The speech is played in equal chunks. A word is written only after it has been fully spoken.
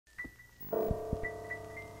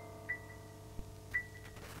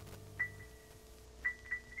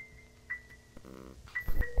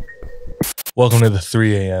Welcome to the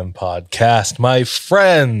 3 a.m. podcast, my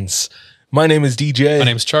friends. My name is DJ. My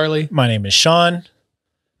name is Charlie. My name is Sean.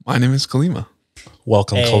 My name is Kalima.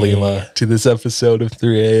 Welcome, Kalima, to this episode of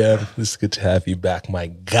 3 a.m. This is good to have you back, my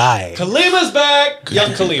guy. Kalima's back.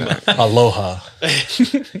 Young Kalima. Aloha,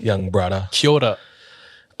 young brother. Kia ora.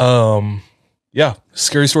 Yeah,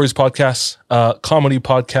 Scary Stories podcast, comedy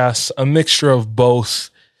podcast, a mixture of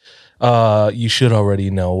both. You should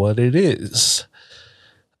already know what it is.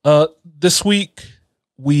 This week,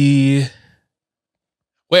 Wait,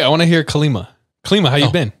 I want to hear Kalima. Kalima, how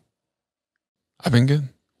you been? I've been good.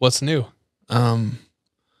 What's new? I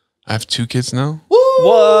have 2 kids now.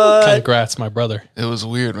 What? Congrats, my brother. It was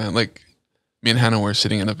weird, man. Like, me and Hannah were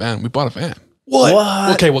sitting in a van. We bought a van.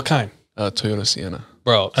 What? Okay, what kind? Toyota Sienna.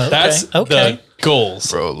 Bro, that's the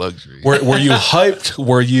goals. Bro, luxury. Were you hyped?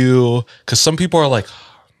 Were you? Because some people are like,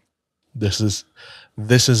 this is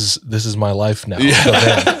my life now.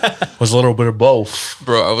 Yeah. It was a little bit of both.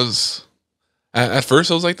 Bro, I was... At first,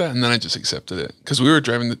 I was like that, and then I just accepted it. Because we were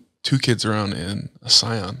driving the 2 kids around in a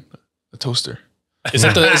Scion, a toaster. Is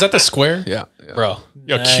that the square? Yeah. Bro,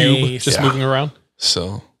 a Nice. cube just moving around.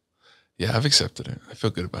 So, yeah, I've accepted it. I feel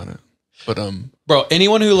good about it. But, Bro,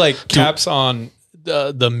 anyone who like caps on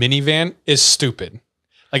the minivan is stupid.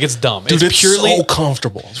 Like it's dumb. Dude, it's purely so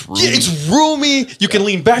comfortable. Yeah, it's roomy. You can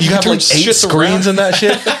lean back. You can have turn like 8 shit screens around. in that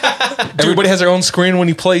shit. Everybody has their own screen when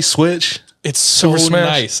you play Switch. It's so Super Smash.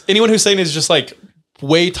 nice. Anyone who's saying is just like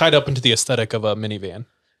way tied up into the aesthetic of a minivan.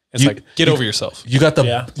 It's like get over yourself. You got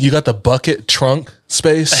the bucket trunk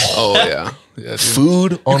space. oh, yeah. Yeah,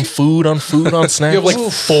 dude. Food on snack. You have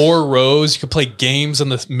like 4 rows. You can play games in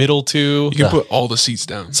the middle too. You can put all the seats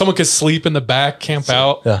down. Someone could sleep in the back, camp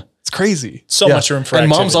out. Yeah. It's crazy. So much room for And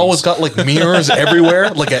activities. mom's always got like mirrors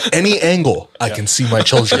everywhere. Like at any angle, I can see my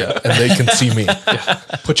children and they can see me.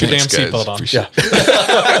 Put your Thanks, damn guys. seatbelt on. Appreciate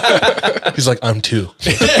Yeah. He's like, I'm 2.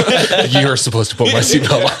 You're supposed to put my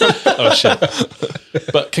seatbelt on. Oh shit.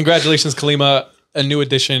 But congratulations, Kalima. A new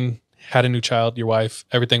addition. Had a new child. Your wife.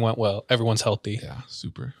 Everything went well. Everyone's healthy. Yeah,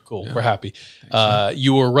 super. Cool. Yeah. We're happy.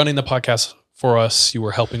 You were running the podcast for us. You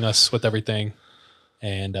were helping us with everything.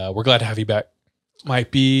 And we're glad to have you back.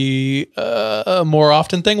 Might be a more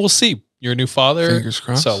often thing. We'll see. You're a new father. Fingers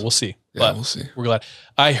crossed. So we'll see. Yeah, But we'll see. we're glad.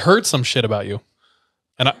 I heard some shit about you.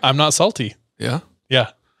 And I'm not salty. Yeah?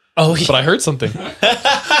 Yeah. Oh, yeah. But I heard something.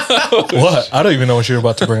 What? I don't even know what you're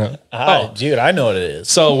about to bring up. Dude, I know what it is.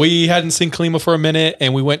 So we hadn't seen Kalima for a minute,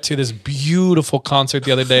 and we went to this beautiful concert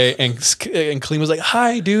the other day, and Kalima was like,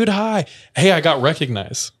 "Hi, dude, hi. Hey, I got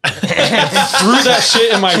recognized." And threw that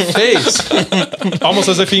shit in my face, almost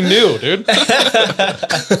as if he knew, dude.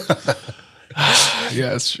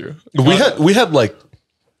 Yeah, it's true. We had like,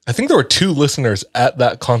 I think there were 2 listeners at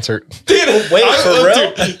that concert. Wait, for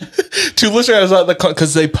real? 2 listeners at the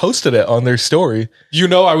because they posted it on their story. You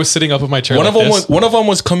know, I was sitting up in my chair. One like of them this.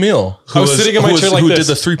 was Camille. Who was sitting in my chair like who this. did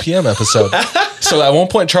the 3 p.m. episode. So at one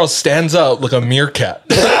point, Charles stands up like a meerkat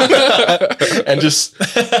and just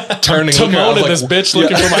turning. Timon and this bitch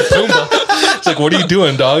looking for my Pumbaa. It's like, what are you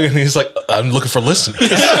doing, dog? And he's like, I'm looking for listeners.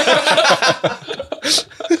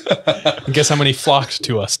 And guess how many flocked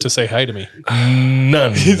to us to say hi to me?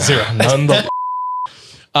 None. 0. None.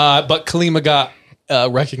 But Kalima got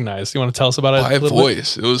recognized. You want to tell us about it? By a little bit?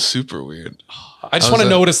 voice. It was super weird. I just want to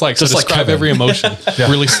know what it's like. So just like describe Kevin. every emotion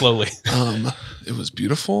really slowly. It was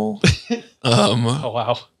beautiful. Oh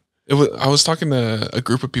wow. I was talking to a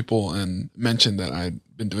group of people and mentioned that I'd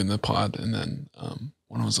been doing the pod, and then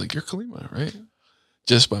one was like, "You're Kalima, right?"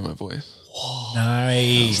 Just by my voice.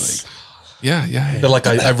 Nice. Yeah. They're like,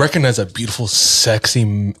 I recognize that beautiful,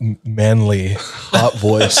 sexy, manly, hot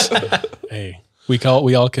voice. Hey, we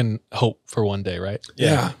all can hope for one day, right?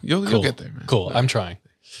 Yeah. You'll Cool. get there, man. Cool. I'm trying.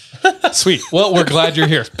 Sweet. Well, we're glad you're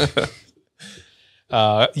here.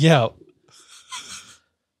 Yeah.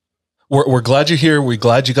 We're glad you're here. We're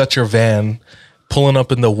glad you got your van pulling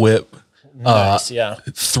up in the whip. Nice, yeah.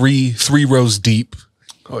 3 rows deep.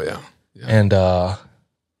 Oh, yeah. And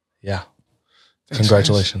yeah. Thanks,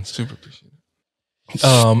 Congratulations. guys. Super appreciate it.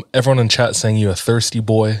 Everyone in chat saying you a thirsty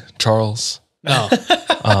boy, Charles. No.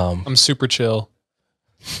 I'm super chill.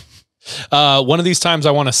 One of these times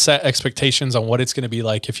I want to set expectations on what it's going to be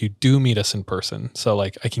like if you do meet us in person. So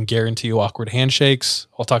like I can guarantee you awkward handshakes.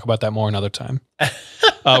 I'll talk about that more another time.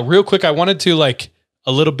 Real quick, I wanted to like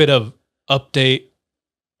a little bit of update.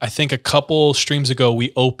 I think a couple streams ago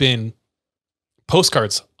we opened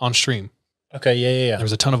postcards on stream. Okay, yeah. There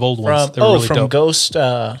was a ton of old ones. They were really from dope. Ghost.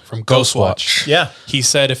 From Ghostwatch. Yeah. He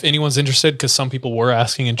said if anyone's interested, because some people were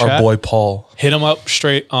asking in chat, Our boy Paul. hit him up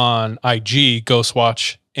straight on IG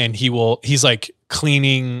Ghostwatch, and he's like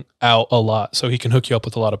cleaning out a lot, so he can hook you up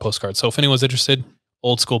with a lot of postcards. So if anyone's interested,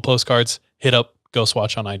 old school postcards, hit up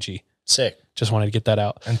Ghostwatch on IG. Sick. Just wanted to get that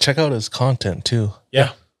out. And check out his content too.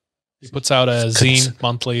 Yeah. He puts out a zine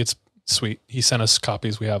monthly. It's sweet. He sent us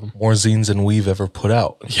copies. We have them. More zines than we've ever put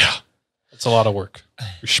out. Yeah. It's a lot of work.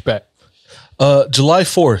 Respect. July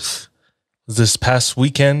 4th, this past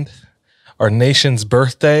weekend, our nation's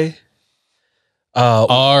birthday.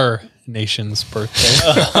 Our nation's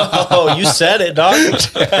birthday. Oh, you said it, dog.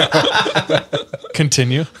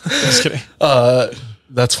 Continue. Just kidding.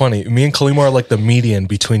 That's funny. Me and Kalima are like the median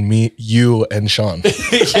between me, you, and Sean.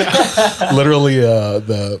 Literally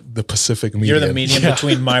the Pacific median. You're the median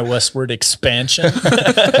between my westward expansion.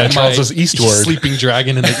 And Charles is eastward. Sleeping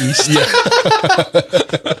dragon in the east.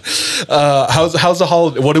 How's the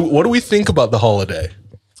holiday? What do we think about the holiday?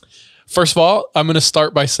 First of all, I'm going to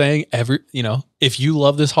start by saying if you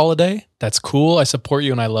love this holiday, that's cool. I support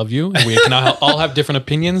you and I love you. And we can all have different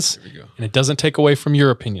opinions, and it doesn't take away from your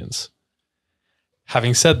opinions.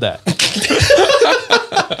 Having said that,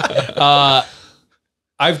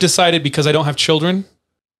 I've decided, because I don't have children,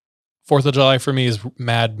 4th of July for me is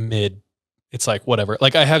mad mid. It's like, whatever.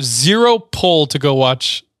 Like, I have zero pull to go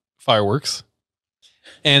watch fireworks,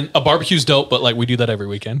 and a barbecue's dope, but like, we do that every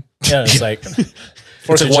weekend. Yeah, it's like 4th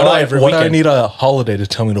It's of like, July every what do weekend. I need a holiday to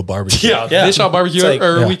tell me to barbecue? Yeah. Yeah. They shall barbecue It's like-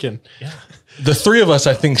 or Yeah. weekend. The three of us,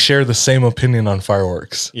 I think, share the same opinion on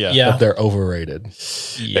fireworks. Yeah. Yeah. That they're overrated.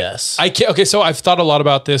 Yes. I can't. Okay, so I've thought a lot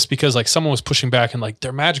about this because like someone was pushing back and like,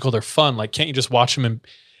 they're magical, they're fun. Like, can't you just watch them?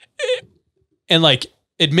 And like,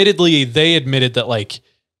 admittedly, they admitted that like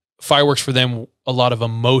fireworks for them, a lot of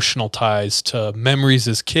emotional ties to memories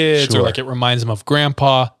as kids, or Sure. like it reminds them of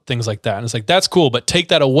grandpa, things like that. And it's like, that's cool, but take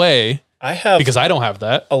that away I have because I don't have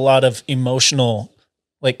that. a lot of emotional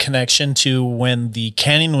like connection to when the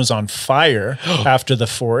canyon was on fire after the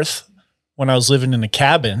 4th, when I was living in a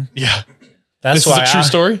cabin. Yeah. That's This is why a true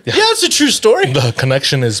story. Yeah, it's a true story. The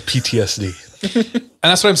connection is PTSD. And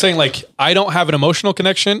that's what I'm saying. Like, I don't have an emotional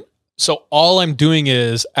connection. So all I'm doing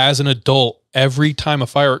is, as an adult, every time a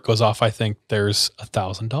firework goes off, I think there's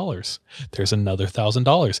 $1,000. There's another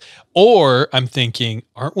 $1,000. Or I'm thinking,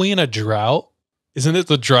 aren't we in a drought? Isn't it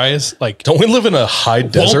the driest? Like, Don't we live in a high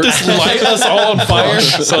desert? won't this light us all on fire?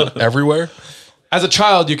 So everywhere? as a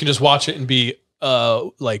child, you can just watch it and be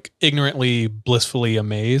like ignorantly, blissfully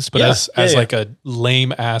amazed. But Yeah, as yeah. like a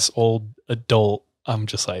lame ass old adult, I'm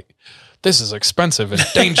just like, this is expensive and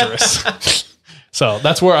dangerous. So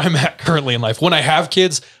that's where I'm at currently in life. When I have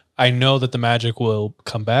kids, I know that the magic will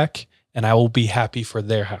come back and I will be happy for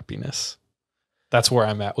their happiness. That's where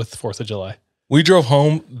I'm at with 4th of July. We drove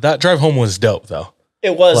home. That drive home was dope, though.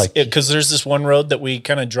 It was Like- because there's this one road that we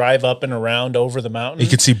kind of drive up and around over the mountain. You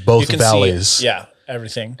could see both You can valleys. see, yeah,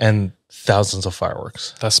 everything. And thousands of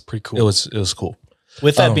fireworks. That's pretty cool. It was cool.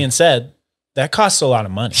 With that being said, that costs a lot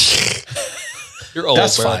of money. You're old,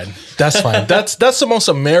 That's bro. fine. That's fine. That's the most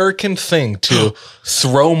American thing, to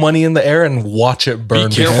throw money in the air and watch it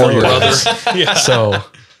burn careful, before your brother. eyes. Yeah. So,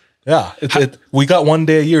 yeah, we got one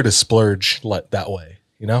day a year to splurge like that way,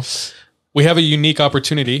 you know? We have a unique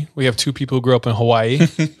opportunity. We have two people who grew up in Hawaii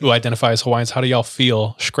who identify as Hawaiians. How do y'all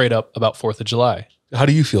feel straight up about 4th of July? How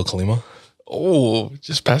do you feel, Kalima? Oh,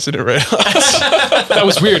 just passing it right on. That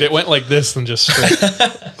was weird. It went like this and just straight.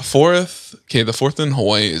 The 4th in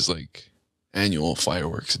Hawaii is like annual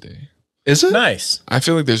fireworks day. Is it? Nice. I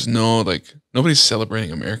feel like there's nobody's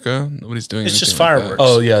celebrating America. Nobody's doing It's just anything like fireworks.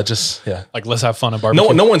 that. Oh, yeah, Like, let's have fun and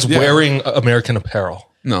barbecue. no one's Yeah. wearing American apparel.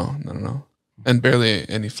 No. And barely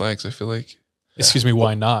any flags, I feel like. Excuse me,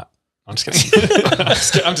 why not? I'm just kidding.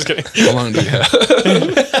 I'm just kidding. How long do you have?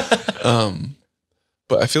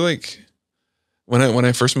 But I feel like when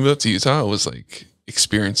I first moved up to Utah, I was like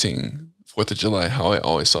experiencing 4th of July how I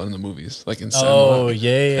always saw it in the movies, like in Sandlot. Oh,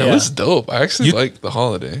 yeah. It was dope. I actually You- like the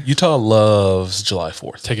holiday. Utah loves July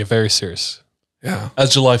 4th. Take it very serious. Yeah.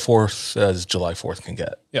 As July 4th can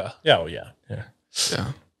get. Yeah. Yeah, oh, yeah.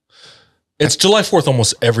 Yeah. It's July 4th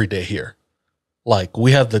almost every day here. Like,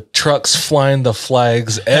 we have the trucks flying the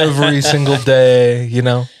flags every single day, you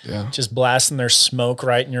know? Yeah. Just blasting their smoke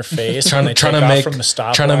right in your face. Trying when they to take off make from the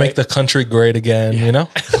stoplight. trying to make the country great again, you know?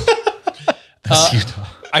 That's Utah.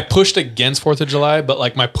 I pushed against 4th of July, but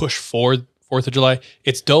like my push for 4th of July,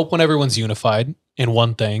 it's dope when everyone's unified in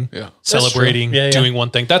one thing, Yeah. celebrating, true. Yeah, yeah. doing one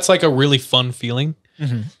thing. That's like a really fun feeling.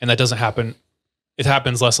 Mhm. And that doesn't happen. It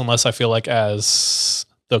happens less and less, I feel like, as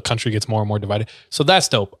the country gets more and more divided. So that's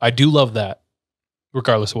dope. I do love that,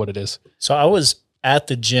 regardless of what it is. So I was at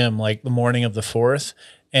the gym like the morning of the 4th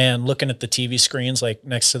and looking at the TV screens like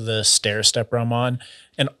next to the stair stepper I'm on,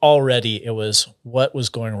 and already it was what was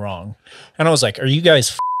going wrong. And I was like, are you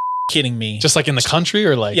guys kidding me? Just like in the country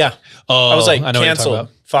or like? Yeah. Oh, I was like, I know what you're talking canceled.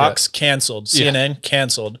 about. Fox canceled. Yeah. CNN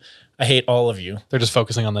canceled. I hate all of you. They're just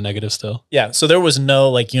focusing on the negative still. Yeah. So there was no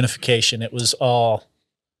like unification. It was all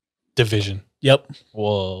Division. Yep.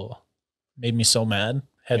 Whoa. Made me so mad.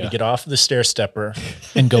 Had Yeah. to get off the stair stepper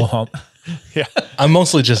and go home. Yeah. I'm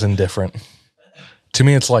mostly just indifferent. To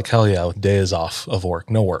me, it's like, hell yeah, day is off of work,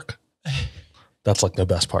 no work. That's like the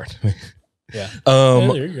best part. Yeah. Yeah,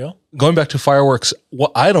 there you go. Going back to fireworks,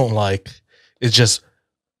 what I don't like is just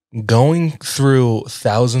going through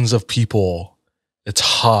thousands of people. It's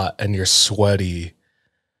hot and you're sweaty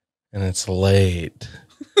and it's late.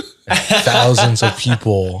 And thousands of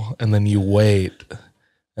people, and then you wait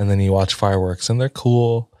and then you watch fireworks and they're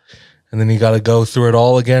cool. And then you got to go through it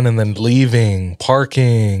all again and then leaving,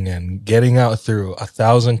 parking, and getting out through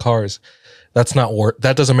 1,000 cars. That's not worth.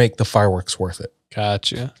 That doesn't make the fireworks worth it.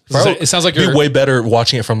 Gotcha. Fireworks- It sounds like It'd you're be way better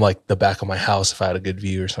watching it from like the back of my house if I had a good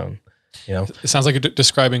view or something. You know, It sounds like you're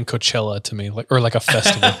describing Coachella to me, like or like a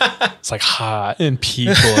festival. It's like hot and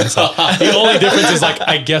people. And stuff. The only difference is like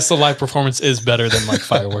I guess the live performance is better than like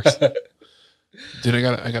fireworks. Dude, I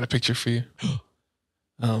got a picture for you.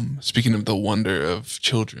 Speaking of the wonder of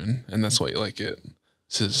children, and that's why you like it.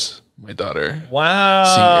 This is my daughter Wow.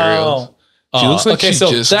 seeing aerials. She looks like she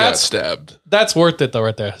just got stabbed. That's worth it though,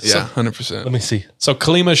 right there. Yeah, So, 100%. let me see. so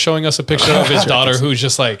Kalima is showing us a picture of his daughter, who's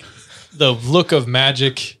just like the look of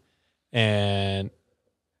magic and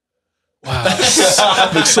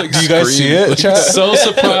wow, Looks like Do you guys see Scream. it, chat? so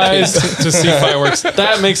surprised to see fireworks.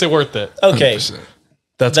 That makes it worth it. Okay. 100%.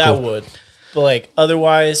 That's That cool. would. But like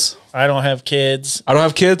otherwise, I don't have kids. I don't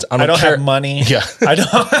have kids. I I don't care. have money. Yeah.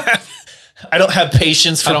 I don't have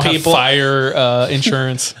patience I for don't people. have fire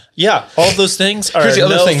insurance. Yeah, all of those things are Here's the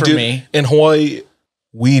other no thing, for dude. me. In Hawaii,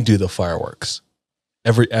 we do the fireworks.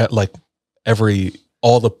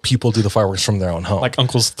 All the people do the fireworks from their own home. Like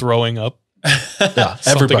uncle's throwing up. yeah,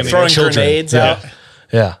 something everybody. in the Throwing Children. grenades yeah. out.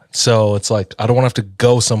 Yeah. So it's like, I don't want to have to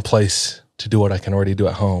go someplace to do what I can already do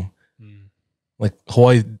at home. Like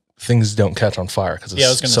Hawaii, things don't catch on fire because Yeah, I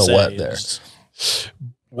was it's going to so say wet there. it's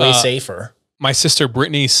way safer. My sister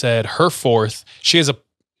Brittany said her fourth, she has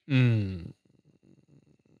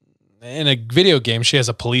in a video game, she has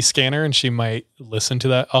a police scanner and she might listen to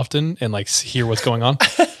that often and like hear what's going on.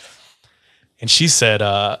 And she said,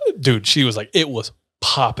 dude, she was like, it was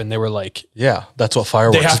popping. They were like, Yeah, that's what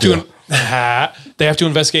fireworks they have do. to, they have to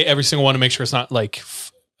investigate every single one to make sure it's not like,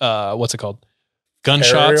 what's it called?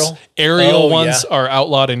 Gunshots. Aerial Oh, ones are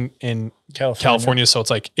outlawed in California. So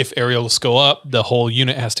it's like if aerials go up, the whole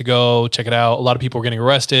unit has to go check it out. A lot of people are getting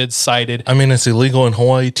arrested, cited. I mean, it's illegal in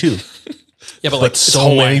Hawaii too, Yeah, but but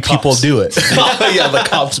so many people do it. Yeah, the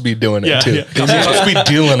cops be doing it Yeah, too. yeah. The cops be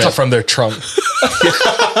dealing it from their trunk.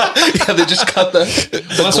 Yeah, they just got the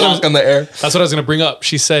Glock on the air. That's what I was going to bring up.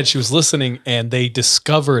 She said she was listening and they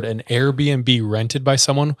discovered an Airbnb rented by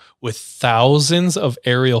someone with thousands of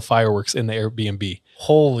aerial fireworks in the Airbnb.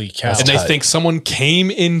 Holy cow. And they tight. think someone came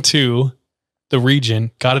into the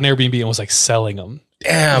region, got an Airbnb and was like selling them.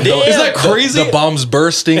 Damn, Isn't that crazy? The bombs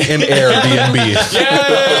bursting in Airbnb.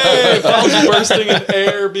 Yay! Bombs bursting in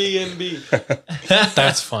Airbnb.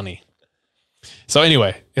 That's funny. So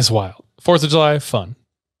anyway, it's wild. 4th of July, fun.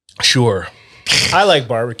 Sure. I like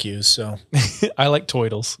barbecues, so I like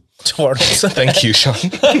toidles. turtles. Thank you, Sean.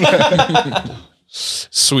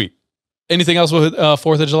 Sweet. Anything else with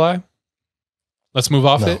 4th of July? Let's move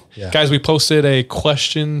off No, it. yeah. Guys, we posted a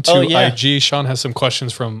question to Oh, yeah. IG. Sean has some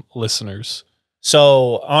questions from listeners.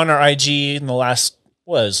 So on our IG in the last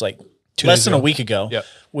like 2 less days than ago. a week ago, Yep.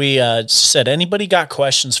 we said anybody got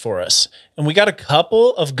questions for us, and we got a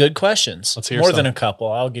couple of good questions. Let's hear more some. than a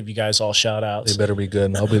couple. I'll give you guys all shout They outs. better be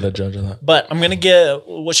good. I'll be the judge of that. But I'm gonna get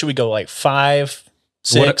what should we go like 5,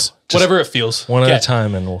 6? Whatever it feels. One Okay. at a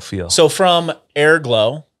time, and we'll feel. So from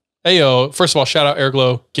Airglow, Hey, yo. First of all, shout out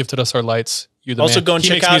Airglow. Gifted us our lights. You're the also man. go and He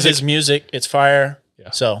check makes out music. his music. It's fire.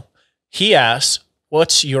 Yeah. So he asks,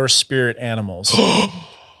 "What's your spirit animals?"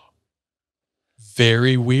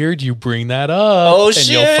 Very weird. You bring that up. Oh, and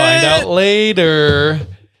you'll find shit. out later.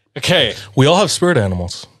 Okay. We all have spirit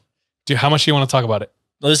animals. Dude, how much do you want to talk about it?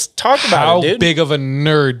 Let's talk about How it, dude. big of a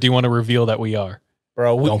nerd do you want to reveal that we are?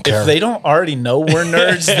 Bro, Don't care. if they don't already know we're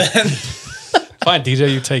nerds, then Fine,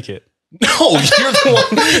 DJ, you take it. No, you're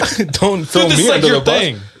the one. Don't throw Dude, this me is like under your the bus.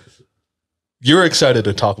 thing. You're excited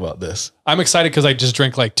to talk about this. I'm excited because I just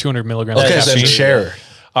drank like 200 milligrams Okay, of then caffeine. share.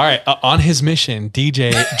 All right, on his mission,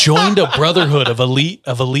 DJ joined a brotherhood of elite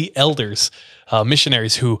elders,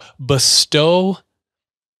 missionaries who bestow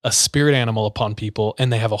a spirit animal upon people,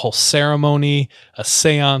 and they have a whole ceremony, a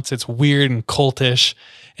seance. It's weird and cultish,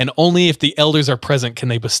 and only if the elders are present can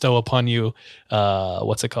they bestow upon you,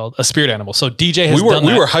 what's it called? A spirit animal. So DJ has done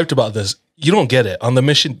that. We were hyped about this. You don't get it. On the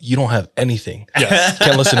mission, you don't have anything. Yes.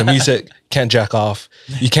 Can't listen to music, can't jack off.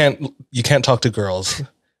 You can't talk to girls.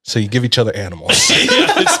 So you give each other animals.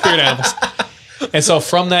 It's spirit animals. And so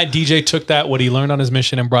from that, DJ took that, what he learned on his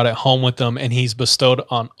mission, and brought it home with him, and he's bestowed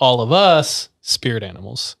on all of us spirit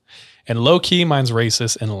animals. And low key, mine's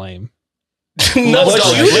racist and lame. You wanted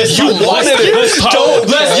it.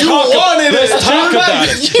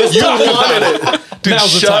 Dude,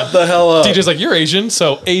 Now's the shut time. the hell up. DJ's like, you're Asian,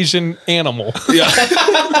 so Asian animal. Yeah.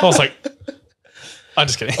 I was like, I'm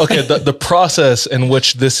just kidding. Okay, the process in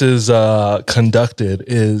which this is conducted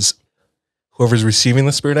is whoever's receiving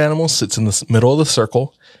the spirit animal sits in the middle of the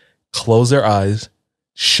circle, close their eyes,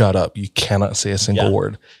 shut up. You cannot say a single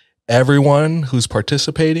word. Everyone who's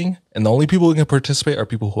participating, and the only people who can participate are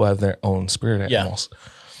people who have their own spirit animals.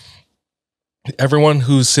 Everyone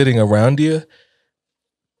who's sitting around you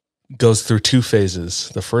goes through 2 phases.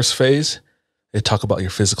 The first phase, they talk about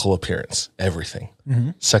your physical appearance, everything.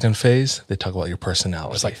 Mm-hmm. Second phase, they talk about your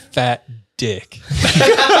personality. It's like fat dick.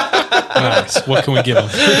 Nice. What can we give him?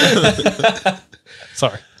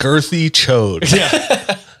 Sorry. girthy chode.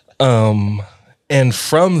 Yeah. And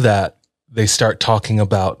from that, they start talking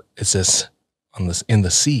about, is this on this in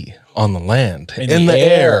the sea, on the land, in the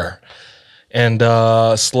air, and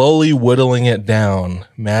slowly whittling it down,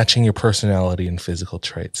 matching your personality and physical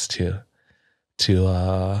traits to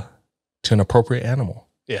an appropriate animal.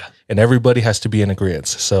 Yeah. And everybody has to be in agreement.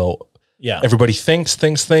 So everybody thinks.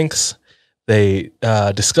 They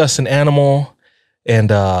discuss an animal, and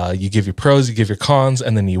you give your pros, you give your cons,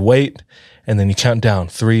 and then you wait, and then you count down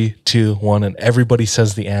 3, 2, 1, and everybody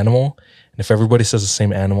says the animal. And if everybody says the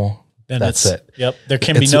same animal, then that's it. Yep. There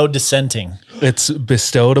can be no dissenting. It's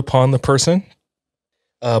bestowed upon the person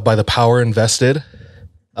by the power invested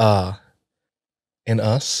in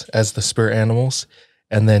us as the spirit animals.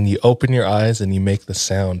 And then you open your eyes and you make the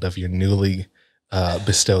sound of your newly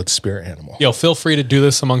bestowed spirit animal. Yo, feel free to do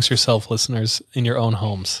this amongst yourself, listeners, in your own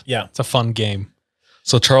homes. Yeah. It's a fun game.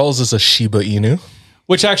 So Charles is a Shiba Inu.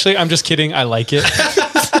 Which actually, I'm just kidding. I like it.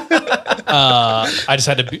 I just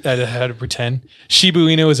had to pretend. Shiba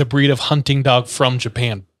Inu is a breed of hunting dog from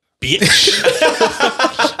Japan. Bitch.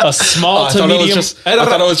 A small to medium. I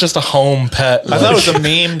thought it was just a home pet. I thought it was a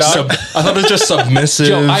meme dog. I thought it was just submissive.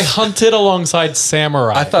 Joe, I hunted alongside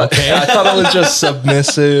samurai. I thought it was just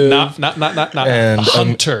submissive. Not. And a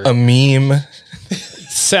hunter. A meme.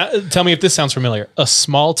 Tell me if this sounds familiar. A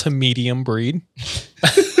small to medium breed.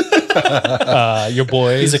 Your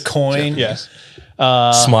boy. He's a coin. Yes.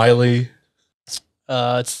 Smiley.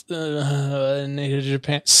 It's native to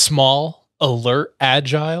Japan. Small, alert,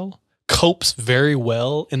 agile, copes very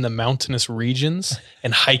well in the mountainous regions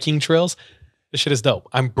and hiking trails. This shit is dope.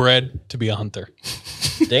 I'm bred to be a hunter.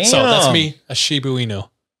 Damn. So that's me, a Shiba Inu.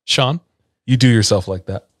 Sean? You do yourself like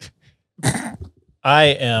that. I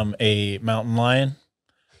am a mountain lion,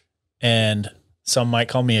 and some might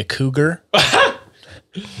call me a cougar.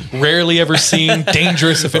 Rarely ever seen.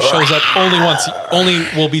 Dangerous if it shows up. Only once. Only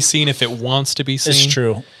will be seen if it wants to be seen. It's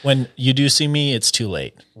true. When you do see me, it's too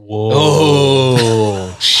late. Whoa.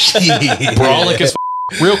 Oh, shit. Brolic as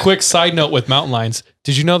Real quick side note with mountain lions.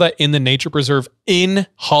 Did you know that in the nature preserve in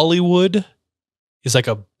Hollywood is like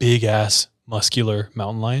a big ass muscular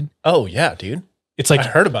mountain lion? Oh yeah, dude. It's like I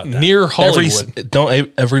heard about that. Near Hollywood.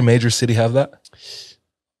 Don't every major city have that?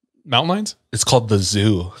 Mountain lions? It's called the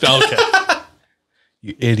zoo. Okay.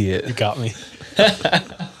 You idiot. You got me.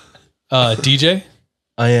 DJ?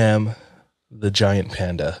 I am the giant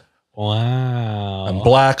panda. Wow. I'm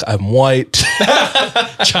black. I'm white.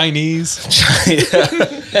 Chinese. You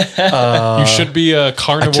should be a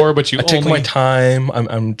carnivore, but you I take my time.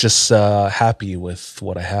 I'm just happy with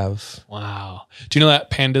what I have. Wow. Do you know that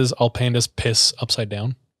all pandas piss upside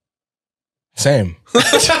down? Same.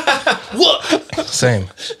 Same.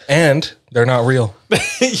 And they're not real.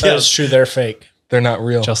 That's true. They're fake. They're not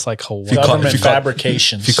real. Just like Hawaii. Government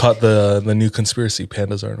fabrications. If you caught the new conspiracy,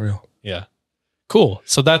 pandas aren't real. Yeah. Cool.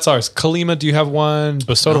 So that's ours. Kalima, do you have one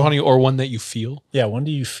bestowed upon you or one that you feel? Yeah. When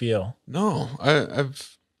do you feel? No, I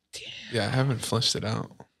haven't fleshed it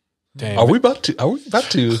out. Damn. Are we about to? We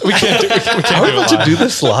can't do Are we about to do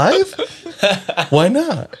this live? Why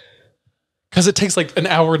not? Because it takes like an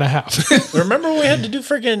hour and a half. Remember we had to do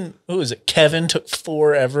freaking, who was it? Kevin took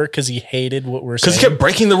forever because he hated what we're saying. Because he kept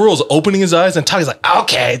breaking the rules, opening his eyes and talking. He's like,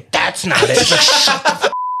 okay, that's not it. Like,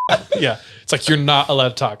 shut the Yeah. It's like, you're not allowed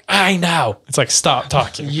to talk. I know. It's like, stop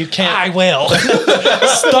talking. You can't. I will.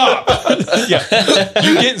 Stop. Yeah.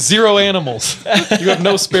 You get 0 animals. You have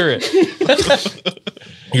no spirit.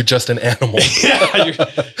 You're just an animal.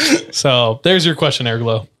 So there's your question,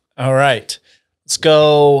 Airglow. All right. Let's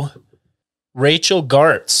go. Rachel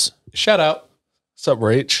Gartz. Shout out. What's up,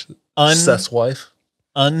 Rach? Seth's wife.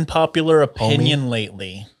 Unpopular opinion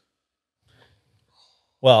lately.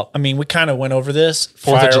 Well, I mean, we kind of went over this.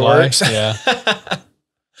 4th of July. Fireworks. Yeah.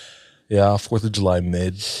 Yeah, 4th of July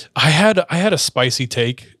mid. I had a spicy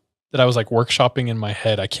take that I was like workshopping in my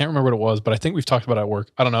head. I can't remember what it was, but I think we've talked about it at work.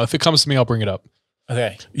 I don't know. If it comes to me, I'll bring it up.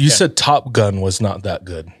 Okay. You said Top Gun was not that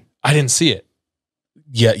good. I didn't see it.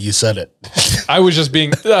 Yeah, you said it. I was just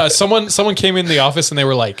being someone came in the office and they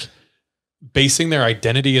were like basing their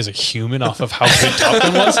identity as a human off of how good Top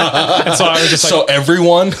Gun was. And so I was just like, so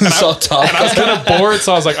everyone who saw Top and I was Gun. kind of bored.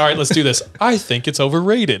 So I was like, all right, let's do this. I think it's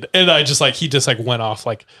overrated. And I just like, he just like went off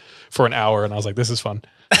like for an hour and I was like, this is fun.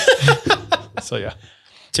 So yeah.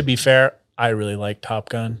 To be fair, I really like Top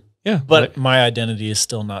Gun. Yeah. But my identity is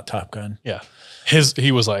still not Top Gun. Yeah.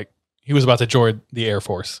 He was about to join the Air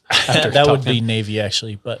Force. After That Top would Gun. be Navy,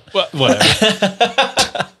 actually. But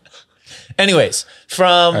Whatever. anyways, from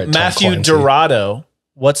All right, Tom Matthew Clancy. Dorado,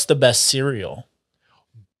 what's the best cereal?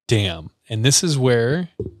 Damn. And this is where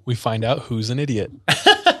we find out who's an idiot.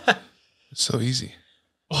 It's so easy.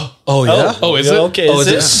 Oh, yeah? Oh, is it? Okay. Oh, is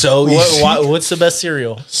it so easy? What's the best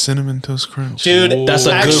cereal? Cinnamon Toast Crunch. Dude, That's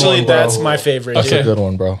a good actually, one, bro. that's my favorite. That's a dude. good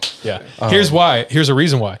one, bro. Yeah. Here's why. Here's a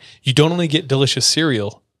reason why. You don't only get delicious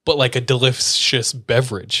cereal, but like a delicious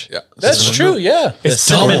beverage. Yeah. That's Cinnamon true, Toast. yeah. The It's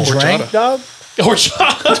cinnamon dumb. drink, dog. Or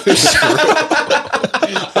chocolate.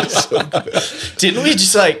 Didn't we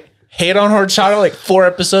just like hate on horchata like 4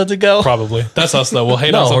 episodes ago? Probably. That's us though. We'll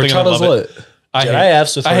hate on No, something and horchata's love it. lit. I Dude, hate, I have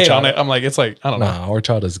with I hate on horchata. it. I'm like, it's like, I don't know. Nah,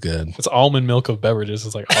 horchata's good. It's almond milk of beverages.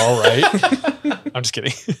 It's like, all right. I'm just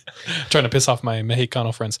kidding. Trying to piss off my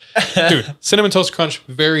Mexicano friends. Dude, Cinnamon Toast Crunch,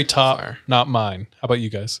 very top, not mine. How about you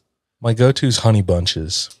guys? My go-to is Honey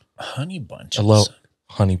Bunches. Honey bunches. I love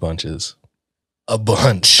Honey Bunches. A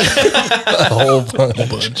bunch. A whole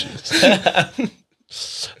bunch.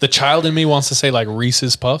 The child in me wants to say like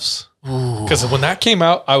Reese's Puffs. Because when that came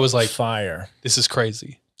out, I was like, Fire. this is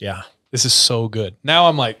crazy. Yeah. This is so good. Now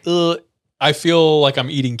I'm like, I feel like I'm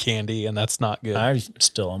eating candy and that's not good.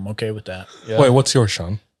 I'm okay with that. Yeah. Wait, what's yours,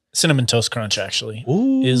 Sean? Cinnamon Toast Crunch actually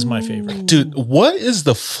Ooh. is my favorite. Dude, what is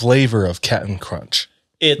the flavor of Captain Crunch?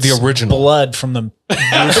 It's The original. blood from the That's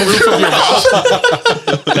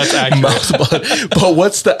accurate. Mouth blood. But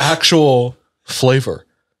what's the actual flavor?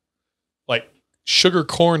 Like sugar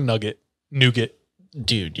corn nougat.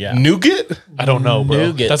 dude. Yeah. Nougat? I don't know,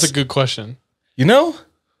 bro. Nougats. That's a good question. You know?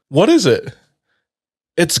 What is it?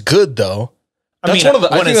 It's good though. That's one of the.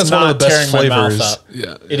 I when think it's that's one of the not best tearing my mouth flavors. up,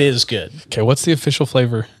 Yeah. it is good. Okay, what's the official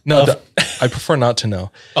flavor? No, I prefer not to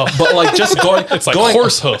know. Oh. But like just going, It's like going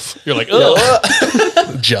horse hoof. You're like,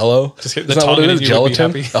 ugh. Jello. Just hit Is the that what tongue it and is? you would be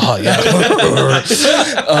Gelatin. happy. Oh yeah.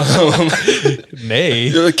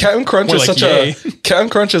 Nay. Captain Crunch More is like such yay. a Captain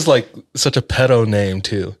Crunch is like such a pedo name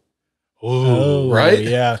too. Ooh. Right?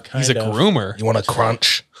 Yeah. He's a groomer. You want to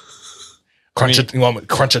crunch? Crunch mean- it. You want me to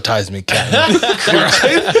crunchitize me, Captain?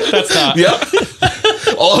 That's not. Yeah.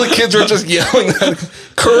 All the kids were just yelling,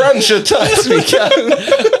 "Crunchitize me,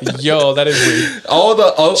 Captain!" Yo, that is weird. All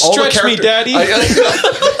the Stretch me, daddy.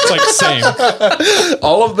 It's like same.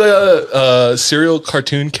 all of the serial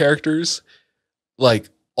cartoon characters, like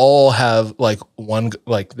all have like one,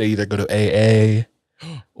 like they either go to AA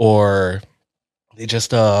or they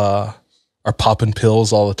just are popping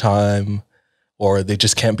pills all the time, or they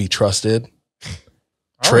just can't be trusted.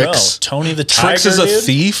 Tricks. Tony the Tiger. Tricks is a dude?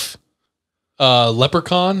 thief.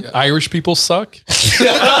 Leprechaun. Irish people suck.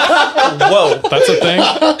 Whoa. That's a thing.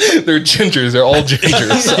 They're gingers. They're all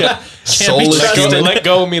gingers. Yeah. Soulless trusted. human. Let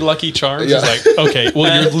go of me, Lucky Charms. Yeah. Is like, okay,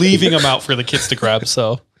 well, you're leaving them out for the kids to grab.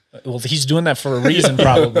 So Well, he's doing that for a reason,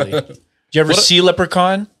 probably. Did you ever see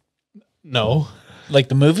Leprechaun? no. Like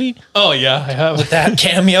the movie? Oh yeah, I have. That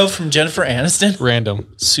cameo from Jennifer Aniston?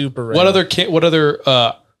 Random. Super random.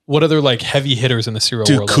 What other like heavy hitters in the cereal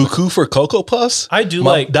Dude, world? Cuckoo for Cocoa Puffs? I do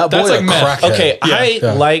like... that boy that's a like meth. crackhead. Okay, I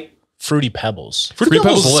Yeah. like Fruity Pebbles. Fruity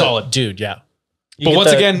Pebbles Pebbles is lit. solid. Dude, yeah. You But get once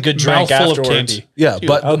that again, good drink mouthful of afterwards. candy. Yeah, Dude,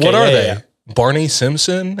 but okay, what are yeah, they? yeah. Barney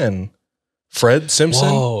Simpson and Fred Simpson?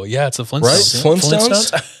 Whoa, yeah, it's a Right? Flintstones.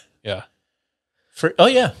 Flintstones? Yeah. Oh,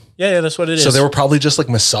 yeah. Yeah, that's what it is. So they were probably just like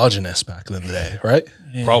misogynist back in the day, right?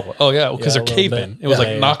 Yeah. Probably. Oh yeah, because Yeah, they're a little cavemen. bit. It was Yeah,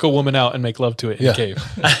 like yeah. knock a woman out and make love to it in Yeah. a cave.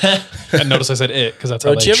 And notice I said it because that's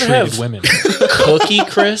how Bro, they did you ever treated have- women. Cookie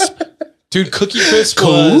Crisp? Dude, Cookie Crisp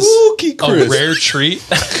was Cookie a Crisp. rare treat,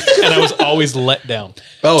 and I was always let down.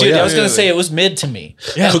 Oh, Dude, yeah. I was going to say it was mid to me.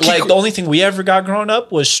 Yeah. Like the only thing we ever got growing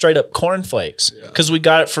up was straight up cornflakes because we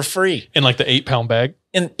got it for free. In like the 8-pound bag.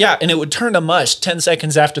 and it would turn to mush 10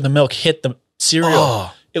 seconds after the milk hit the cereal.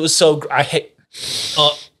 Oh. It was so, I hate,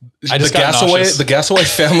 I just got nauseous. The Gasaway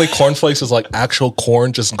family cornflakes is like actual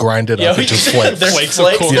corn, just grinded up into flakes. They're Flakes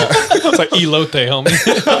flakes. of corn. Yeah. It's like elote,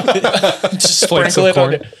 homie. Just Flakes sprinkle of it on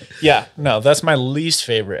corn. it. Yeah, no, that's my least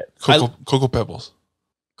favorite. Cocoa Pebbles.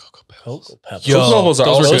 Cocoa Pebbles. Yo, Cocoa Pebbles are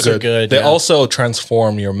those also those are good. good, They yeah. also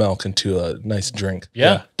transform your milk into a nice drink.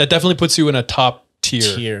 Yeah. That definitely puts you in a top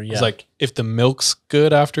tier. Yeah. It's like if the milk's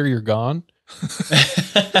good after you're gone.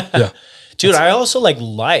 Yeah. Dude, I also like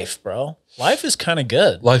Life, bro. Life is kind of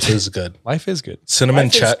good. Life is good. Life is good. Cinnamon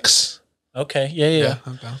Life is- checks. Okay, yeah.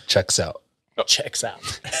 I'm down. Checks out. Checks out.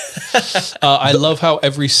 I love how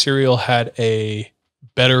every cereal had a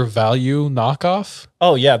better value knockoff.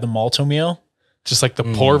 Oh yeah, the Malto meal. Just like the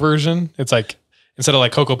poor version. It's like instead of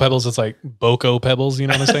like Cocoa Pebbles, it's like Boko Pebbles. You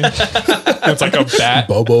know what I'm saying? It's like a bat.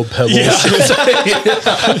 Bobo Pebbles. Yeah.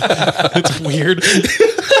 It's weird.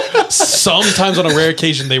 Sometimes on a rare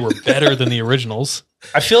occasion they were better than the originals.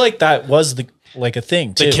 I feel like that was a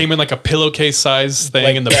thing too. They came in like a pillowcase size thing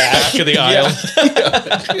Like in the that. back of the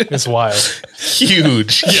aisle. It's wild.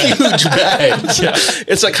 Huge bag. Yeah.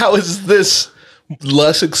 It's like, how is this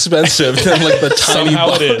less expensive than like the tiny Somehow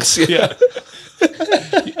box? it is. Yeah.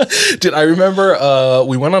 Dude, I remember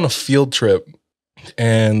we went on a field trip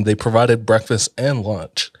and they provided breakfast and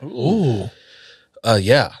lunch. Ooh.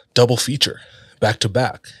 Yeah, double feature, back to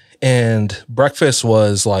back. And breakfast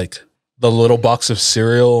was like the little box of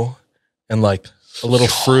cereal and like a little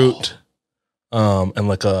fruit, and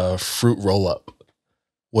like a fruit roll up,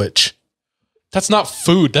 which That's not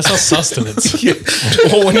food. That's not sustenance. yeah.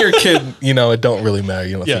 Well, when you're a kid, it don't really matter.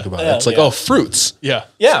 You don't Yeah. think about it. Yeah, It's like, yeah. oh, fruits. Yeah.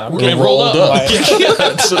 Yeah, We're gonna roll up. Yeah,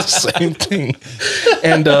 it's the same thing.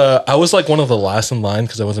 And I was like one of the last in line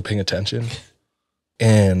because I wasn't paying attention.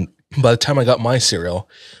 And by the time I got my cereal,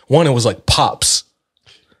 it was like Pops.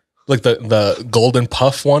 Like the golden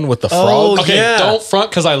puff one with the frog. Okay, Yeah. don't front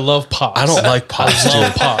because I love Pops. I don't like Pops, I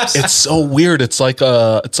love dude. Pops. It's so weird. It's like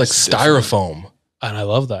styrofoam, And I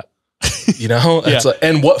love that. It's like,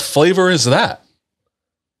 and what flavor is that?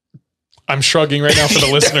 I'm shrugging right now for the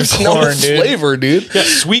listeners. There's no Corn, dude. flavor, dude. Yeah,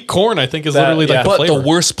 sweet corn, I think, is That- literally yeah. like the But flavor. the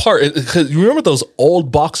worst part, because you remember those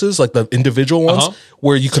old boxes, like the individual ones, Uh-huh.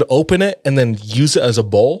 where you could open it and then use it as a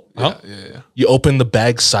bowl. Huh? Yeah. You open the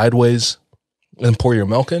bag sideways and pour your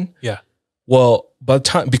milk in. Yeah. Well, by the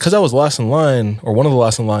time, because I was last in line or one of the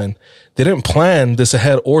last in line, they didn't plan this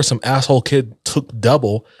ahead, or some asshole kid took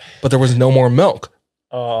double, but there was no more milk.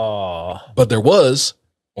 Oh, But there was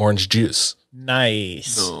orange juice.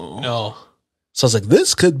 nice. No. So I was like,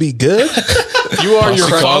 this could be good. You are your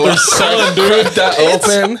father's son, dude. Crack that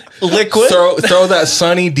open. Liquid. Throw that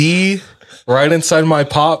Sunny D right inside my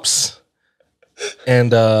Pops.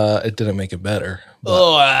 And it didn't make it better.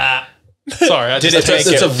 But Sorry, I Did just, it make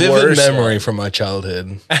it's a it vivid worse, memory from my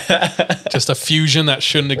childhood. just a fusion that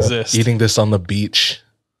shouldn't exist. Eating this on the beach.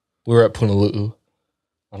 We were at Punaluu.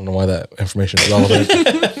 I don't know why that information is relevant.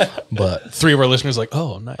 But 3 of our listeners like,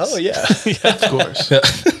 oh, nice. Oh yeah. Of course.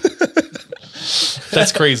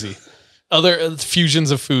 That's crazy. Other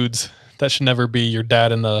fusions of foods that should never be your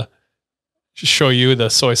dad and show you the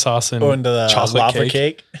soy sauce and Going to the chocolate lava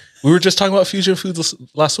cake. we were just talking about fusion foods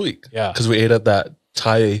last week. Yeah. Because we ate at that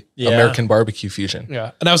Thai American barbecue fusion.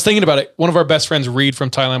 Yeah. And I was thinking about it. One of our best friends, Reed from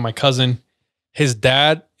Thailand, my cousin, his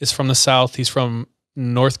dad is from the South. He's from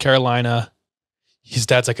North Carolina. His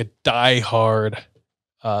dad's like a diehard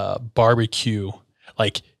barbecue.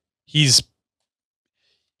 Like he's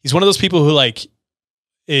one of those people who like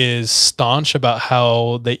is staunch about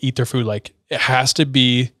how they eat their food. Like it has to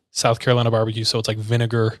be South Carolina barbecue. So it's like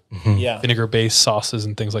vinegar Yeah. based sauces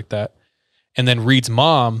and things like that. And then Reed's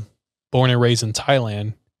mom, born and raised in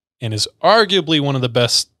Thailand, and is arguably one of the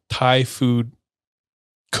best Thai food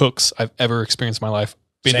cooks I've ever experienced in my life.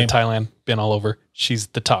 Been Same. to Thailand, been all over. She's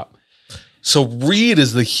the top. So Reed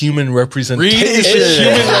is the human representation. Reed is the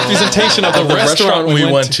human representation of the restaurant we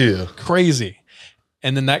went to. Crazy.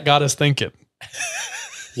 And then that got us thinking,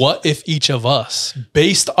 what if each of us,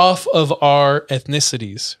 based off of our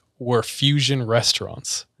ethnicities, were fusion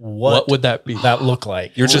restaurants? What would that be? that look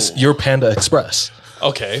like? You're Panda Express.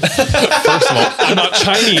 Okay. First of all, I'm not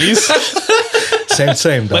Chinese.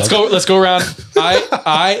 Same, dog. Let's go around.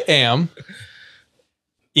 I am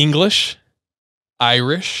English,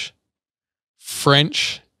 Irish,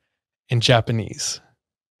 French, and Japanese.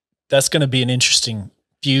 That's going to be an interesting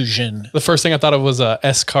fusion. The first thing I thought of was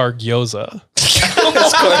escar gyoza.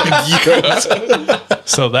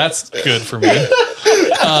 So that's good for me.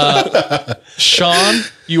 Sean,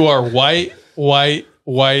 you are white,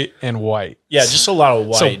 and white. Yeah, just a lot of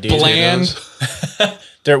white, So dude. bland,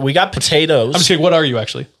 There, we got potatoes. I'm just kidding. What are you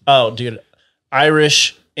actually? Oh, dude.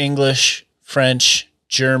 Irish, English, French,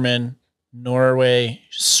 German, Norway,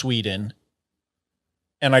 Sweden.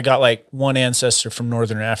 And I got like one ancestor from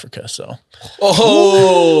Northern Africa. So,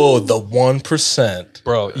 Oh, the 1%.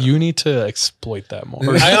 Bro, you need to exploit that more.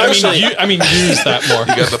 I mean, use that more.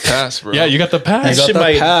 You got the pass, bro. Yeah, you got the pass. I got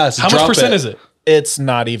the pass. How Drop much percent it. is it? it's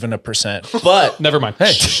not even a percent. But Never mind.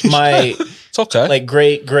 Hey, my it's okay. like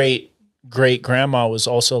great grandma was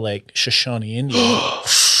also like Shoshone Indian.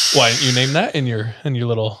 Why didn't you name that in your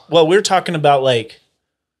little? Well, we were talking about like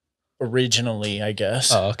originally, I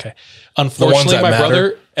guess. Oh, okay. Unfortunately, that my matter.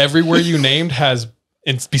 brother, everywhere you named has,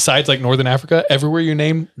 and besides like Northern Africa, everywhere you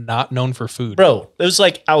named not known for food. Bro, it was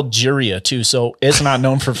like Algeria too, so it's not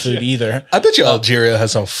known for food either. I bet you Algeria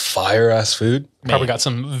has some fire ass food. Probably got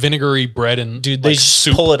some vinegary bread and Dude, they like, just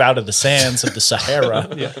soup. pull it out of the sands of the Sahara.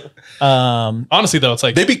 Yeah. Um, Honestly, though, it's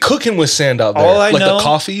like They be cooking with sand out there. All I like know- the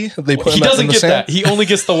coffee, they put he in doesn't the get sand. that. He only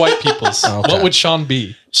gets the white people's. Okay. What would Sean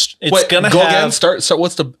be? it's Wait, gonna go have again. Start.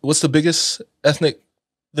 What's the biggest ethnic?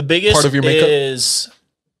 the biggest part of your makeup? is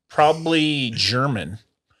probably German.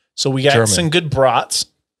 So we got German. some good brats,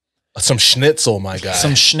 Some schnitzel, my guy.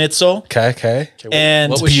 some schnitzel, okay. Okay,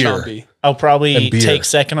 and what would beer. Sean be? I'll probably And beer. take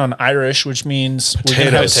second on Irish, which means we're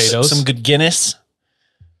gonna have Potatoes. some good Guinness.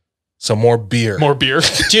 Some more beer. More beer.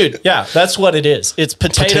 Dude, yeah, that's what it is. It's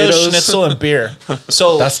potatoes, Potatoes. schnitzel, and beer.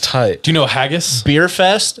 So That's tight. Do you know haggis? Beer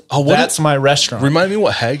Fest, Oh, what that's my restaurant. Remind me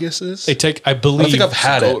what haggis is. They take, I I believe, don't think I've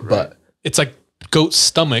had it, but it's like goat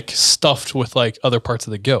stomach stuffed with like other parts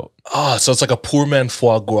of the goat. so it's like a poor man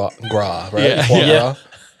foie gras, right? Yeah, Foie yeah. gras.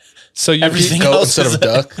 So you'd Everything be, Goat else instead is of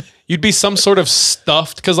duck. you'd be some sort of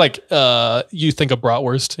stuffed because like you think of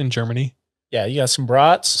bratwurst in Germany. Yeah, you got some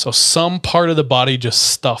brats. So some part of the body just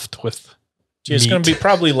stuffed with Dude, it's meat. going to be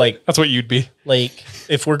probably like That's what you'd be.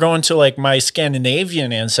 if we're going to like my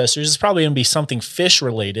Scandinavian ancestors, it's probably going to be something fish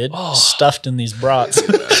related stuffed in these brats.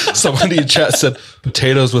 Somebody in chat said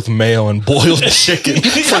potatoes with mayo and boiled chicken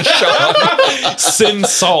for Sean. Sin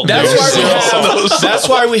salt. That's dude. why, we have, that's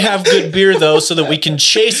why we have good beer though, so that we can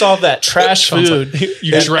chase all that trash Sounds food, like-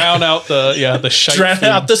 you drown out the shite drown food.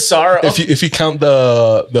 out the sorrow. If you count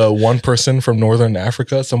the one person from Northern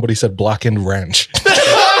Africa, somebody said blackened ranch.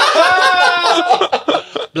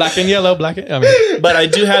 black and yellow, black and, I mean, But I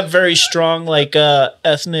do have very strong like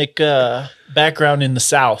ethnic background in the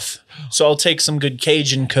South. So I'll take some good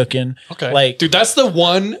Cajun cooking. okay. Like dude, that's the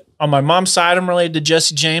one. on my mom's side, I'm related to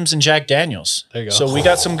Jesse James and Jack Daniels. There you go. So we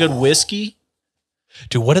got some good whiskey.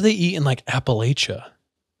 Dude, what do they eat in like Appalachia?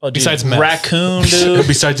 Oh, dude, Besides meth. raccoon, dude.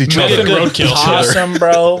 Besides each Meth other. and Good roadkill. possum,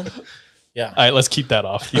 bro. All right, let's keep that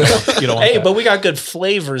off. You don't want Hey, that. but we got good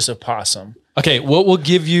flavors of possum. Okay, what we'll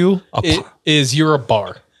give you is you're a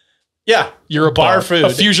bar. Yeah, You're a bar bar. food. A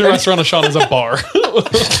fusion restaurant of Sean is a bar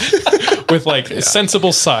with like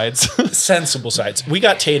sensible sides. sensible sides. We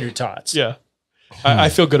got tater tots. Yeah, I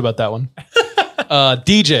feel good about that one.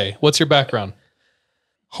 DJ, what's your background?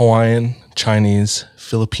 Hawaiian, Chinese,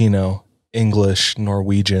 Filipino, English,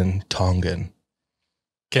 Norwegian, Tongan.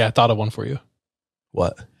 Okay, I thought of one for you.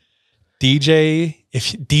 What? DJ,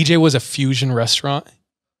 if DJ was a fusion restaurant,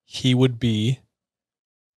 he would be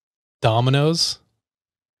Domino's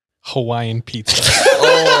Hawaiian pizza.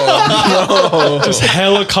 Oh, no. Just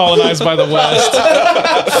hella colonized by the West.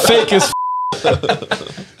 Fake as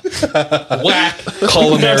whack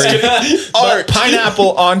culinary. But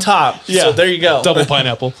pineapple on top. Yeah. So there you go. Double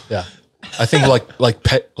pineapple. Yeah. I think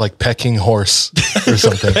like pecking horse or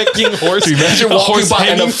something. Pecking horse. Dude, imagine A walking horse by and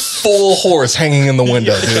hanging. a full horse hanging in the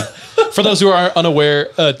window, dude. For those who are unaware,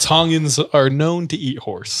 Tongans are known to eat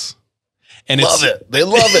horse. And Love it. They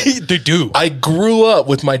love it. They do. I grew up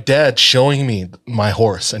with my dad showing me my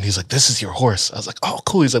horse, and he's like, "This is your horse." I was like, "Oh,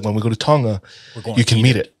 cool." He's like, "When we go to Tonga, you can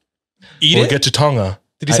meet it. Eat When it? we get to Tonga."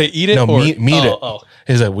 Did he say eat it? No, or? meet Oh, it. oh.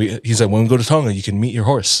 He's like, when we go to Tonga, you can meet your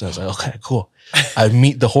horse. I was like, okay, cool. I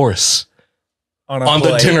meet the horse on on the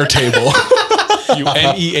plate. dinner table. You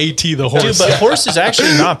NEAT the horse. Dude, but horse is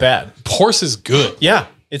actually not bad. Horse is good. Yeah.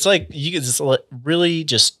 It's like you can just really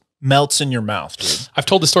just melts in your mouth, dude. I've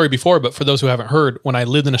told the story before, but for those who haven't heard, when I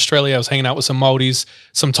lived in Australia, I was hanging out with some Maoris.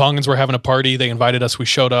 Some Tongans were having a party. They invited us. We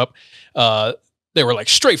showed up. They were like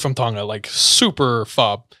straight from Tonga, like super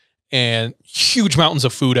fob, and huge mountains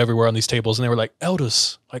of food everywhere on these tables. And they were like,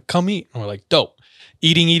 Elders, like come eat. And we're like, dope.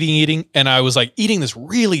 Eating. And I was like eating this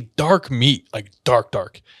really dark meat, like dark.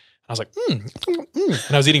 I was like, and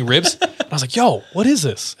I was eating ribs. And I was like, yo, what is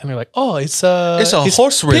this? And they're like, oh, it's a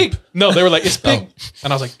horse pig. rib. No, they were like, it's pig.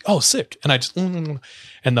 And I was like, oh, sick. And I just, and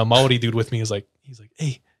the Maori dude with me is like, he's like,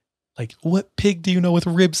 hey, Like, what pig do you know with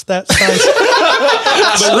ribs that size?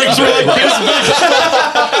 The ribs were like this big.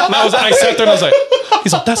 And I sat there and I was like,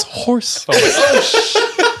 he's like, that's horse. I was like, oh,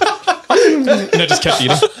 shit. And I just kept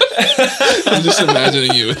eating. I'm just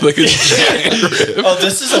imagining you with like a giant rib. Oh,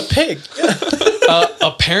 this is a pig.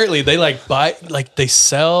 Apparently they they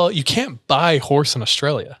sell, you can't buy horse in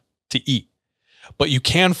Australia to eat, but you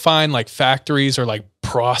can find like factories or like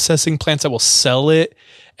processing plants that will sell it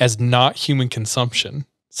as not human consumption.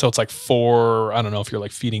 So it's like for, I don't know if you're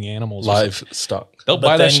like feeding animals. Livestock. They'll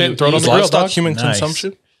buy that shit and throw it on the grill, Livestock dog. human Nice.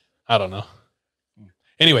 consumption? I don't know.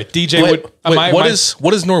 Anyway, DJ Wait, would.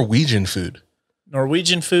 what is Norwegian food?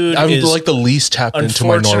 Norwegian food I'm is like the least tapped into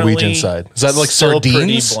my Norwegian side. Is that like still pretty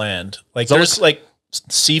sardines? bland. Like that there's like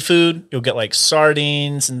seafood. You'll get like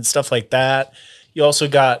sardines and stuff like that. You also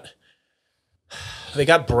got, they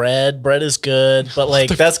got bread. Bread is good, but like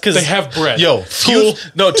that's because they have bread. Yo,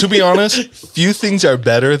 to be honest, few things are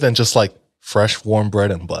better than just like fresh warm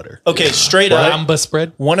bread and butter. Okay, straight up. Rambus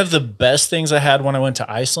bread. One of the best things I had when I went to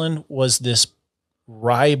Iceland was this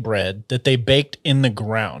rye bread that they baked in the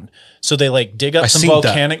ground. So they like dig up some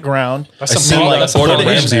volcanic ground. That's I some seen meat, like that's some Gordon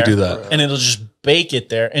protein. Ramsay do that. And it'll just bake it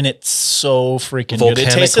there, and it's so freaking good. It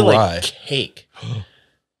Volcanic tasted rye. like cake.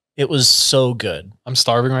 It was so good. I'm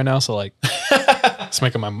starving right now, so like, it's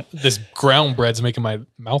making this ground bread's making my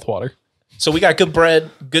mouth water. So we got good bread,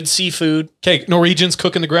 good seafood. Okay, Norwegians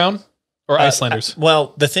cook in the ground or Icelanders?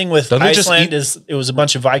 Well, the thing with Don't they just Iceland eat is it was a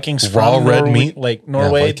bunch of Vikings raw from red meat? like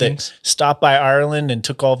Norway Vikings. that stopped by Ireland and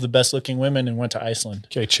took all of the best looking women and went to Iceland.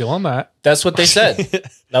 Okay, chill on that. That's what they said.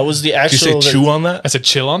 That was the Did actual. you say chew on that? I said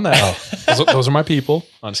chill on that. Those are my people.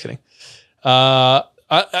 I'm just kidding.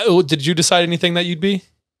 Did you decide anything that you'd be?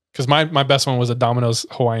 Because my best one was a Domino's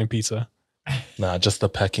Hawaiian pizza. Nah, just the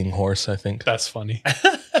pecking horse, I think. That's funny.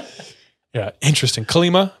 Yeah, interesting.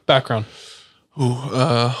 Kalima, background. Ooh,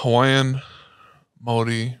 Hawaiian,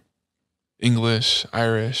 Maori, English,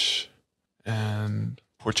 Irish, and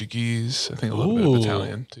Portuguese. I think a little bit Ooh. of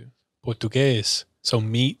Italian too. Portuguese. So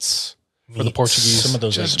meats for the Portuguese. Some of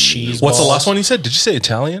those like Just cheese. What's the balls. last one you said? Did you say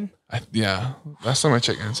Italian? Yeah, last time I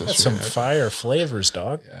checked That's Ancestry. some fire flavors,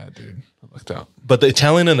 dog. Yeah, dude, I looked out. But the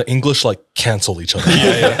Italian and the English like cancel each other.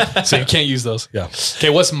 Yeah. So you can't use those. Yeah. Okay,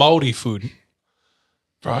 what's Maori food?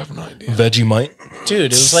 Bro, I have no idea. Vegemite. Dude,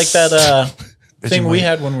 it was like that thing we Vegemite.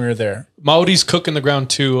 had when we were there. Maoris cook in the ground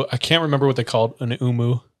too. I can't remember what they called an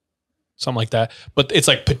umu, something like that. But it's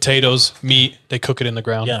like potatoes, meat. They cook it in the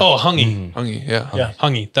ground. Yeah. Oh, hungy. Hungy, yeah. Yeah.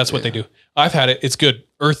 Hungy. That's what they do. I've had it. It's good.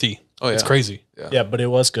 Earthy. Oh, yeah. It's crazy. Yeah, but it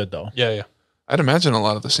was good though. Yeah. I'd imagine a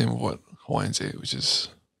lot of the same of what Hawaiians ate, which is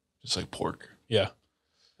just like pork. Yeah.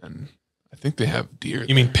 And I think they have deer.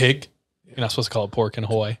 You mean pig? You're not supposed to call it pork in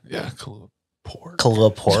Hawaii. Yeah, Kahlua pork.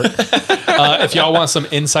 Kalua pork. If y'all want some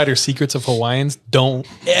insider secrets of Hawaiians, don't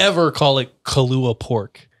ever call it Kahlua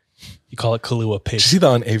pork. You call it Kahlua pig. Did you see that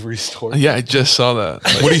on Avery's story? Yeah, I just saw that.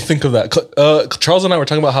 Like, What do you think of that? Charles and I were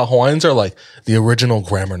talking about how Hawaiians are like the original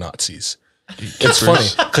grammar Nazis. It's funny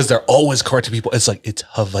because they're always correcting people. It's like, it's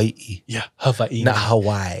Hawaii, Yeah, Hawaii. not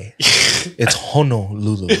Hawaii. It's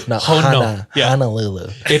Honolulu, not Hono. Yeah. Honolulu.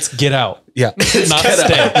 It's get out. Yeah. It's Not get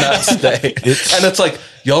stay. out, not stay. And it's like,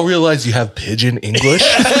 y'all realize you have pidgin English?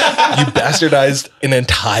 You bastardized an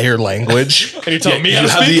entire language. And you're telling me You how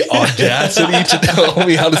to have speak? the audacity to tell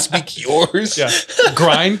me how to speak yours. Yeah.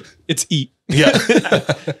 Grind, it's eat. Yeah.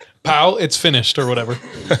 Pow, it's finished or whatever.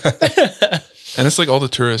 and it's like all the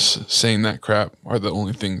tourists saying that crap are the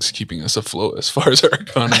only things keeping us afloat as far as our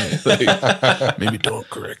economy. Like, maybe don't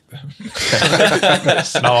correct them.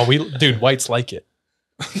 No, dude, whites like it.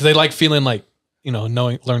 They like feeling like,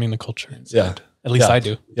 learning the culture. Yeah. At least Yeah. I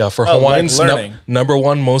do. Yeah. For Oh, like Hawaiians, learning. number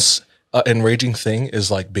one most enraging thing is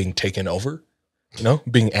like being taken over,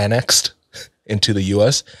 being annexed into the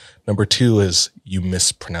U.S. Number two is you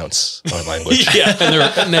mispronounce our language. Yeah, and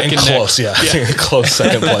they're neck and Close, neck. yeah. Close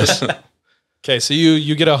second place. Okay, so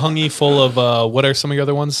you get a hungy full of what are some of your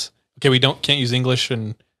other ones? Okay, we can't use English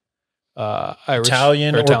and Irish,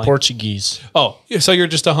 Italian or Portuguese. Oh, so you're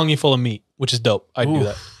just a hungy full of meat, which is dope. I'd do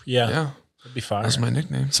that. Yeah, Yeah, that'd be fine. that's my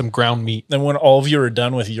nickname. Some ground meat. Then when all of you are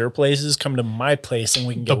done with your places, come to my place and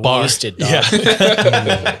we can The get bar. wasted. Dog.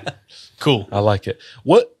 Yeah. Cool. I like it.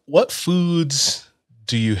 What foods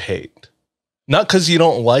do you hate? Not because you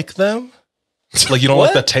don't like them, like you don't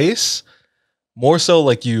like the taste. More so,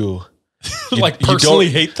 like you Like you personally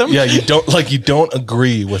don't- hate them? Yeah, you don't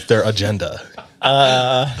agree with their agenda.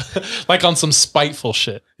 Like on some spiteful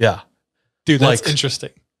shit. Yeah. Dude, that's Like- interesting.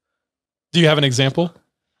 Do you have an example?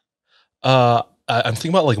 I'm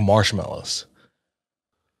thinking about like marshmallows.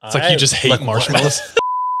 It's like you just hate like, marshmallows.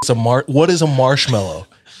 What is a marshmallow?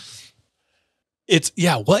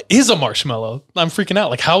 What is a marshmallow? I'm freaking out.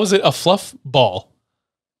 Like, how is it a fluff ball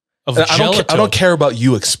of I gelatin? don't care about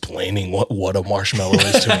you explaining what a marshmallow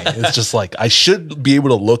is to me. It's just like, I should be able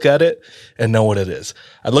to look at it and know what it is.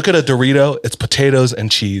 I look at a Dorito, it's potatoes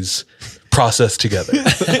and cheese processed together.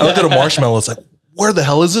 I look at a marshmallow, it's like, where the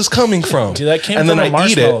hell is this coming from? Dude, that came and from then a I eat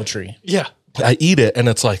marshmallow it. tree. Yeah. I eat it and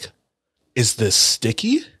it's like, is this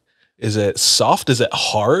sticky? Is it soft? Is it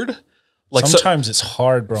hard? Like Sometimes it's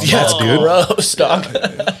hard, bro. Yeah, That's dude. gross, dog.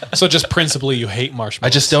 So just principally, you hate marshmallows.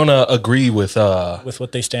 I just don't agree with With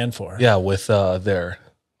what they stand for. with their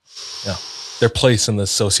place in the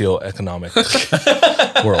socioeconomic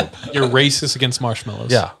world. You're racist against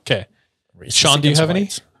marshmallows. Yeah. Okay. Racist Sean, do you against have any?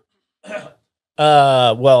 whites.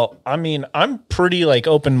 Well, I mean, I'm pretty like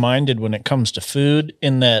open-minded when it comes to food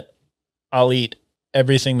in that I'll eat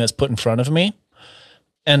everything that's put in front of me.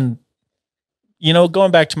 And, you know,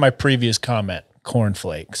 going back to my previous comment,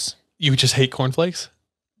 cornflakes. You just hate cornflakes?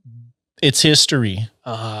 It's history.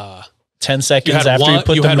 10 You seconds had after you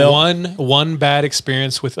put you the had milk. one bad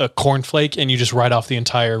experience with a cornflake, and you just write off the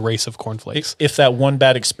entire race of cornflakes. If that one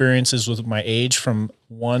bad experience is with my age from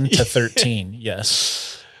 1 to 13,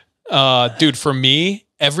 yes. Dude, for me,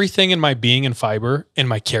 everything in my being and fiber, in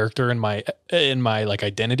my character, in my like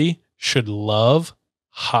identity, should love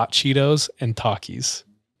hot Cheetos and Takis.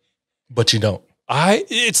 But you don't. I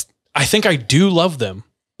think I do love them,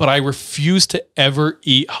 but I refuse to ever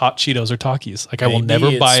eat hot Cheetos or Takis. Like, I will Maybe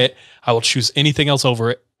never buy it. I will choose anything else over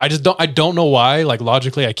it. I don't know why. Like,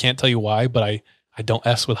 logically, I can't tell you why, but I don't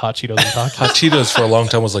S with hot Cheetos and Takis. Hot Cheetos for a long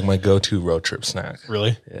time was like my go-to road trip snack.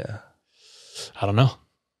 Really? Yeah. I don't know.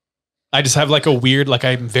 I just have like a weird, like,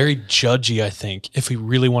 I'm very judgy, I think, if we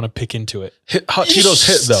really want to pick into it. Hot Cheetos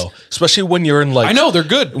hit though, especially when you're in like, I know they're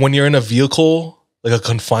good. when you're in a vehicle, like a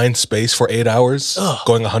confined space for 8 hours,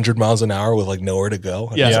 going 100 miles an hour with like nowhere to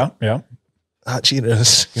go. Yeah. Yeah. Hot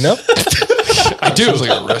Cheetos, you know? I do. Sounds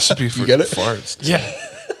like a recipe for get it? farts. Yeah.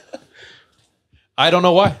 I don't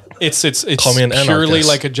know why. It's Call me an purely anarchist.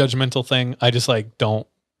 like a judgmental thing. I just like don't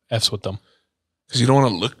F's with them. Because you don't want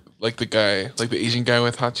to look like the guy, like the Asian guy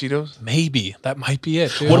with hot Cheetos. Maybe that might be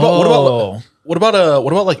it. Dude. What about Oh. what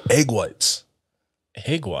about like egg whites?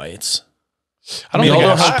 Egg whites? I don't Y'all think I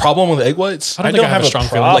don't have, have a problem with egg whites? I don't think I have a strong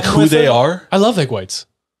feeling. problem Like who with they it. are? I love egg whites.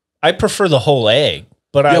 I prefer the whole egg,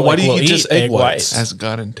 but I Yeah, why like, do you will eat just egg whites? As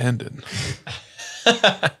God intended.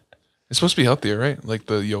 It's supposed to be healthier, right? Like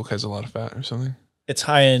the yolk has a lot of fat or something. It's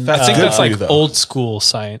high in. I think good that's for like you, though. old school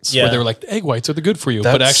science where Yeah. they were like the egg whites are the good for you,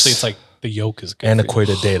 but That's actually it's like the yolk is good. for you.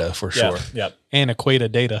 Antiquated data for sure. Yeah.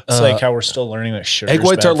 Antiquated data. It's like how we're still learning that sugar. Egg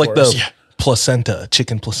whites are like the Yeah. placenta,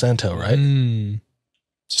 chicken placenta, right?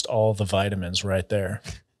 just all the vitamins right there.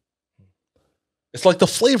 It's like the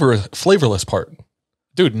flavorless part.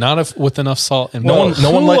 Dude, not if, with enough salt and No milk. one-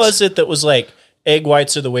 no one Who likes- was it that was like egg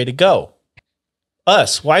whites are the way to go?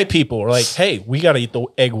 Us white people were like, hey, we got to eat the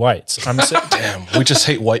egg whites. I'm saying, Damn, we just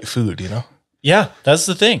hate white food, you know? yeah, that's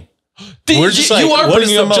the thing. Dude, We're just like, you are what is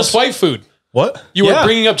bringing the up just most- white food. What? You Yeah. are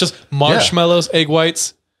bringing up just marshmallows, egg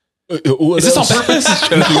whites. Is this on purpose?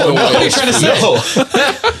 What What are you trying to say? No.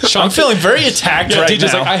 Sean, I'm feeling very attacked right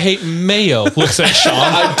DJ's now. like, I hate mayo. Looks at Sean.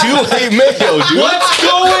 I do hate mayo, dude. What's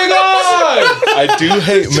going on? I do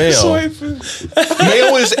hate mayo.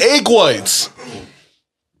 Mayo is egg whites.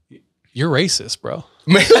 You're racist, bro.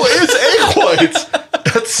 Mayo is egg whites.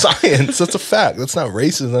 That's science. That's a fact. That's not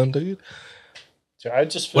racism, dude. I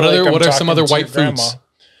just feel What like other? I'm What are some talking other to white your grandma. foods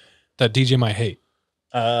that DJ might hate?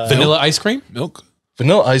 Vanilla ice cream. Milk.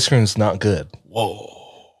 Vanilla ice cream is not good. Whoa.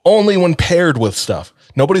 Only when paired with stuff.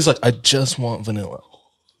 Nobody's like, I just want vanilla.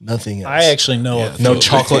 Nothing else. I actually know of no food.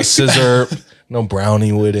 chocolate scissor, no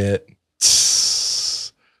brownie with it.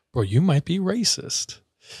 Bro, you might be racist.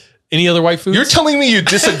 Any other white foods? You're telling me you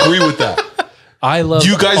disagree with that? I love.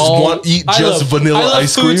 You guys want eat just vanilla I love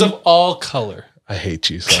ice foods cream? of all color. I hate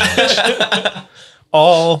you so much.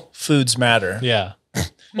 All foods matter. Yeah.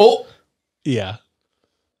 Oh, yeah.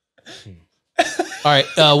 All right.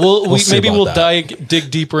 We'll see Maybe about we'll that. dig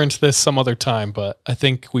deeper into this some other time, but I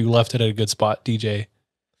think we left it at a good spot. DJ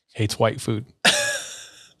hates white food.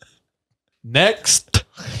 Next.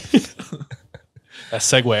 That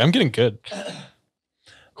segue. I'm getting good.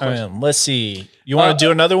 Let's see. You want to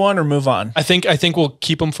do another one or move on? I think we'll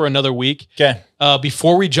keep them for another week. Okay.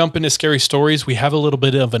 Before we jump into scary stories, we have a little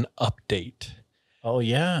bit of an update. Oh,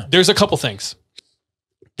 yeah. There's a couple things.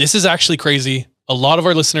 This is actually crazy. A lot of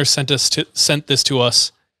our listeners sent this to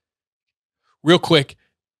us. Real quick,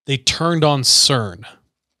 they turned on CERN.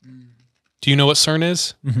 Do you know what CERN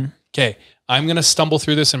is? Mm-hmm. Okay, I'm going to stumble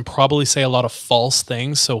through this and probably say a lot of false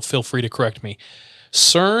things, so feel free to correct me.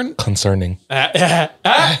 CERN, Concerning.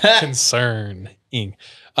 concern.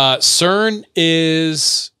 CERN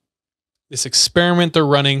is this experiment they're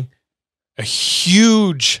running, a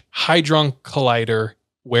huge hadron collider.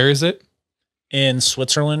 Where is it? In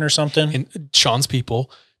Switzerland or something? In Sean's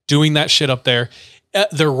people doing that shit up there.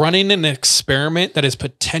 They're running an experiment that is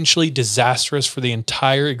potentially disastrous for the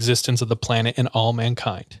entire existence of the planet and all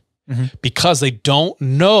mankind because they don't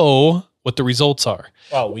know what the results are.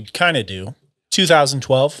 Well, we kind of do.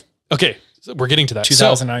 2012. Okay, so we're getting to that.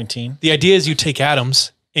 2019. So, the idea is you take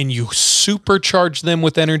atoms and you supercharge them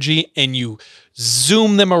with energy and you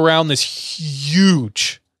zoom them around this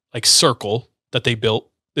huge like circle that they built,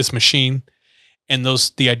 this machine. And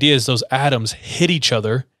the idea is those atoms hit each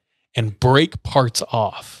other and break parts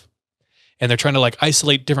off. And they're trying to like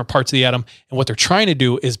isolate different parts of the atom. And what they're trying to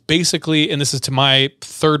do is basically, and this is to my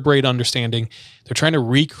third grade understanding, they're trying to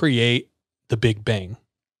recreate the Big Bang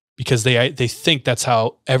because they think that's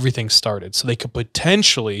how everything started. So they could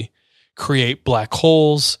potentially create black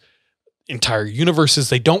holes, entire universes.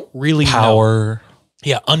 They don't really know. Power.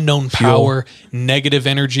 Yeah, unknown power, negative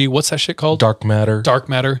energy. What's that shit called? Dark matter. Dark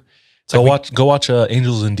matter. It's Go watch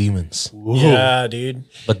Angels and Demons. Whoa. Yeah, dude.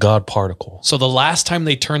 The God particle. So the last time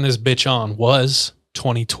they turned this bitch on was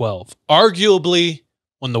 2012. Arguably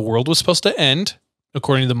when the world was supposed to end,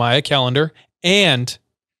 according to the Maya calendar, and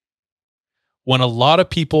when a lot of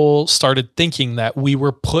people started thinking that we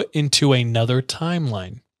were put into another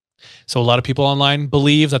timeline. So a lot of people online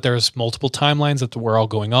believe that there's multiple timelines that we're all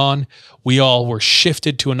going on. We all were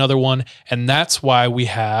shifted to another one. And that's why we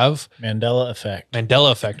have Mandela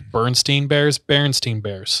effect. Bernstein Bears.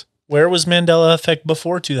 Where was Mandela effect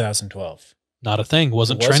before 2012? Not a thing.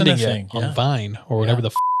 Wasn't It wasn't trending a yet thing, on yeah. Vine or whatever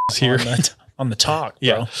the is here. On the talk,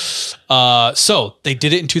 bro. Yeah. So they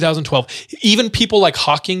did it in 2012. Even people like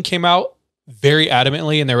Hawking came out very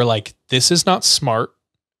adamantly and they were like, this is not smart.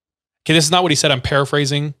 Okay, this is not what he said. I'm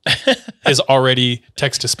paraphrasing his already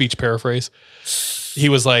text-to-speech paraphrase. He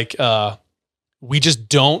was like, we just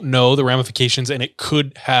don't know the ramifications and it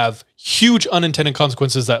could have huge unintended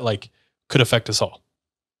consequences that like could affect us all.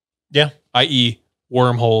 Yeah. I.e.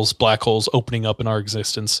 wormholes, black holes opening up in our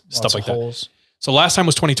existence, stuff like that. Holes. So last time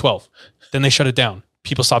was 2012. Then they shut it down.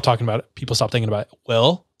 People stopped talking about it. People stopped thinking about it.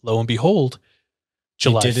 Well, lo and behold,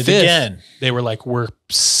 July 5th, again. They were like, we're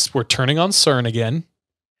turning on CERN again.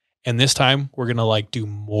 And this time we're going to like do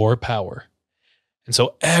more power. And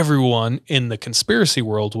so everyone in the conspiracy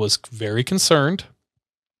world was very concerned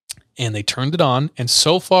and they turned it on. And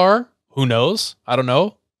so far, who knows? I don't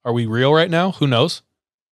know. Are we real right now? Who knows?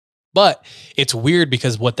 But it's weird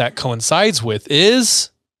because what that coincides with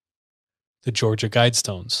is the Georgia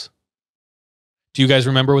Guidestones. Do you guys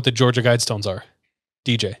remember what the Georgia Guidestones are?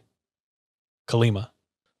 DEEJAY. Kalima.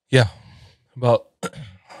 Yeah. About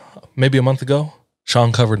maybe a month ago,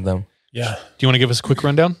 Sean covered them. Yeah. Do you want to give us a quick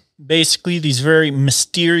rundown? Basically, these very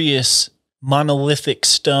mysterious monolithic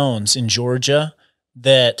stones in Georgia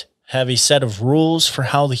that have a set of rules for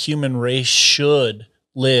how the human race should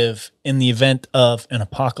live in the event of an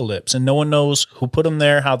apocalypse. And no one knows who put them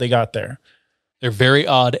there, how they got there. They're very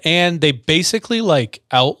odd. And they basically like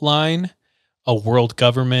outline a world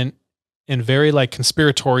government and very like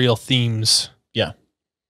conspiratorial themes. Yeah.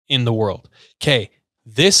 In the world. Okay.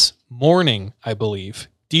 This morning, I believe,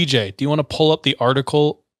 DEEJAY, do you want to pull up the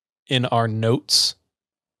article in our notes?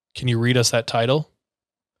 Can you read us that title?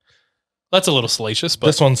 That's a little salacious, but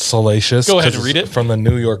this one's salacious. Go ahead and 'cause read it's it. from the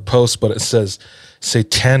New York Post, but it says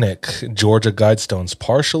satanic Georgia Guidestones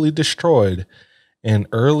partially destroyed in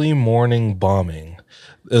early morning bombing.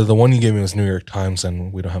 The one you gave me was New York Times,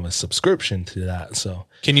 and we don't have a subscription to that. So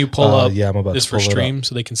can you pull up I'm about this to for pull it stream up.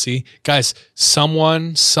 so they can see? Guys,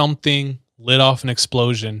 something lit off an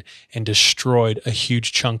explosion and destroyed a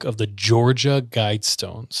huge chunk of the Georgia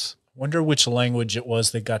Guidestones. Wonder which language it was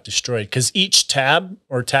that got destroyed. Because each tab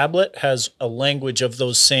or tablet has a language of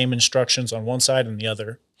those same instructions on one side and the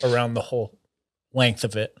other around the whole length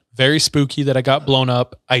of it. Very spooky that I got blown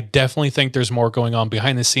up. I definitely think there's more going on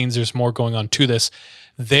behind the scenes. There's more going on to this.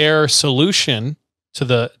 Their solution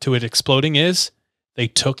to it exploding is they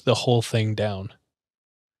took the whole thing down.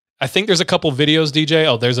 I think there's a couple videos, DEEJAY.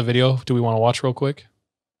 Oh, there's a video. Do we want to watch real quick?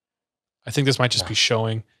 I think this might just be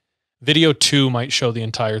showing. Video 2 might show the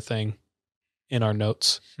entire thing in our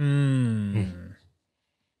notes. So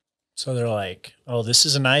they're like, oh, this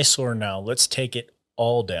is an eyesore now. Let's take it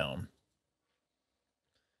all down.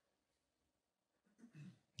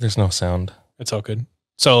 There's no sound. It's all good.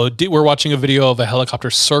 So we're watching a video of a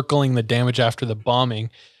helicopter circling the damage after the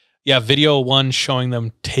bombing. Yeah, video 1 showing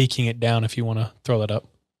them taking it down if you want to throw that up.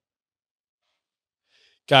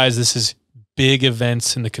 Guys, this is big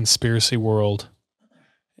events in the conspiracy world.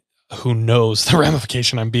 Who knows the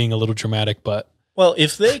ramification? I'm being a little dramatic, but Well,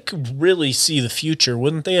 if they could really see the future,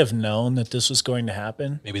 wouldn't they have known that this was going to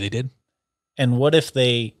happen? Maybe they did. And what if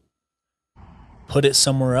they put it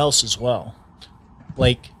somewhere else as well?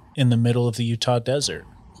 Like in the middle of the Utah desert.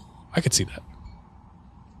 I could see that.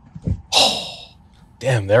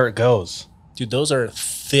 Damn, there it goes. Dude, those are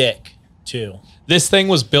thick too. This thing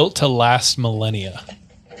was built to last millennia,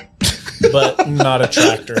 But not a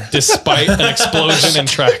tractor. despite an explosion in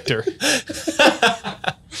tractor.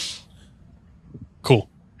 Cool.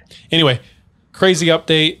 Anyway, crazy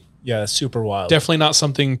update. Yeah, super wild. Definitely not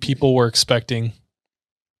something people were expecting.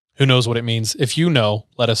 Who knows what it means? If you know,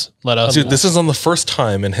 let us. Dude, this is on the first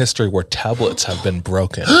time in history where tablets have been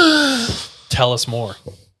broken. Tell us more.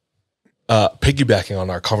 Piggybacking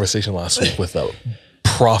on our conversation last week with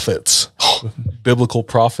prophets, biblical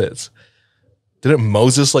prophets. Didn't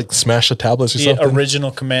Moses like smash the tablets or the something? original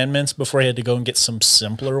commandments before he had to go and get some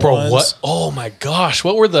simpler Bro, ones. what? Oh my gosh.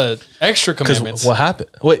 What were the extra commandments? What happened?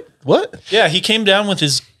 Wait, what? Yeah, he came down with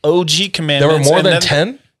his OG There commandments. were more and than then-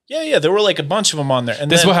 10? Yeah, there were like a bunch of them on there. And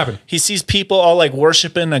This is then what happened. He sees people all like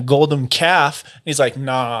worshiping a golden calf. And he's like,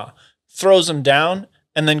 nah, throws them down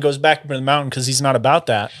and then goes back to the mountain because he's not about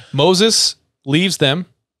that. Moses leaves them.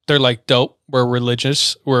 They're like, dope. We're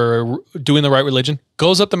religious. We're doing the right religion.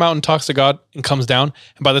 Goes up the mountain, talks to God, and comes down.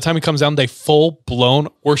 And by the time he comes down, they full blown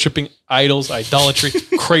worshiping idols, idolatry,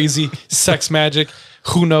 crazy sex magic.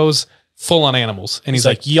 Who knows? Full on animals. And He's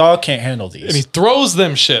like, y'all can't handle these. and he throws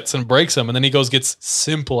them shits and breaks them. And then he goes, gets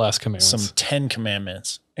simple ass commandments. Some 10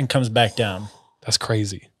 commandments and comes back down. That's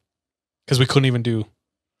crazy. Because we couldn't even do.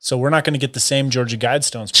 So we're not going to get the same Georgia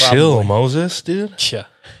Guidestones probably. Chill, Moses, dude. Yeah.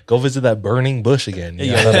 Go visit that burning bush again.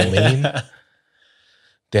 You know what I mean?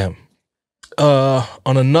 Damn.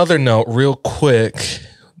 On another note, real quick,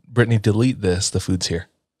 Brittany, delete this. The food's here.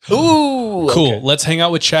 Ooh. Cool. Okay. Let's hang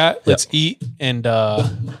out with chat. Let's eat. And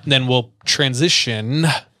then we'll transition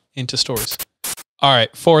into stories. All right.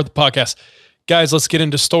 For the podcast. Guys, let's get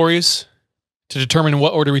into stories. To determine in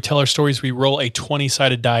what order we tell our stories, we roll a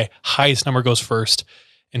 20-sided die. Highest number goes first,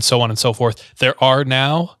 and so on and so forth. There are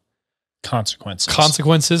now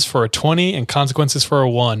consequences for a 20 and consequences for a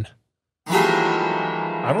 1.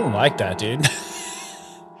 I don't like that, dude.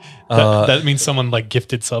 That means someone like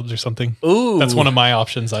gifted subs or something. Ooh. That's one of my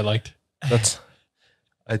options I liked.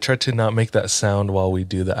 I tried to not make that sound while we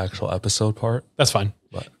do the actual episode part. That's fine.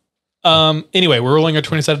 But Anyway, we're rolling our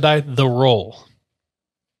 20-sided die. The roll.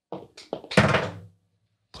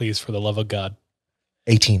 Please, for the love of God.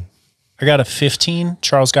 18. I got a 15.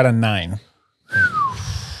 Charles got a 9.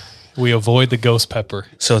 We avoid the ghost pepper.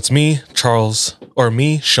 So it's me, Charles, or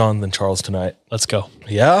me, Sean, then Charles tonight. Let's go.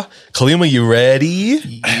 Yeah? Kalima, you ready?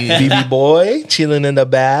 BB boy, chilling in the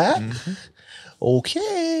back. Mm-hmm.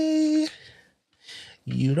 Okay.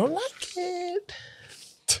 You don't like it.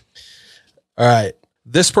 All right.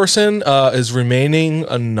 This person is remaining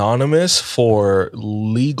anonymous for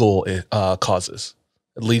legal causes,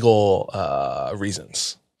 legal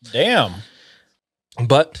reasons. Damn.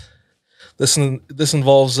 But this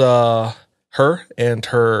involves her and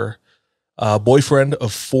her boyfriend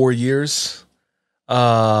of 4 years.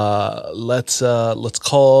 Let's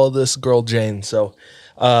call this girl Jane. So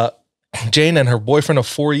Jane and her boyfriend of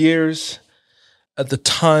 4 years. At the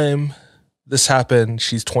time this happened,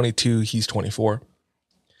 she's 22, he's 24.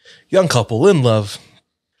 Young couple in love.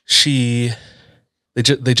 They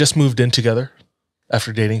just moved in together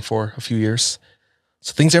after dating for a few years.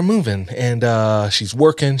 So things are moving, and she's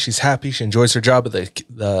working. She's happy. She enjoys her job at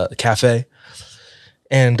the cafe,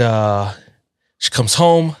 and she comes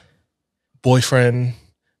home. Boyfriend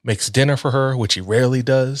makes dinner for her, which he rarely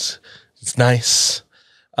does. It's nice.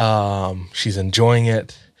 She's enjoying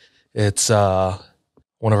it. It's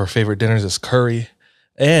one of her favorite dinners is curry,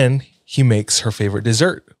 and he makes her favorite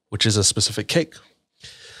dessert, which is a specific cake.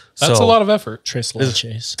 That's a lot of effort. Tres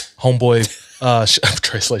leches. Homeboy,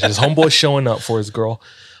 Trace Legends. Homeboy showing up for his girl,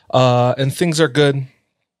 and things are good.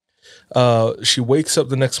 She wakes up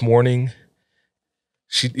the next morning.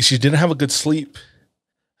 She didn't have a good sleep.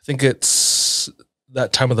 I think it's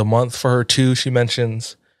that time of the month for her too. She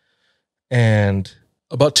mentions, and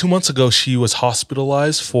about 2 months ago, she was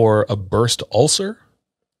hospitalized for a burst ulcer.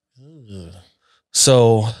 Ugh.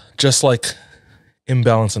 So just like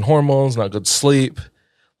imbalance in hormones, not good sleep.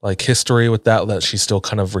 Like history with that she's still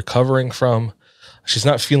kind of recovering from. She's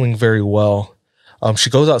not feeling very well. She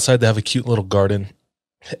goes outside to have a cute little garden.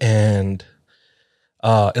 And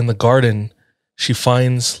in the garden, she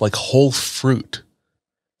finds like whole fruit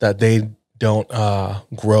that they don't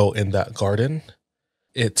grow in that garden.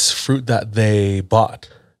 It's fruit that they bought.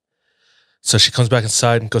 So she comes back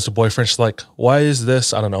inside and goes to boyfriend. She's like, why is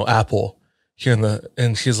this, I don't know, apple here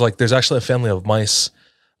and he's like, there's actually a family of mice.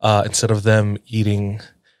 Instead of them eating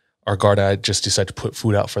our garden, I just decided to put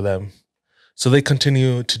food out for them. So they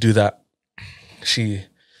continue to do that. She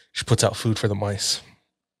puts out food for the mice.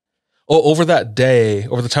 Over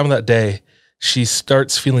the time of that day, she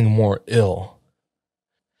starts feeling more ill.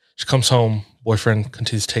 She comes home, boyfriend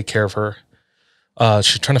continues to take care of her.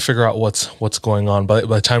 She's trying to figure out what's going on. But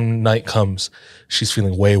by the time night comes, she's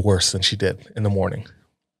feeling way worse than she did in the morning.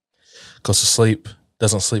 Goes to sleep,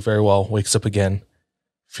 doesn't sleep very well, wakes up again,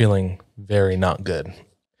 feeling very not good.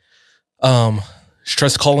 She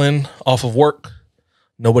tries to call in off of work.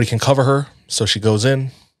 Nobody can cover her, so she goes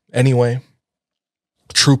in anyway.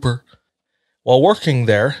 Trooper. While working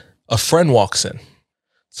there, a friend walks in.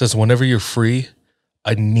 Says, whenever you're free,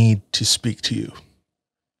 I need to speak to you.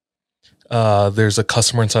 There's a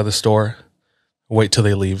customer inside the store. Wait till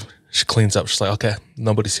they leave. She cleans up. She's like, okay,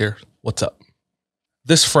 nobody's here. What's up?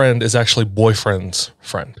 This friend is actually boyfriend's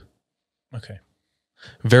friend. Okay.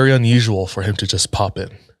 Very unusual for him to just pop in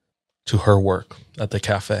to her work at the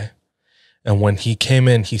cafe. And when he came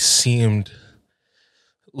in, he seemed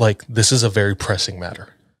like this is a very pressing matter.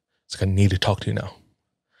 It's like, I need to talk to you now.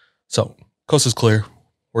 So, coast is clear.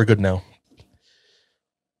 We're good now.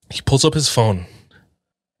 He pulls up his phone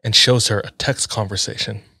and shows her a text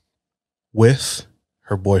conversation with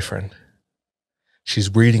her boyfriend.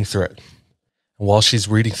 She's reading through it. And while she's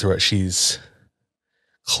reading through it, she's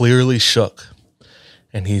clearly shook.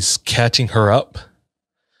 And he's catching her up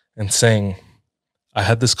and saying, I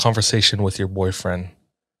had this conversation with your boyfriend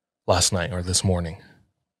last night or this morning.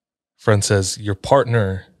 Friend says, your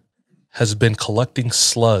partner has been collecting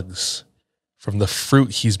slugs from the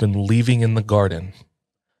fruit he's been leaving in the garden,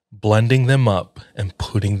 blending them up and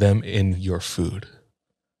putting them in your food.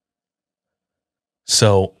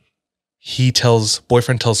 So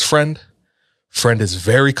boyfriend tells friend is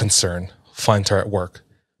very concerned, finds her at work,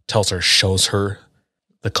 tells her, shows her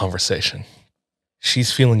the conversation.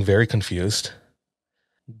 She's feeling very confused,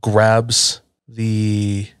 grabs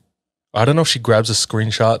I don't know if she grabs the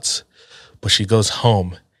screenshots, but she goes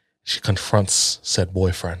home. She confronts said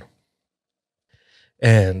boyfriend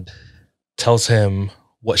and tells him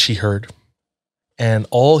what she heard. And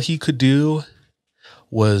all he could do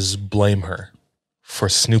was blame her for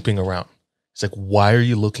snooping around. He's like, why are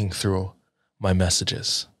you looking through my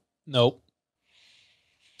messages? Nope.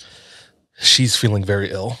 She's feeling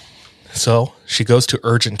very ill. So she goes to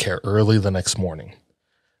urgent care early the next morning.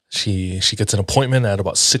 She gets an appointment at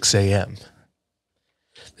about 6 a.m.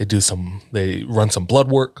 They run some blood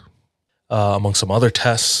work, among some other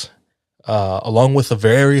tests, along with a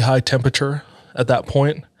very high temperature at that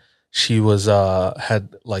point. She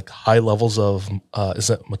had like high levels of, is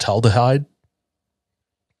it Metaldehyde?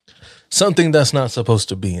 Something that's not supposed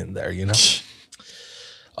to be in there, you know?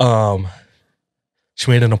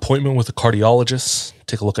 She made an appointment with a cardiologist,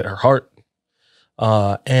 take a look at her heart.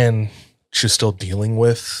 And she's still dealing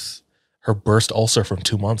with her burst ulcer from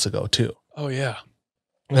 2 months ago too. Oh yeah.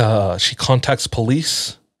 She contacts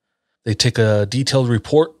police. They take a detailed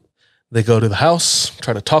report. They go to the house,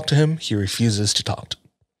 try to talk to him. He refuses to talk.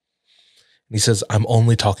 And he says, I'm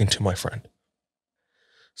only talking to my friend.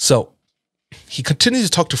 So he continues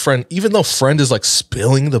to talk to friend, even though friend is like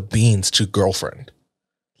spilling the beans to girlfriend,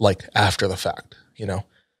 like after the fact, you know,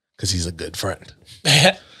 because he's a good friend.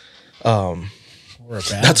 That's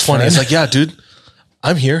funny. It's like, yeah, dude,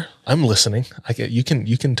 I'm here. I'm listening. You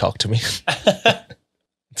can talk to me.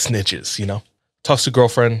 Snitches, you know, talks to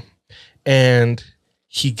girlfriend, and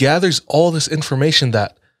he gathers all this information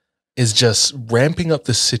that is just ramping up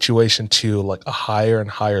the situation to like a higher and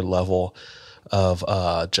higher level of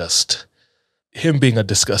just him being a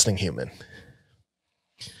disgusting human.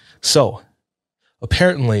 So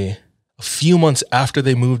apparently a few months after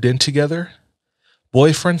they moved in together,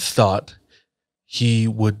 boyfriend thought he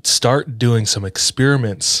would start doing some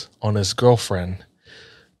experiments on his girlfriend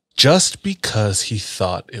just because he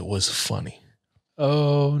thought it was funny.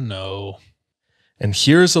 Oh, no. And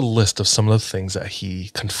here's a list of some of the things that he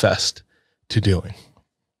confessed to doing.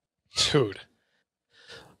 Dude.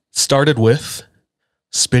 Started with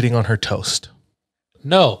spitting on her toast.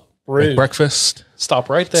 No. Like breakfast. Stop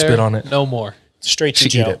right there. Spit on it. No more. Straight to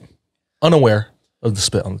She'd eat jail. it. Unaware of the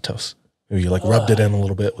spit on the toast. Maybe you like rubbed it in a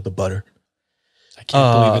little bit with the butter. I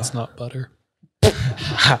can't believe it's not butter.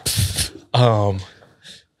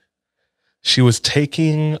 She was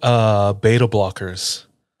taking beta blockers.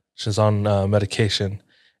 She's on medication,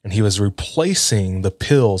 and he was replacing the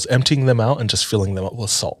pills, emptying them out, and just filling them up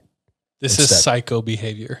with salt. This instead. is psycho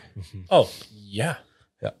behavior. Mm-hmm. Oh, yeah.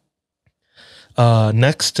 Yeah.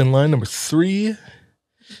 Next in line, number 3,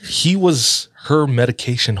 he was her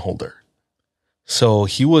medication holder. So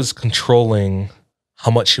he was controlling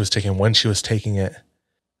how much she was taking, when she was taking it.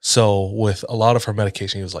 So with a lot of her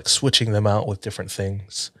medication, he was like switching them out with different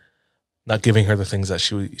things, not giving her the things that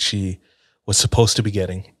she was supposed to be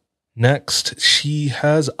getting. Next, she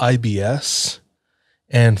has IBS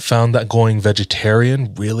and found that going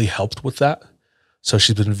vegetarian really helped with that. So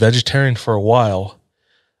she's been vegetarian for a while.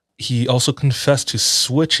 He also confessed to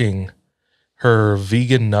switching her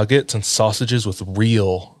vegan nuggets and sausages with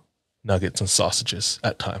real nuggets and sausages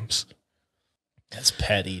at times. That's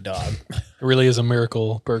petty, dog. It really is a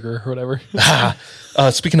miracle burger or whatever.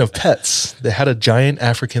 Speaking of pets, they had a giant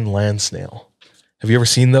African land snail. Have you ever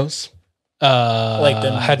seen those?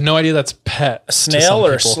 I had no idea that's pet. A snail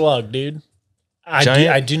or a slug, dude? Giant-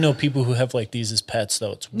 I do know people who have like these as pets,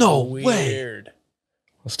 though. It's No weird. way.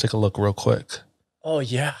 Let's take a look real quick. Oh,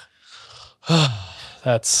 yeah.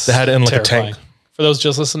 That's They had it in like terrifying. a tank. For those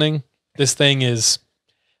just listening, this thing is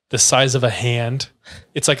the size of a hand.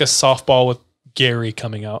 It's like a softball with Gary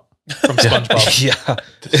coming out from SpongeBob. Yeah,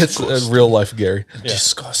 it's a real life Gary. Yeah.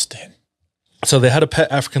 Disgusting. So they had a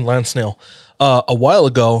pet African land snail. A while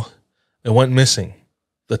ago, it went missing.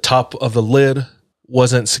 The top of the lid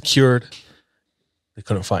wasn't secured. They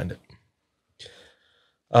couldn't find it.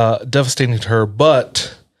 Devastating to her,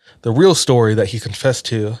 but the real story that he confessed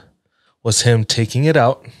to was him taking it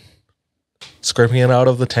out, scraping it out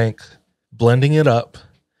of the tank, blending it up,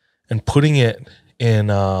 and putting it in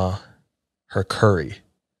her curry.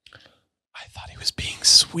 I thought he was being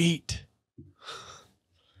sweet.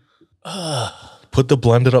 Put the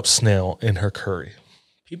blended up snail in her curry.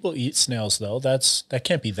 People eat snails, though. That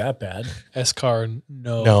can't be that bad. Escar,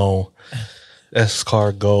 no. No.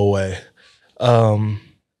 Escar, go away.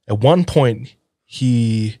 At one point,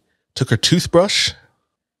 he took her toothbrush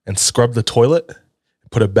and scrubbed the toilet,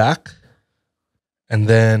 put it back, and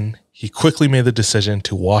then he quickly made the decision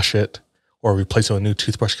to wash it or replace it with a new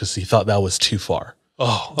toothbrush because he thought that was too far.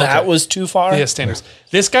 Oh, That was too far? He has standards.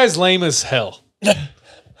 This guy's lame as hell.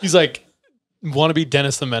 He's like, want to be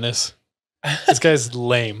Dennis the Menace. This guy's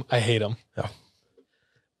lame. I hate him. Yeah.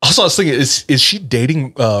 Also, I was thinking, is she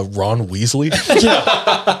dating Ron Weasley?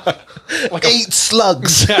 Like 8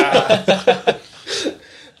 slugs.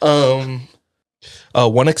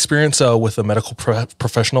 One experience with a medical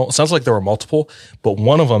professional. It sounds like there were multiple, but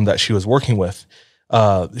one of them that she was working with,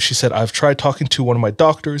 she said, I've tried talking to one of my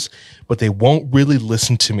doctors, but they won't really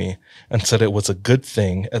listen to me, and said it was a good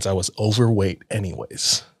thing as I was overweight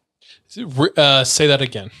anyways. Say that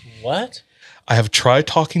again. What? I have tried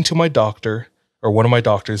talking to my doctor or one of my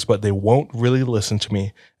doctors, but they won't really listen to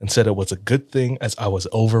me, and said it was a good thing as I was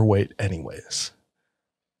overweight anyways.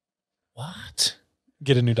 What?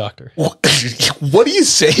 Get a new doctor. What do you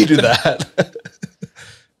say to that?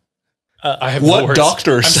 I have no What words.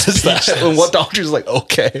 doctor I'm says that? speechless. And what doctor's like,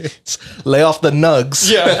 okay, lay off the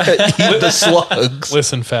nugs. Yeah. Eat the slugs.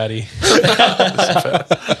 Listen, fatty.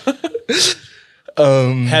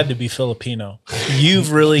 Had to be Filipino.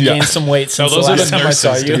 You've really gained some weight since those the are last the time I saw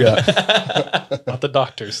nurses, you. dude. Yeah. Not the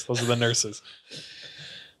doctors. Those are the nurses.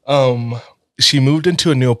 She moved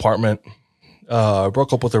into a new apartment,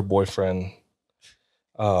 broke up with her boyfriend.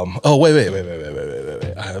 Wait.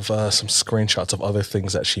 I have some screenshots of other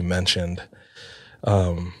things that she mentioned.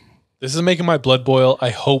 This is making my blood boil.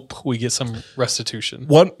 I hope we get some restitution.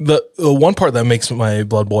 One part that makes my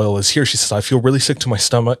blood boil is here. She says, I feel really sick to my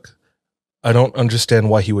stomach. I don't understand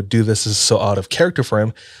why he would do this. This is so out of character for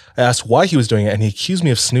him. I asked why he was doing it, and he accused me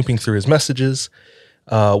of snooping through his messages,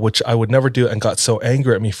 which I would never do, and got so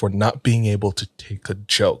angry at me for not being able to take a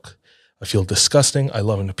joke. I feel disgusting. I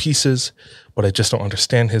love him to pieces, but I just don't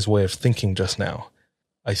understand his way of thinking just now.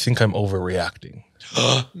 I think I'm overreacting.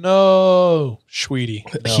 No, sweetie.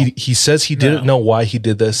 No. He says he didn't know why he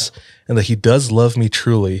did this, and that he does love me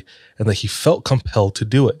truly, and that he felt compelled to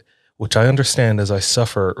do it, which I understand as I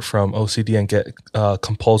suffer from OCD and get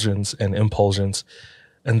compulsions and impulsions,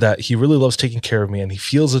 and that he really loves taking care of me, and he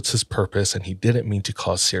feels it's his purpose, and he didn't mean to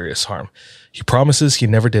cause serious harm. He promises he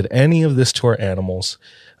never did any of this to our animals.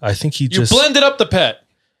 I think he You blended up the pet.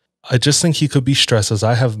 I just think he could be stressed, as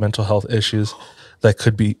I have mental health issues that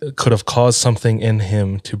could have caused something in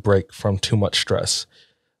him to break from too much stress.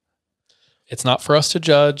 It's not for us to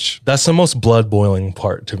judge. That's the most blood boiling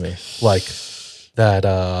part to me. Like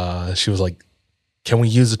that she was like, can we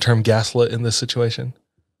use the term gaslit in this situation?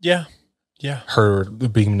 Yeah. Yeah. Her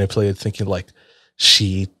being manipulated, thinking like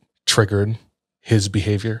she triggered his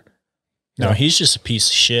behavior. No, he's just a piece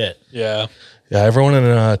of shit. Yeah. Yeah, everyone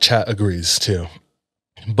in chat agrees too.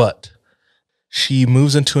 But she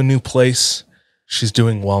moves into a new place. She's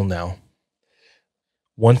doing well now.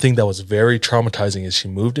 One thing that was very traumatizing is she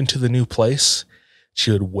moved into the new place.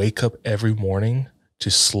 she would wake up every morning to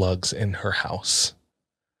slugs in her house,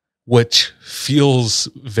 which feels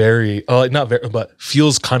very, not very, but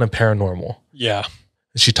feels kind of paranormal. Yeah.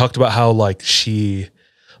 She talked about how like she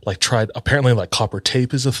like tried, apparently like copper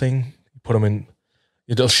tape is a thing. You put them in,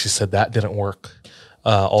 she said that didn't work.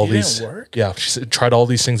 Didn't work? Yeah. She said, tried all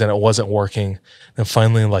these things and it wasn't working. And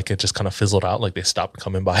finally, like it just kind of fizzled out. Like they stopped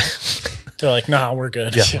coming by. They're like, nah, we're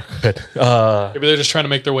good. Yeah, we're good. Maybe they're just trying to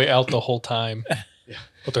make their way out the whole time. Yeah.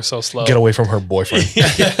 But they're so slow. Get away from her boyfriend.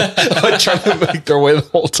 Like trying to make their way the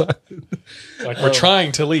whole time. Like we're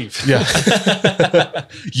trying to leave. Yeah.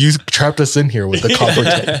 You trapped us in here with the copper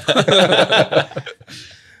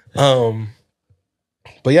tape.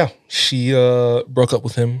 But yeah, she broke up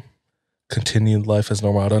with him, continued life as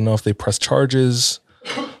normal. I don't know if they pressed charges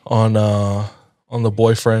on the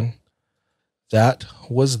boyfriend. That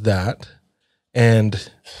was that. And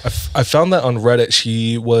I found that on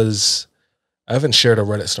Reddit. I haven't shared a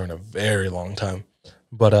Reddit story in a very long time,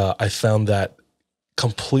 but I found that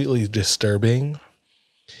completely disturbing.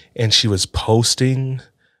 And she was posting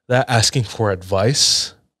that, asking for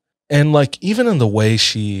advice. And like, even in the way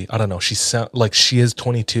I don't know, she sound like she is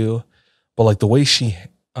 22, but like the way she,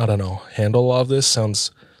 I don't know, handled all of this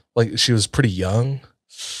sounds like she was pretty young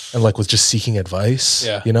and like was just seeking advice,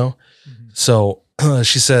 you know? Mm-hmm. So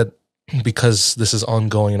she said, because this is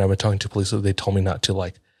ongoing and I've been talking to police, so they told me not to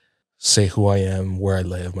like say who I am, where I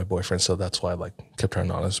live, my boyfriend. So that's why I like kept her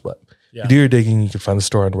anonymous. But if you do your digging, you can find the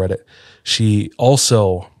story on Reddit. She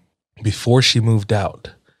also, before she moved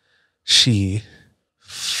out, she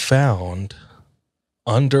found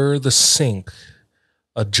under the sink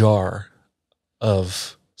a jar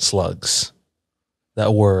of slugs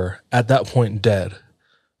that were at that point dead.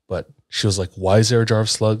 But she was like, why is there a jar of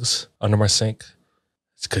slugs under my sink?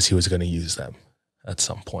 It's because he was going to use them at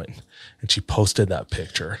some point. And she posted that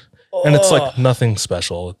picture. And it's like nothing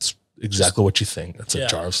special. It's exactly what you think. It's a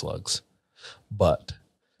jar of slugs. But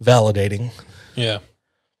validating. Yeah.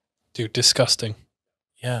 Dude, disgusting.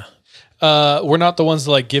 Yeah. We're not the ones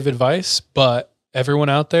to like give advice, but everyone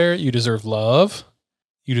out there, you deserve love.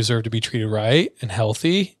 You deserve to be treated right and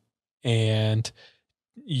healthy. And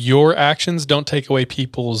your actions don't take away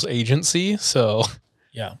people's agency. So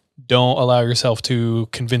yeah, don't allow yourself to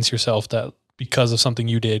convince yourself that because of something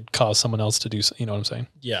you did cause someone else to do, you know what I'm saying?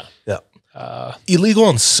 Yeah. Yeah. Illegal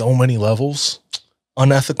on so many levels,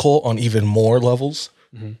 unethical on even more levels.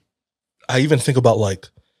 Mm-hmm. I even think about like,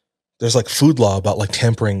 there's like food law about like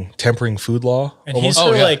tampering food law. And almost.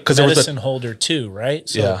 He's like medicine holder too, right?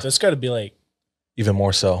 So that's got to be like. Even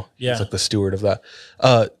more so. Yeah. He's like the steward of that.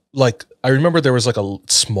 Like I remember there was like a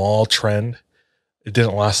small trend. It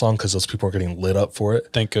didn't last long because those people were getting lit up for it.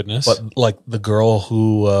 Thank goodness. But like the girl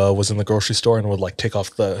who was in the grocery store and would like take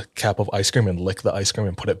off the cap of ice cream and lick the ice cream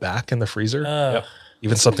and put it back in the freezer. Yep.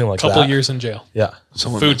 Even something like that. Couple years in jail. Yeah.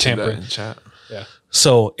 Someone food tampering in chat. Yeah.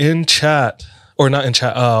 So in chat, or not in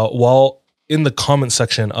chat, while in the comment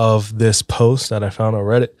section of this post that I found on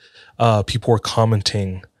Reddit, people were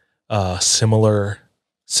commenting similar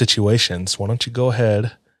situations. Why don't you go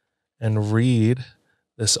ahead and read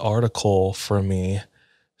this article for me,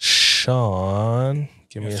 Sean?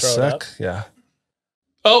 Give me a sec. Yeah.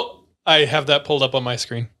 Oh, I have that pulled up on my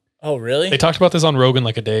screen. Oh, really? They talked about this on Rogan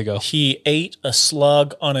like a day ago. He ate a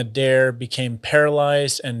slug on a dare, became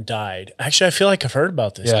paralyzed, and died. Actually, I feel like I've heard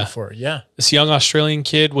about this before. Yeah. This young Australian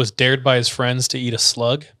kid was dared by his friends to eat a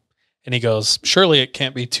slug. And he goes, surely it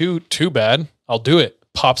can't be too bad. I'll do it.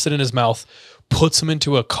 Pops it in his mouth, puts him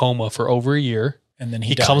into a coma for over a year. And then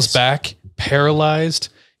he comes back paralyzed.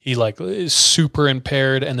 He like is super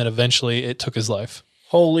impaired. And then eventually it took his life.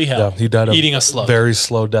 Holy hell. Yeah, he died of eating a slug. Very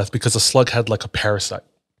slow death because the slug had like a parasite.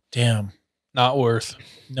 Damn. Not worth.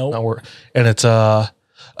 Nope. Not worth. And it's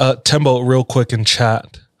Tembo real quick in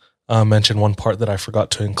chat mentioned one part that I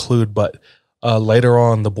forgot to include, but later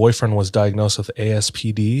on the boyfriend was diagnosed with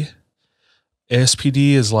ASPD.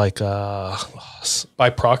 ASPD is like by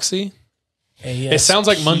proxy. ASPD. It sounds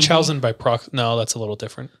like Munchausen by proxy. No, that's a little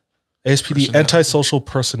different. ASPD, antisocial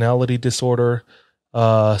personality disorder,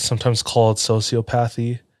 sometimes called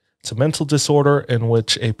sociopathy. It's a mental disorder in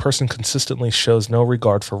which a person consistently shows no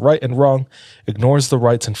regard for right and wrong, ignores the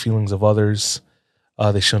rights and feelings of others.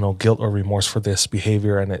 They show no guilt or remorse for this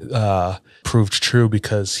behavior, and it proved true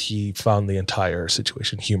because he found the entire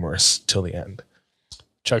situation humorous till the end.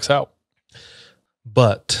 Checks out.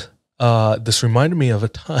 But this reminded me of a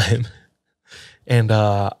time, and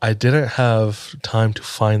I didn't have time to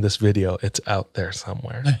find this video. It's out there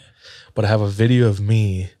somewhere. But I have a video of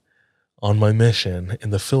me on my mission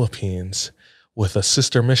in the Philippines with a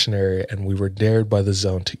sister missionary, and we were dared by the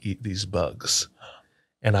zone to eat these bugs.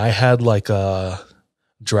 And I had like a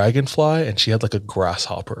dragonfly and she had like a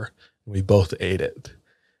grasshopper. We both ate it.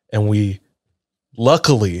 And we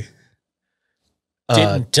luckily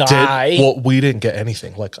Didn't die. we didn't get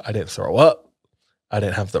anything. Like I didn't throw up. I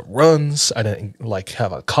didn't have the runs. I didn't like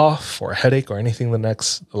have a cough or a headache or anything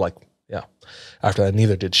after that,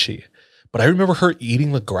 neither did she. But I remember her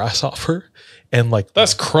eating the grasshopper and like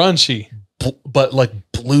That's crunchy. but like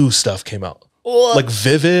blue stuff came out. What? Like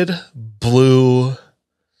vivid blue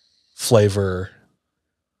flavor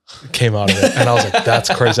came out of it. And I was like, that's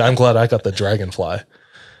crazy. I'm glad I got the dragonfly.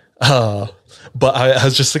 But I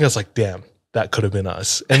was just thinking, I was like, damn, that could have been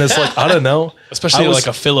us. And it's like, I don't know. Especially like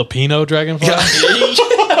a Filipino dragonfly. Yeah.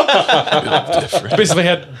 Different. Basically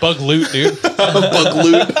had bug loot, dude. Bug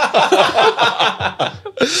loot.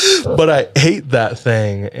 But I ate that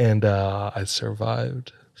thing and I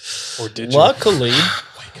survived. Or did you? Luckily,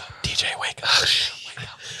 Wake up. DJ, wake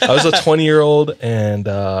up. I was a 20-year-old and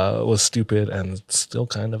was stupid and still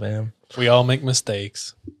kind of am. We all make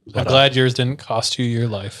mistakes. I'm But, glad yours didn't cost you your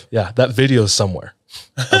life. Yeah, that video is somewhere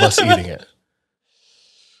of us eating it.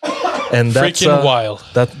 And that's Freaking wild.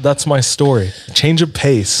 That's my story. Change of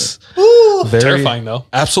pace. Very Terrifying, though.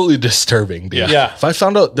 absolutely disturbing, dude. Yeah. If I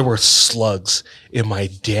found out there were slugs in my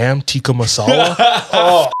damn tikka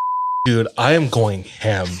masala, dude, I am going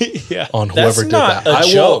ham Yeah. on That's whoever did not that. a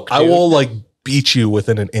joke, I dude. will like beat you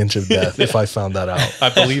within an inch of death if I found that out. I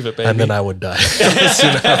believe it, baby. And then I would die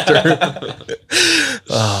soon after.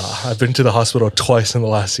 I've been to the hospital twice in the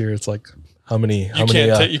last year. It's like how many?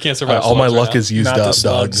 you can't survive all my slugs right luck now. is used not the up,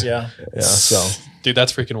 slugs. dog. Yeah. Yeah. So Dude,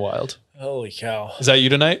 that's freaking wild. Holy cow. Is that you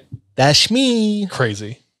tonight? that's me.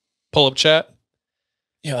 Crazy. Pull up chat.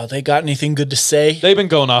 Yeah. They got anything good to say? They've been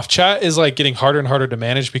going off. Chat is like getting harder and harder to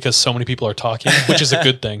manage because so many people are talking, which is a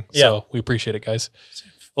good thing. Yeah. So we appreciate it, guys.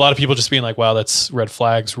 A lot of people just being like, wow, that's red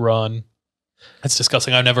flags, run. That's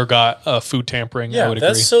disgusting. I never got food tampering. I Yeah. would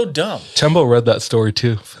That's agree. so dumb. Tembo read that story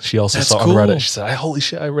too. She also That's saw it on cool. Reddit. She said, "Holy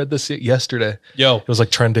shit, I read this yesterday. Yo, It was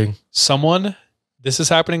like trending." someone, this is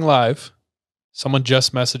happening live. Someone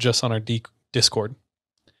just messaged us on our Discord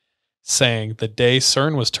saying the day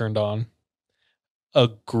CERN was turned on, a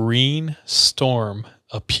green storm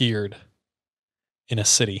appeared in a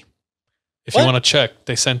city. If you What? want to check,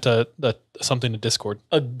 they sent something to Discord.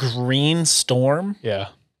 A green storm Yeah.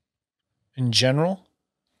 in general?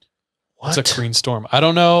 It's a green storm. I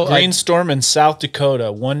don't know. Green storm in South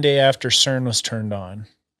Dakota one day after CERN was turned on.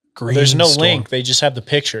 Green There's no storm. link. They just have the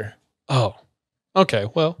picture. Oh. Okay.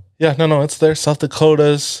 Well, Yeah, no, it's there. South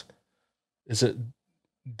Dakota's. Is it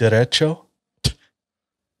Derecho?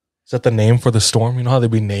 Is that the name for the storm? You know how they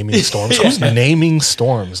be naming storms? Who's naming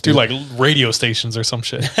storms, do dude? like radio stations or some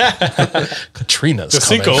shit. Katrina's The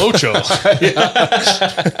coming. Cinco Ocho.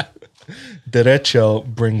 Derecho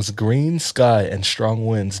brings green sky and strong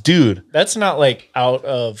winds. Dude, That's not like out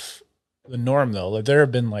of the norm though. Like there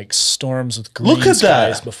have been like storms with green Look at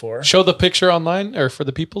skies that. before. Show the picture online or for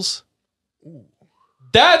the peoples.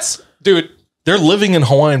 That's, dude, they're living in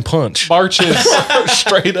Hawaiian Punch. Marches.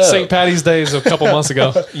 Straight up. St. Patty's Day is a couple months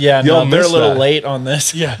ago. Yeah, Y'all no, they're a missed little that. late on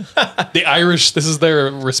this. Yeah. The Irish, this is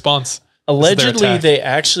their response. Allegedly, attack. they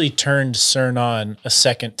actually turned CERN on a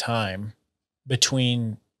second time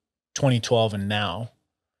between 2012 and now.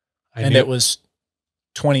 And it was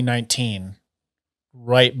 2019,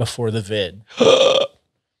 right before the vid.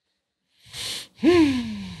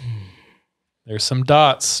 There's some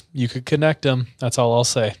dots. You could connect them. That's all I'll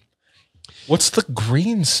say. What's the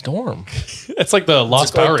green storm? It's like the Lost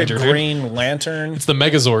It's like Power the Ranger, dude. Green Lantern. It's the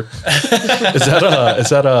Megazord. Is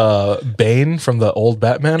that a Bane from the old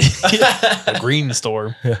Batman? The green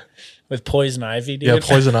storm. With poison ivy, dude. Yeah,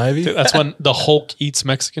 poison ivy. Dude, that's when the Hulk eats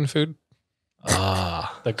Mexican food.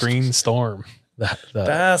 Ah, The green storm. that.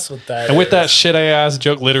 That's what that And with is. that shitty ass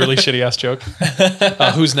joke, literally shitty ass joke.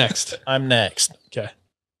 Who's next? I'm next. Okay.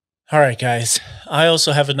 All right, guys. I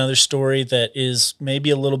also have another story that is maybe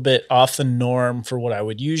a little bit off the norm for what I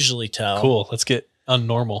would usually tell. Cool. Let's get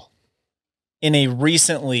unnormal. In a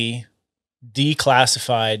recently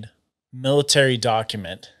declassified military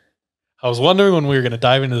document, I was wondering when we were going to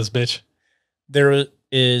dive into this bitch. there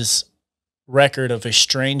is record of a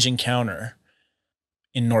strange encounter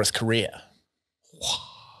in North Korea.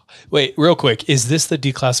 Wait, real quick. Is this the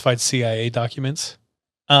declassified CIA documents?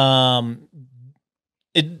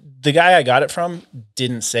 The guy I got it from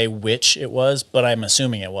didn't say which it was, but I'm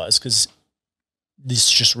assuming it was because this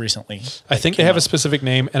just recently. I think they have a specific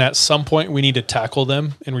name, and at some point we need to tackle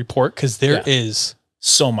them and report because there is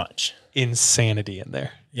So much. insanity in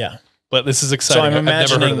there. Yeah. But this is So exciting. I'm I've never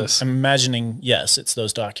heard imagining, of this. I'm imagining, yes, it's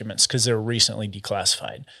those documents because they're recently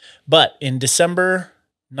declassified. But in December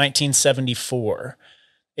 1974,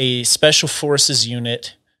 a special forces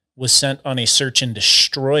unit was sent on a search and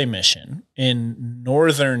destroy mission in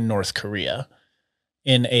northern North Korea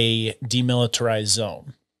in a demilitarized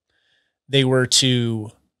zone. They were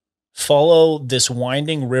to follow this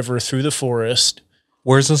winding river through the forest.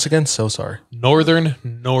 Where's this again? So sorry. Northern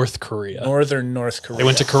North Korea. Northern North Korea. They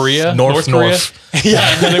went to Korea? North. Korea? Yeah,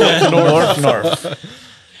 and then they went north. North.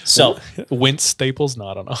 So, Wint Staples? No,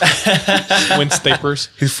 I don't know. Wint Stapers?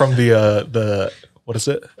 He's from the what is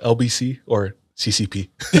it? LBC or CCP?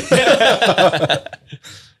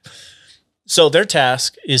 So their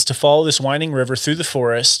task is to follow this winding river through the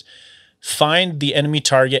forest, find the enemy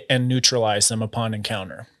target, and neutralize them upon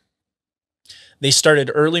encounter. They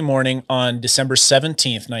started early morning on December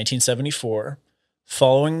 17th, 1974,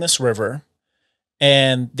 following this river,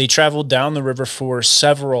 and they traveled down the river for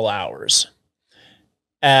several hours.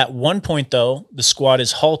 At one point, though, the squad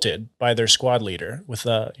is halted by their squad leader with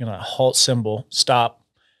a halt symbol, stop.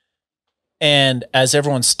 And as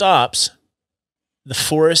everyone stops, the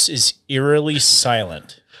forest is eerily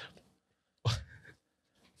silent.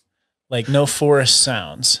 Like no forest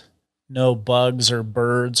sounds, no bugs or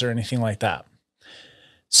birds or anything like that.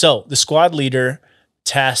 So the squad leader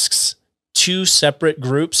tasks 2 separate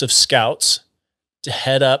groups of scouts to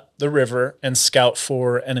head up the river and scout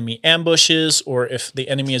for enemy ambushes or if the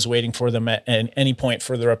enemy is waiting for them at any point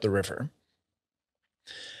further up the river.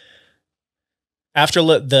 After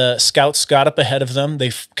the scouts got up ahead of them,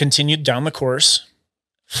 they continued down the course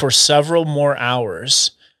for several more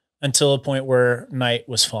hours until a point where night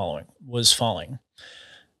was falling.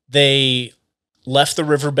 They left the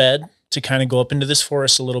riverbed to kind of go up into this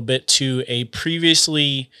forest a little bit to a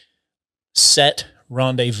previously set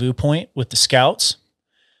rendezvous point with the scouts.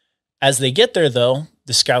 As they get there, though,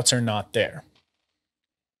 the scouts are not there.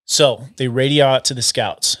 So they radio out to the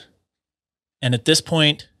scouts. And at this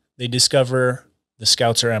point, they discover the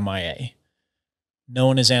scouts are MIA. No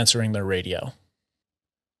one is answering their radio.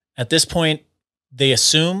 At this point, they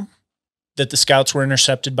assume that the scouts were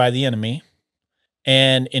intercepted by the enemy.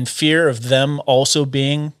 And in fear of them also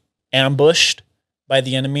being ambushed by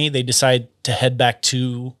the enemy, they decide to head back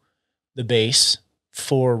to the base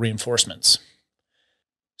for reinforcements.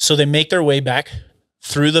 So they make their way back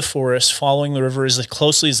through the forest, following the river as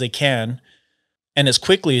closely as they can and as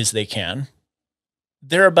quickly as they can.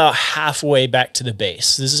 They're about halfway back to the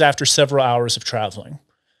base. This is after several hours of traveling.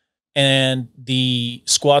 And the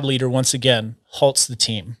squad leader once again halts the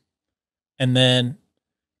team and then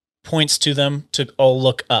points to them to all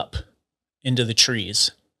look up into the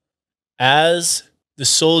trees. As the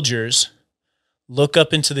soldiers look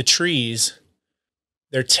up into the trees,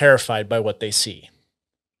 they're terrified by what they see.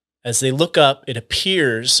 As they look up, it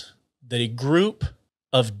appears that a group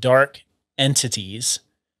of dark entities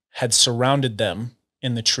had surrounded them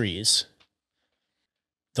in the trees.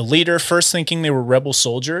 The leader, first thinking they were rebel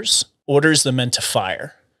soldiers, orders the men to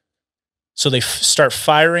fire. So they start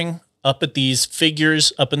firing up at these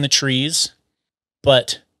figures up in the trees,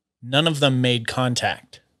 but none of them made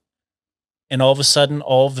contact. And all of a sudden,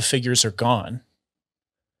 all of the figures are gone.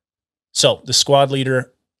 So the squad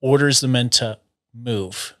leader orders the men to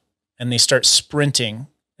move, and they start sprinting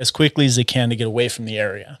as quickly as they can to get away from the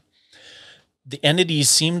area. The entities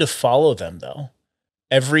seem to follow them, though.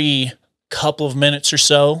 Every couple of minutes or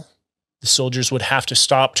so, the soldiers would have to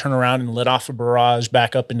stop, turn around, and let off a barrage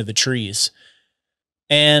back up into the trees.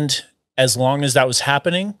 And as long as that was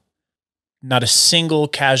happening, not a single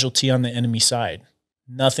casualty on the enemy side.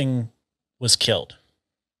 Nothing was killed.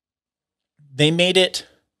 They made it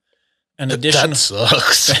an additional... That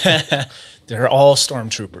sucks. They're all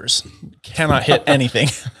stormtroopers. Cannot hit anything.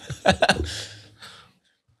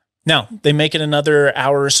 Now, they make it another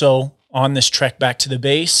hour or so on this trek back to the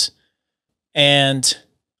base, and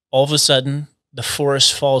all of a sudden, the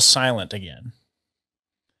forest falls silent again.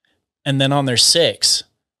 And then on their 6,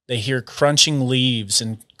 they hear crunching leaves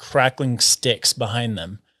and crackling sticks behind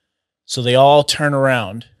them. So they all turn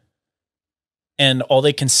around, and all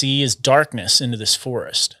they can see is darkness into this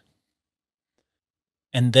forest.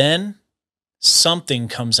 And then something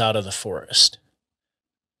comes out of the forest.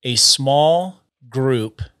 A small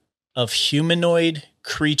group of humanoid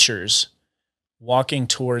creatures walking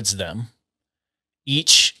towards them,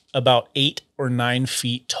 each about 8 or 9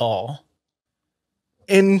 feet tall.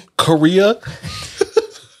 In Korea?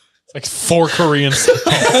 It's like 4 Koreans.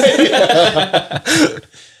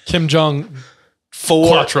 Kim Jong 4.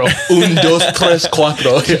 Quattro. Un, dos, tres,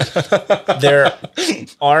 cuatro. Their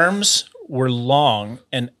arms were long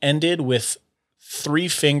and ended with 3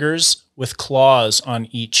 fingers with claws on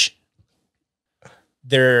each.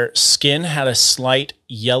 Their skin had a slight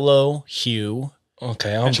yellow hue.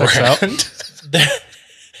 Okay, I'm Checks out.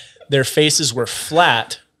 Their faces were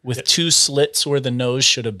flat with 2 slits where the nose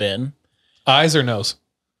should have been. Eyes or nose?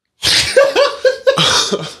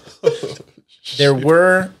 There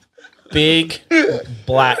were big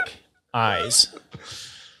black eyes.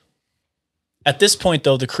 At this point,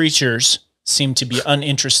 though, the creatures seemed to be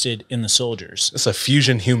uninterested in the soldiers. It's a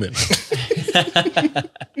fusion human.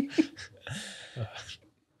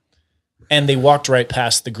 And they walked right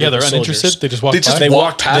past the group. Yeah, they're of soldiers. uninterested. They just walked by. They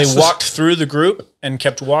walked past They walked through the group and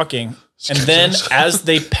kept walking. And then, as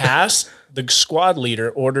they passed, the squad leader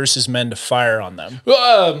orders his men to fire on them.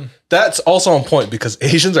 That's also on point because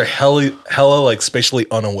Asians are hella like spatially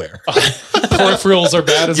unaware. Peripherals are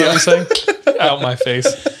bad, is that what you're saying? Out my face.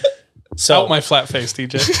 So, Out my flat face,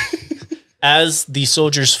 DJ. as the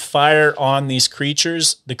soldiers fire on these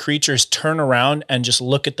creatures, the creatures turn around and just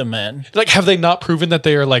look at the men. Like, have they not proven that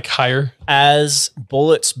they are like higher? As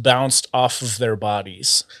bullets bounced off of their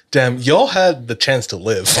bodies. Damn, y'all had the chance to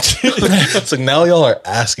live. So now y'all are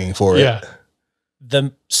asking for it. Yeah.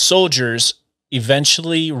 The soldiers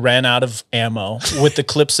eventually ran out of ammo with the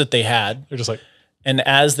clips that they had. They're just like, And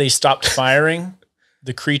as they stopped firing,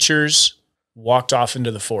 the creatures walked off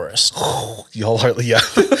into the forest. Y'all are,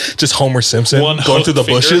 just Homer Simpson One going through the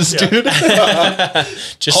finger, bushes, yeah. dude.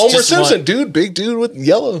 Homer Simpson, dude, big dude with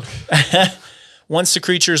yellow. Once the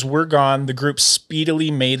creatures were gone, the group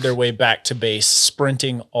speedily made their way back to base,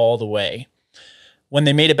 sprinting all the way. When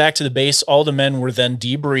they made it back to the base, all the men were then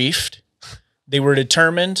debriefed. They were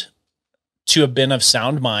determined to have been of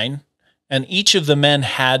sound mind, and each of the men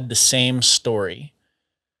had the same story.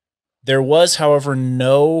 There was, however,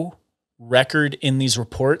 no record in these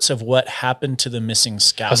reports of what happened to the missing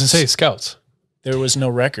scouts. I was going to say scouts. There was no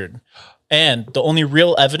record. And the only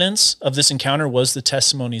real evidence of this encounter was the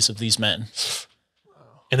testimonies of these men.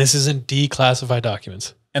 And this is in declassified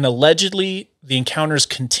documents. And allegedly, the encounters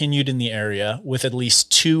continued in the area with at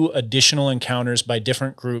least 2 additional encounters by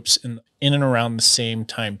different groups in and around the same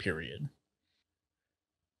time period.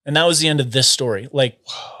 And that was the end of this story. Like,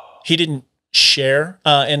 he didn't share.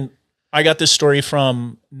 And I got this story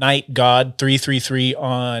from Night God 333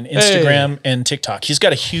 on Instagram and TikTok. He's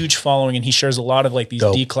got a huge following and he shares a lot of like these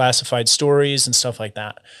declassified stories and stuff like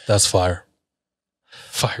that. That's fire.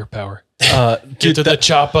 Firepower. Dude, to the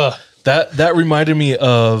chopper. That reminded me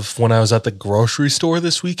of when I was at the grocery store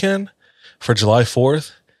this weekend for July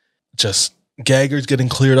 4th. Just gaggers getting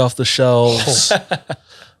cleared off the shelves.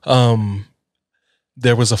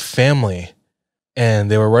 There was a family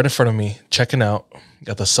and they were right in front of me checking out.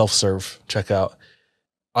 Got the self-serve checkout.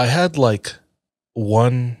 I had like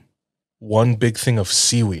one big thing of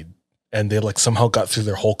seaweed and they like somehow got through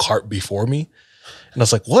their whole cart before me. And I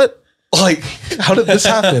was like, what? Like, how did this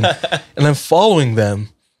happen? And I'm following them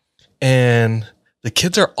and the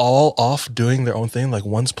kids are all off doing their own thing. Like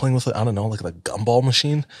one's playing with, I don't know, like a gumball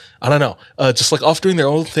machine. I don't know. Just like off doing their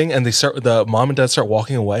own thing. And the mom and dad start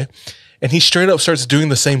walking away and he straight up starts doing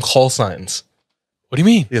the same call signs. What do you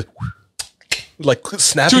mean? Yeah. Like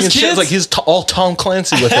snapping his his shit, kids? like he's all Tom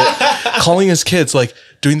Clancy with it, calling his kids, like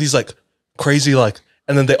doing these like crazy, like,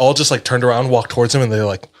 and then they all just like turned around, walked towards him, and they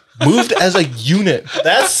like moved as a unit.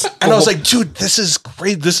 And I was like, dude, this is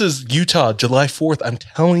great. This is Utah, July 4th. I'm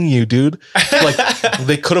telling you, dude. Like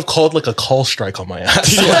they could have called like a call strike on my ass.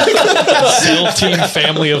 SEAL team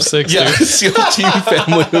family of 6. Yeah, Dude. SEAL team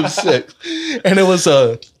family of 6, and it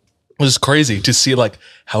was crazy to see like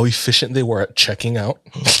how efficient they were at checking out.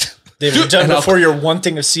 They were done before you're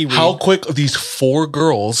wanting to see how quick these 4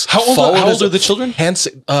 girls. How old are the children?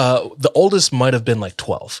 The oldest might have been like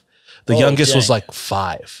 12. The youngest was like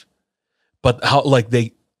 5. But how like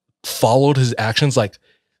they followed his actions, like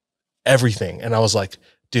everything. And I was like,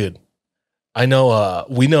 dude, I know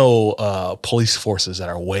we know police forces that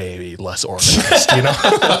are way less organized,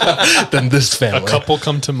 than this family. A couple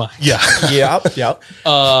come to mind. Yeah. Yep.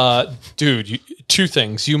 Dude, 2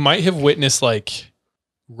 things. You might have witnessed like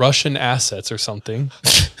Russian assets or something,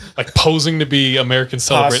 like posing to be American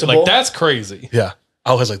celebrity. Like that's crazy. Yeah.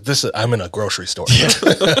 I was like, I'm in a grocery store.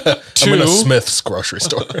 I'm in a Smith's grocery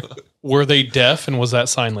store. Were they deaf and was that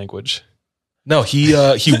sign language? No, he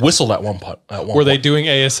whistled at one point. Were they doing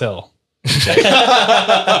ASL?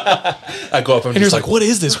 I go up and he was like, what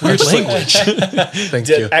is this weird language? Thank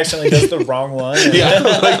you. Accidentally does the wrong one.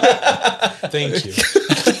 Thank you.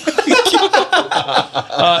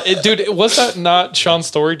 Dude, was that not Sean's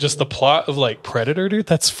story? Just the plot of like Predator, dude?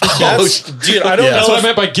 That's freaking dude. I don't know. That's what I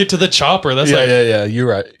meant by get to the chopper. That's yeah. You're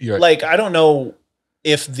right. Like, I don't know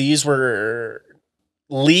if these were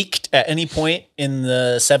leaked at any point in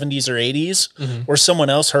the 70s or 80s or someone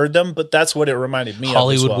else heard them, but that's what it reminded me of.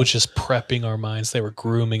 Hollywood was just prepping our minds. They were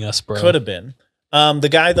grooming us, bro. Could have been. The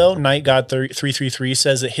guy though, Night God 333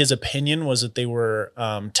 says that his opinion was that they were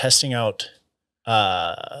testing out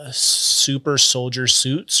super soldier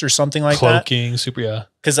suits or something like Cloaking, super, yeah.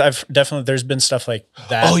 Because there's been stuff like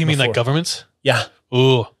that. Oh, you mean like before. governments? Yeah.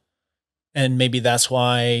 Ooh. And maybe that's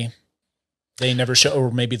why they never show,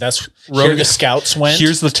 or maybe that's Rogue- where the scouts went.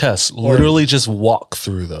 Here's the test. Literally just walk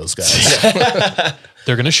through those guys.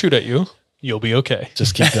 They're going to shoot at you. You'll be okay.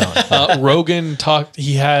 Just keep going. Rogan talked,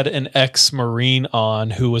 he had an ex-Marine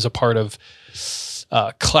on who was a part of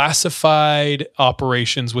classified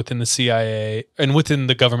operations within the CIA and within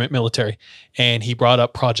the government military. And he brought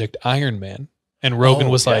up Project Iron Man. And Rogan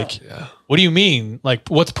was like, what do you mean? Like,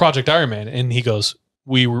 what's Project Iron Man? And he goes,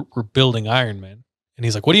 we're building Iron Man. And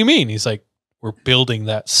he's like, what do you mean? He's like, we're building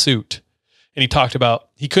that suit. And he talked about,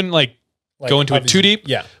 he couldn't like go into it too deep.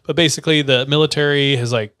 Yeah. But basically the military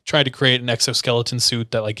has like tried to create an exoskeleton suit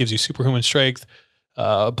that like gives you superhuman strength,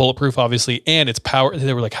 bulletproof obviously, and it's power.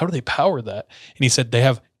 They were like, how do they power that? And he said they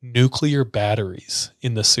have nuclear batteries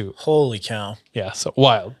in the suit. Holy cow. Yeah. So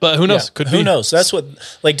wild, but who knows? Yeah. Who knows? That's what,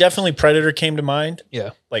 like, definitely Predator came to mind.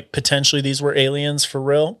 Yeah. Like potentially these were aliens for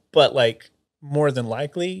real, but like more than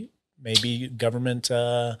likely, maybe government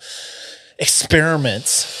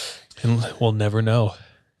experiments. And we'll never know.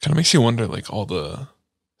 Kind of makes you wonder, like, all the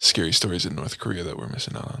scary stories in North Korea that we're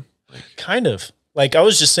missing out on. Like, Kind of. Like, I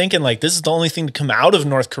was just thinking, like, this is the only thing to come out of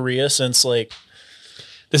North Korea since, like,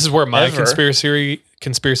 This is where my Ever.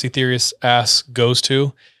 conspiracy theorist ass goes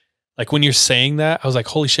to. Like when you're saying that, I was like,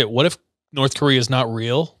 holy shit, what if North Korea is not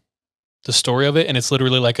real? The story of it, and it's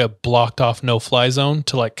literally like a blocked off no-fly zone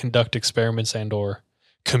to like conduct experiments and or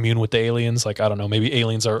commune with the aliens. Like, I don't know, maybe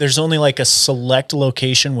aliens are there's only like a select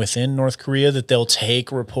location within North Korea that they'll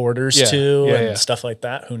take reporters Yeah, to yeah, and yeah. stuff like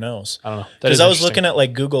that. Who knows? I don't know. Because I was looking at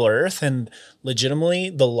like Google Earth and legitimately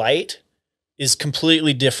the light is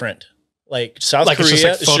completely different. Like South like Korea, it's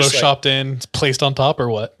just like it's photoshopped in, placed on top or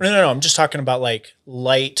what? no. I'm just talking about like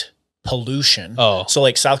light pollution. Oh, So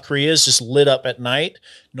like South Korea is just lit up at night.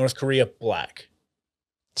 North Korea black.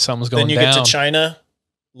 something's going Then you down get to China,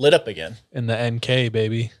 lit up again. in the NK,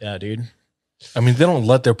 baby. Yeah, dude. I mean, they don't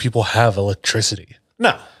let their people have electricity.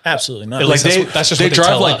 No, absolutely not. At Like least that's just they what they drive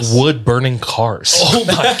tell like us. wood burning cars. Oh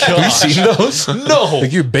my god. Have you seen those? No.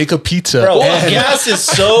 Like you bake a pizza. Bro, and- gas is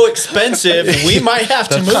so expensive. We might have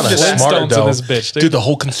to That's move kinda to that. smart, Flintstones in though. this bitch, dude. Dude, the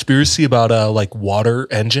whole conspiracy about like water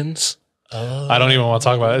engines. I don't even want to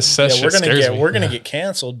talk about it. That Yeah, shit scares me. we're gonna get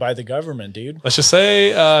canceled by the government, dude. Let's just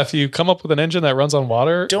say if you come up with an engine that runs on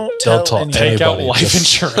water, Don't tell tell anyone. take out anybody, life just-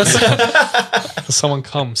 insurance. Someone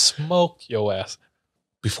come smoke your ass.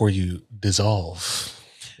 Before you dissolve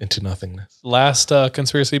into nothingness. Last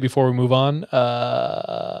conspiracy before we move on.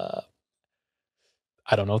 I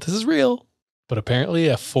don't know if this is real, but apparently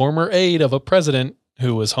a former aide of a president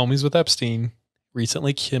who was homies with Epstein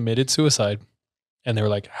recently committed suicide. And they were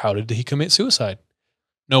like, how did he commit suicide?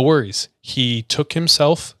 No worries. He took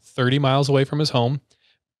himself 30 miles away from his home,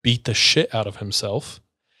 beat the shit out of himself,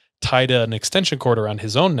 tied an extension cord around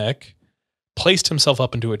his own neck, placed himself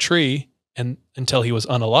up into a tree and until he was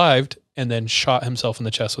unalived, and then shot himself in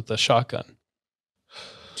the chest with a shotgun.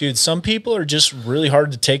 Dude, some people are just really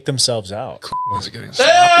hard to take themselves out. Those are getting sloppy.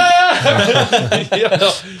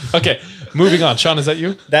 Yeah. Okay, moving on. Sean, is that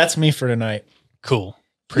you? That's me for tonight. Cool.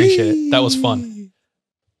 Appreciate it. That was fun.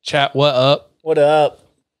 Chat, what up? What up?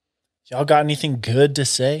 Y'all got anything good to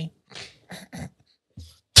say?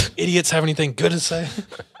 Idiots have anything good to say?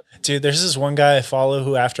 Dude, there's this one guy I follow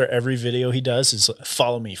who after every video he does is like,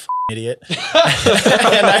 follow me, idiot. And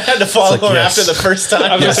I had to follow It's like, him yes. after the first time.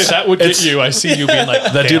 I was going to say, that would get you. I see you being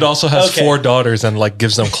like, That dude damn. also has Okay. 4 daughters and like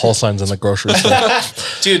gives them call signs in the grocery store.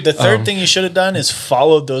 Dude, the third thing you should have done is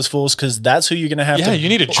followed those fools because that's who you're going to have Yeah, to you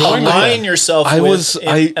need to join align them. yourself I with was-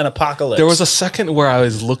 in an apocalypse. There was a second where I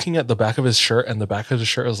was looking at the back of his shirt and the back of his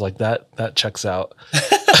shirt was like, that checks out.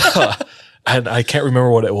 And I can't remember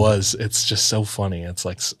what it was. It's just so funny. It's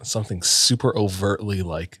like something super overtly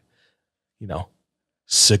like, you know,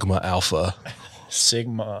 Sigma Alpha.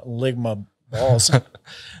 Sigma, Ligma balls.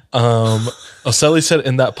 Oselli said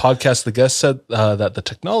in that podcast, the guest said that the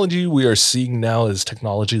technology we are seeing now is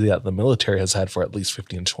technology that the military has had for at least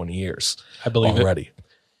 15 to 20 years I believe it. already.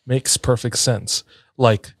 Makes perfect sense.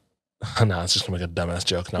 Like, no, it's just gonna make a dumbass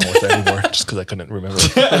joke. Not worth it anymore just because I couldn't remember.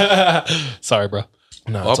 Sorry, bro.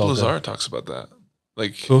 No, Bob it's all Lazar good. talks about that.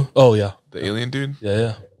 Like Who? Oh, yeah. the alien dude,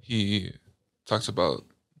 Yeah. he talks about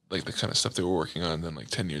like the kind of stuff they were working on. And then like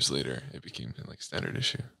 10 years later, it became like standard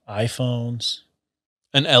issue. iPhones.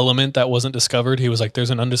 An element that wasn't discovered. He was like, there's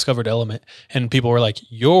an undiscovered element. And people were like,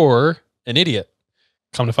 you're an idiot.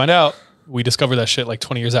 Come to find out, we discovered that shit like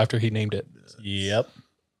 20 years after he named it. Yep.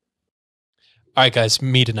 All right, guys,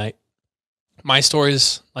 me tonight. My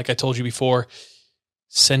stories, like I told you before,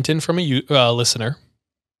 sent in from a listener.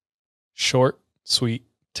 Short, sweet,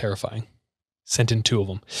 terrifying. Sent in 2 of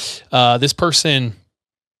them. This person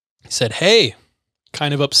said, hey,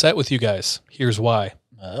 kind of upset with you guys. Here's why.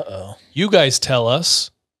 Uh-oh. You guys tell us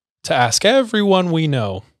to ask everyone we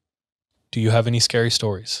know, do you have any scary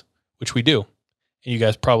stories? Which we do. And you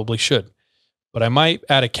guys probably should. But I might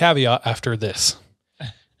add a caveat after this.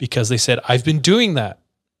 Because they said, I've been doing that.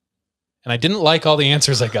 And I didn't like all the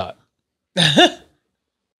answers I got.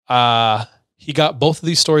 He got both of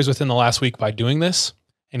these stories within the last week by doing this.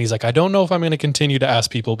 And he's like, I don't know if I'm going to continue to ask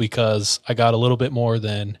people because I got a little bit more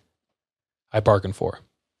than I bargained for.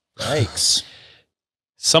 Yikes.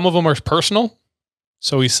 Some of them are personal.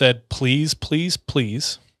 So he said, please, please,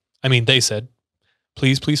 please. I mean, they said,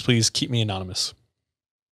 please, please, please keep me anonymous.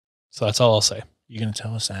 So that's all I'll say. You going to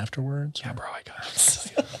tell us afterwards? Yeah, bro, I got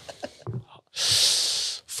it.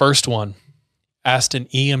 First one, asked an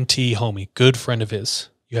EMT homie, good friend of his,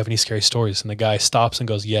 you have any scary stories? And the guy stops and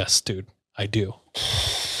goes, yes, dude, I do.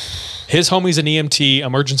 His homie's an EMT,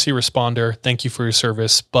 emergency responder. Thank you for your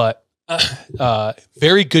service. But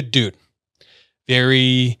very good dude.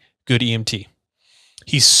 Very good EMT.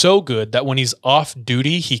 He's so good that when he's off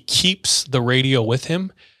duty, he keeps the radio with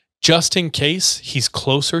him just in case he's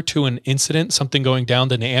closer to an incident, something going down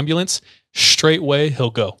than the ambulance. Straightway,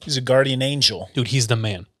 he'll go. He's a guardian angel. Dude, he's the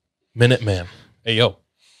man. Minuteman. Hey, yo.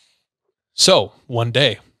 So one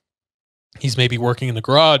day, he's maybe working in the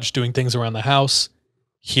garage, doing things around the house.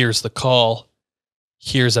 Hears the call.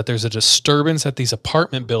 Hears that there's a disturbance at these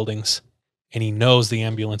apartment buildings, and he knows the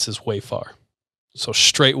ambulance is way far. So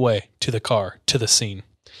straightway to the car, to the scene.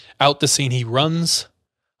 Out the scene, he runs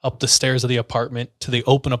up the stairs of the apartment to the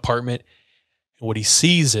open apartment. And what he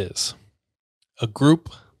sees is a group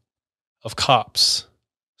of cops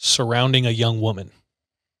surrounding a young woman.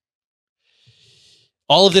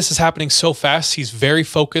 All of this is happening so fast. He's very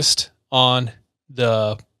focused on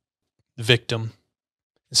the victim.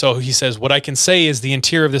 So he says, what I can say is the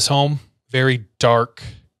interior of this home, very dark,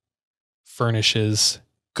 furnishes,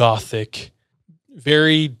 gothic,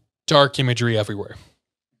 very dark imagery everywhere.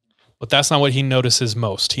 But that's not what he notices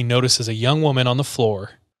most. He notices a young woman on the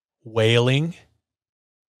floor wailing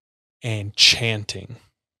and chanting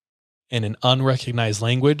in an unrecognized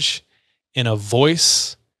language in a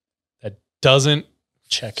voice that doesn't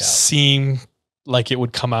seem like it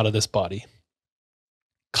would come out of this body.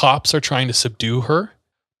 Cops are trying to subdue her,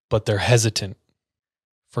 but they're hesitant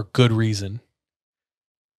for good reason.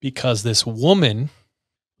 Because this woman,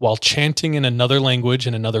 while chanting in another language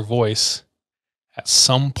and another voice, at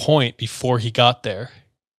some point before he got there,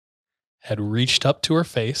 had reached up to her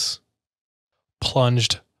face,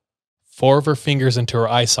 plunged 4 of her fingers into her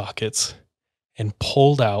eye sockets, and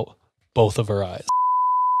pulled out both of her eyes.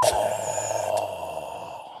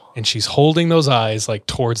 And she's holding those eyes like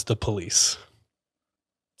towards the police.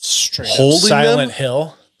 Straight Holding up Silent them?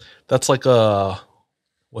 Hill. That's like a,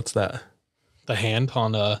 what's that? The hand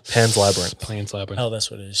on Pan's Labyrinth. Pan's Labyrinth. Oh,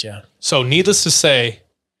 that's what it is, yeah. So needless to say,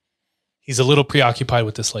 he's a little preoccupied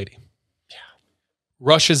with this lady. Yeah.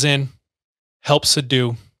 Rushes in, helps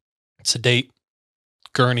sedate,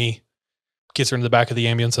 gurney, gets her into the back of the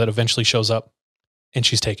ambulance that eventually shows up, and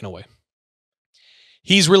she's taken away.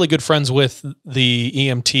 He's really good friends with the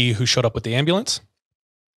EMT who showed up with the ambulance.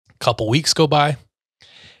 A couple weeks go by,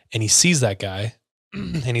 and he sees that guy,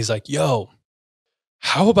 and he's like, yo,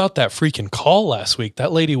 how about that freaking call last week?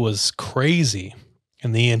 That lady was crazy.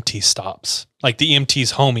 And the EMT stops. Like the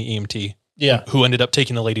EMT's homie EMT. Yeah. Who ended up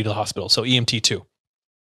taking the lady to the hospital. So EMT 2.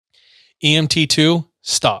 EMT 2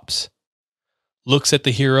 stops. Looks at the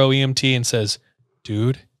hero EMT and says,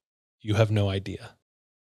 dude, you have no idea.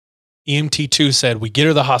 EMT 2 said, we get her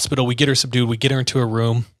to the hospital. We get her subdued. We get her into a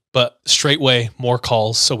room. But straightway, more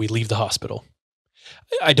calls. So we leave the hospital.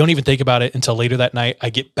 I don't even think about it until later that night. I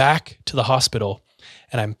get back to the hospital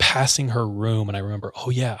and I'm passing her room. And I remember, oh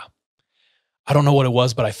yeah. I don't know what it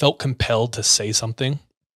was, but I felt compelled to say something.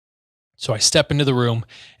 So I step into the room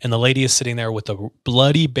and the lady is sitting there with a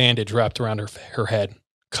bloody bandage wrapped around her head,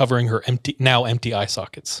 covering her now empty eye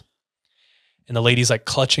sockets. And the lady's like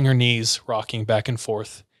clutching her knees, rocking back and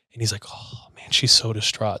forth. And he's like, oh man, she's so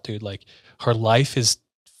distraught, dude. Like her life is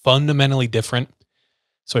fundamentally different.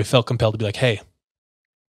 So I felt compelled to be like, hey,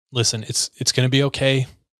 listen, it's going to be okay.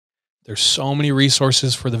 There's so many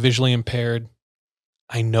resources for the visually impaired.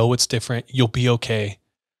 I know it's different. You'll be okay.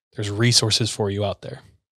 There's resources for you out there.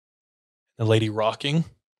 The lady rocking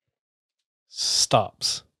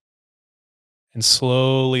stops and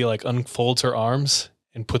slowly like unfolds her arms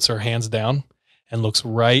and puts her hands down and looks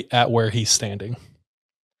right at where he's standing.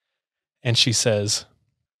 And she says,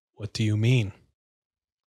 "What do you mean?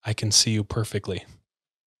 I can see you perfectly."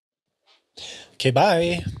 Okay,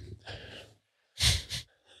 bye.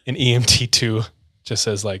 And EMT2 just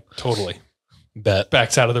says like, "Totally." Bet.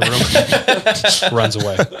 Backs out of the room, runs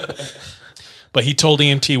away. But he told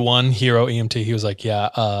EMT1, hero EMT, he was like, "Yeah,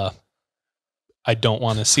 I don't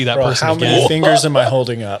want to see that Bro, person how again." many fingers am I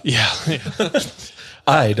holding up? Yeah.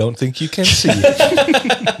 I don't think you can see.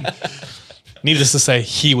 Needless to say,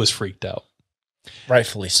 he was freaked out.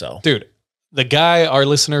 Rightfully so. Dude, the guy, our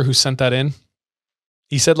listener who sent that in,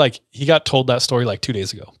 he said like he got told that story like 2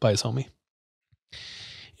 days ago by his homie.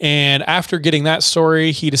 And after getting that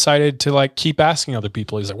story, he decided to like keep asking other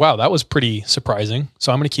people. He's like, "Wow, that was pretty surprising.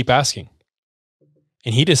 So I'm going to keep asking."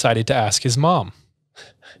 And he decided to ask his mom.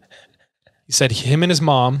 He said him and his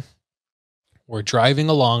mom were driving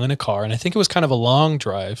along in a car, and I think it was kind of a long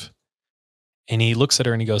drive. And he looks at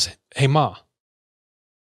her and he goes, "Hey, Ma,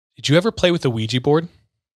 did you ever play with the Ouija board?"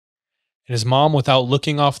 And his mom, without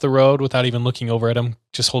looking off the road, without even looking over at him,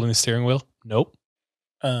 just holding the steering wheel, "Nope."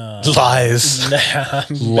 Lies.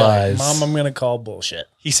 Lies. Lies. Mom, I'm going to call bullshit.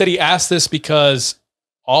 He said he asked this because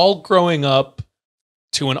all growing up,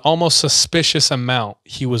 to an almost suspicious amount,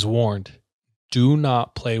 he was warned, do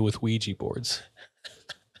not play with Ouija boards.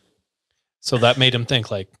 So that made him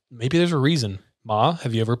think like, maybe there's a reason. "Ma,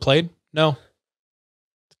 have you ever played?" "No."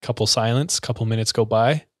 Couple silence, couple minutes go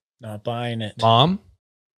by. Not buying it. "Mom,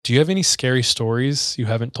 do you have any scary stories you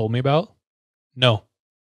haven't told me about?" "No."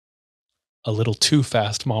 A little too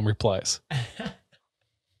fast, Mom replies.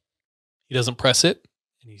 He doesn't press it,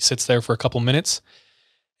 and he sits there for a couple minutes.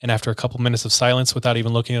 And after a couple minutes of silence, without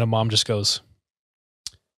even looking at him, Mom just goes,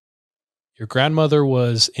 "Your grandmother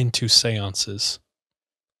was into seances.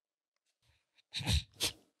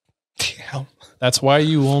 Damn. That's why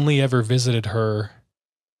you only ever visited her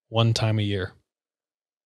one time a year."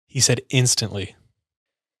 He said instantly,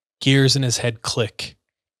 gears in his head click,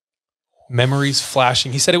 memories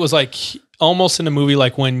flashing. He said it was like almost in a movie,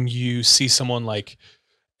 like when you see someone like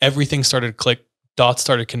everything started to click, dots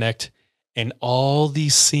started to connect, and all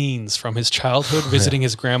these scenes from his childhood visiting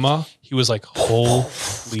his grandma, he was like,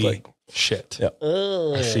 holy Like, shit. yeah.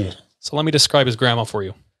 I see. So let me describe his grandma for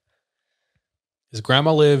you. His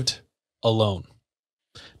grandma lived alone.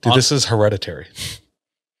 Dude, this is hereditary.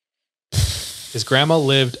 His grandma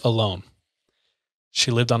lived alone. She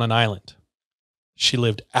lived on an island. She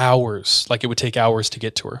lived hours, like it would take hours to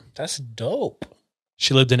get to her. That's dope.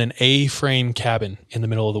 She lived in an A-frame cabin in the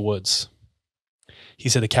middle of the woods. He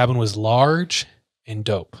said the cabin was large and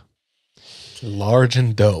dope. Large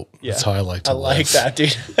and dope. Yeah. That's how I like to I live. like that,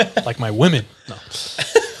 dude. Like my women. No.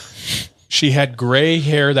 She had gray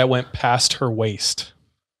hair that went past her waist.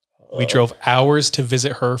 We drove hours to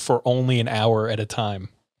visit her for only an hour at a time.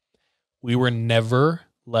 We were never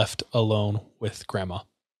left alone with grandma.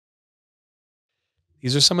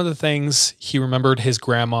 These are some of the things he remembered his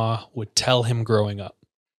grandma would tell him growing up.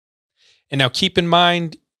 And now keep in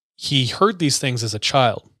mind, he heard these things as a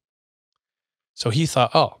child. So he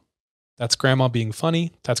thought, oh, that's grandma being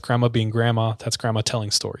funny. That's grandma being grandma. That's grandma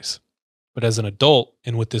telling stories. But as an adult,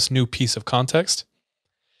 and with this new piece of context,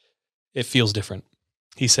 it feels different.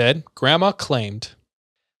 He said, grandma claimed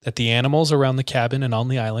that the animals around the cabin and on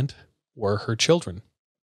the island were her children.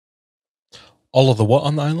 All of the what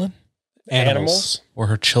on the island? Animals? Were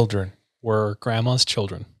her children. Were grandma's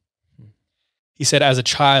children. He said, as a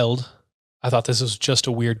child, I thought this was just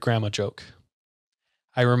a weird grandma joke.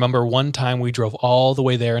 I remember one time we drove all the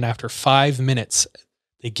way there, and after 5 minutes,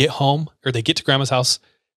 they get home, or they get to grandma's house,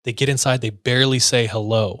 they get inside, they barely say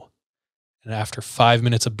hello. And after 5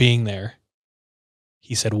 minutes of being there,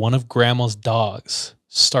 he said one of grandma's dogs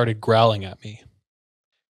started growling at me.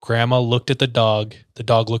 Grandma looked at the dog. The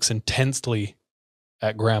dog looks intensely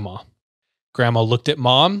at grandma. Grandma looked at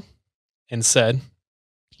mom and said,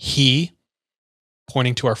 he,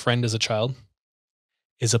 pointing to our friend as a child,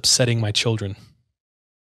 is upsetting my children.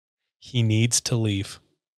 He needs to leave.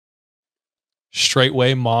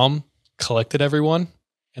 Straightway, mom collected everyone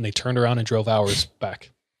and they turned around and drove hours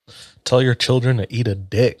back. Tell your children to eat a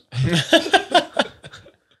dick.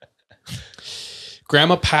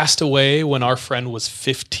 Grandma passed away when our friend was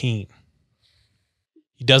 15.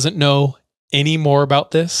 He doesn't know any more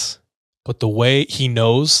about this, but the way he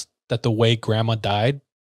knows that the way grandma died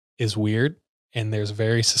is weird and there's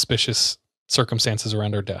very suspicious circumstances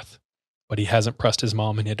around her death. But he hasn't pressed his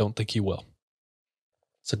mom and I don't think he will.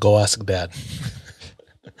 So go ask dad.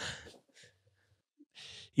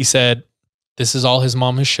 He said, this is all his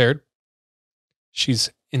mom has shared. She's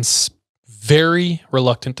very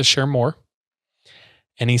reluctant to share more.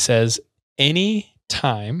 And he says, any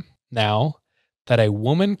time now that a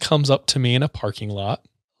woman comes up to me in a parking lot,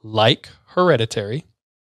 like Hereditary,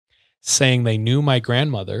 saying they knew my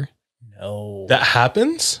grandmother. No. That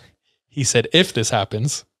happens? He said, if this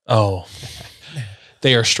happens, Oh.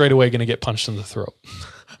 they are straight away going to get punched in the throat.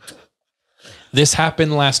 This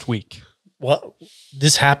happened last week. What?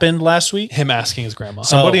 This happened last week? Him asking his grandma.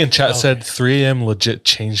 Somebody in chat said 3 a.m. legit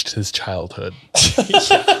changed his childhood.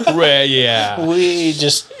 Yeah. We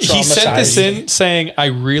just He sent this in saying, I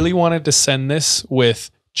really wanted to send this with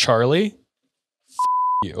Charlie.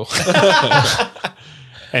 You.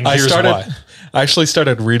 And here's why. I actually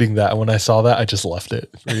started reading that. And when I saw that, I just left it.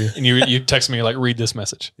 And you text me, you're like, read this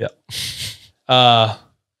message. Yeah.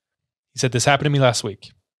 He said, this happened to me last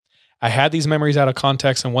week. I had these memories out of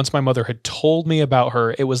context, and once my mother had told me about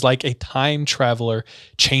her, it was like a time traveler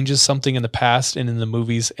changes something in the past and in the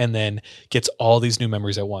movies and then gets all these new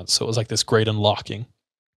memories at once. So it was like this great unlocking.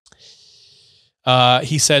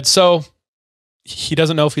 He said, so he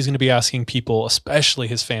doesn't know if he's going to be asking people, especially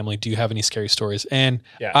his family, do you have any scary stories? And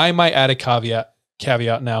I might add a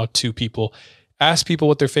caveat now to people. Ask people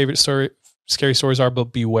what their favorite scary stories are, but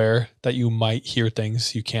beware that you might hear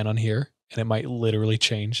things you can't unhear, and it might literally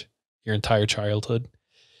change your entire childhood.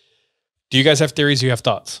 Do you guys have theories? Do you have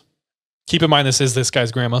thoughts? Keep in mind, this is this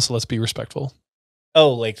guy's grandma, so let's be respectful.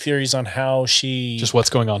 Oh, like theories on how she... Just what's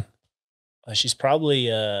going on. She's probably...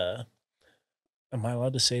 am I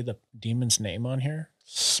allowed to say the demon's name on here?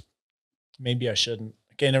 Maybe I shouldn't.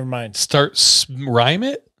 Okay, never mind. Rhyme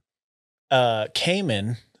it?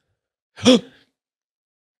 Cayman.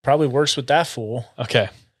 Probably works with that fool. Okay.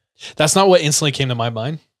 That's not what instantly came to my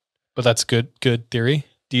mind, but that's good theory.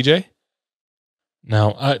 DJ?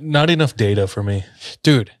 No, not enough data for me.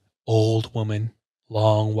 Dude, old woman,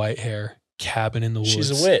 long white hair, cabin in the woods.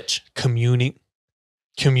 She's a witch. Communing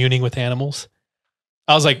with animals.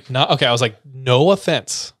 I was like, no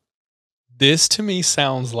offense. This to me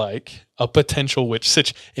sounds like a potential witch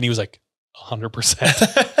situation. And he was like,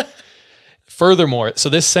 100%. Furthermore, so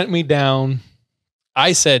this sent me down.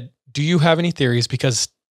 I said, do you have any theories? Because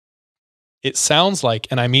it sounds like,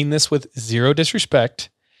 and I mean this with zero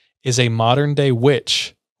disrespect, is a modern day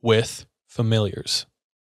witch with familiars.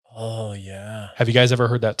 Oh, yeah. Have you guys ever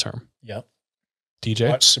heard that term? Yep. DJ?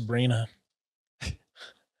 Watch Sabrina.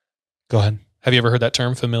 Go ahead. Have you ever heard that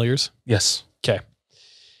term, familiars? Yes. Okay.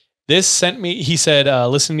 This sent me, he said,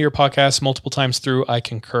 listen to your podcast multiple times through. I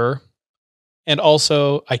concur. And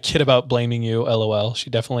also, I kid about blaming you, LOL.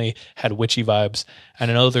 She definitely had witchy vibes.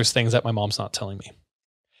 And I know there's things that my mom's not telling me.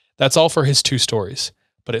 That's all for his 2 stories.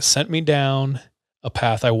 But it sent me down a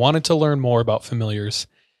path. I wanted to learn more about familiars.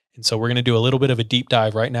 And so we're going to do a little bit of a deep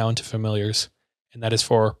dive right now into familiars. And that is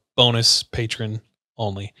for bonus patron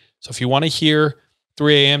only. So if you want to hear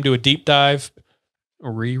 3 a.m. do a deep dive,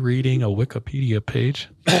 rereading a Wikipedia page.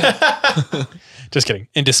 Just kidding.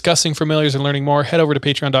 In discussing familiars and learning more, head over to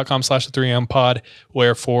patreon.com/the3am pod,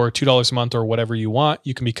 where for $2 a month or whatever you want,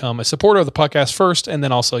 you can become a supporter of the podcast first. And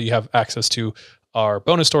then also you have access to our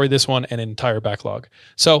bonus story, this one, and an entire backlog.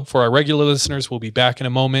 So for our regular listeners, we'll be back in a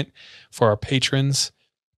moment. For our patrons,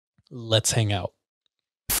 let's hang out.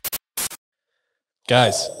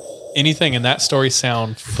 Guys, anything in that story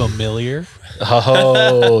sound familiar?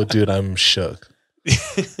 Oh, dude, I'm shook.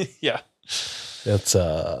 Yeah. It's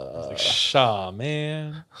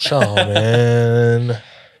Shaman.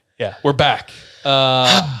 Yeah, we're back.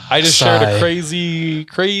 I just shared a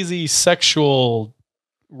crazy sexual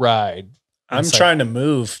ride. I'm trying to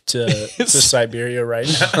move to Siberia right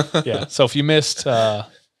now. Yeah. So if you missed,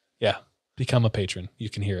 become a patron. You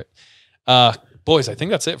can hear it. Boys, I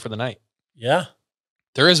think that's it for the night. Yeah.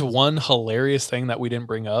 There is one hilarious thing that we didn't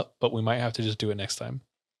bring up, but we might have to just do it next time.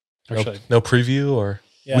 No preview, or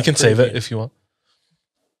we can save it if you want.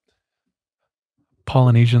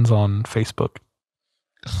 Polynesians on Facebook.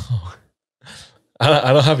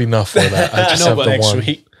 I don't have enough for that. I just have the next one.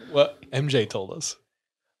 week. What MJ told us.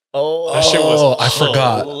 Oh, that shit was I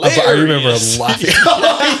forgot. I remember laughing.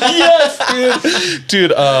 Yes,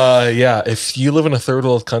 dude. Yeah. If you live in a third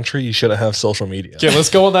world country, you shouldn't have social media. Okay, let's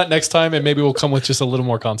go on that next time, and maybe we'll come with just a little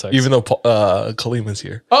more context. Even though Kalima's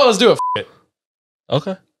here. Oh, let's do it.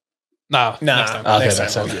 Okay. Nah. Next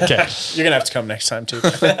time. Okay. You're gonna have to come next time too.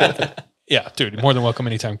 Yeah, dude, more than welcome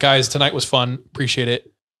anytime. Guys, tonight was fun. Appreciate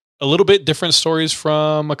it. A little bit different stories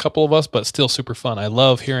from a couple of us, but still super fun. I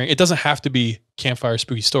love hearing. It doesn't have to be campfire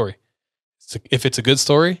spooky story. If it's a good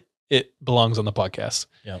story, it belongs on the podcast.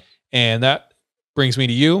 Yeah. And that brings me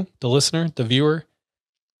to you, the listener, the viewer.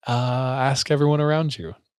 Ask everyone around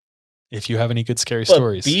you if you have any good scary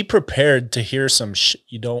stories. Be prepared to hear some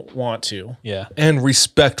you don't want to. Yeah. And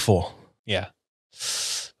respectful. Yeah.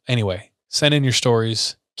 Anyway, send in your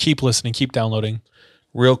stories. keep listening, keep downloading.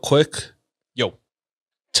 Real quick, Yo.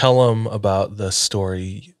 tell them about the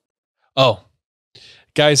story. Oh,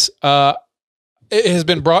 guys, it has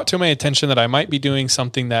been brought to my attention that I might be doing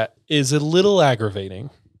something that is a little aggravating,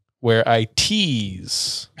 where I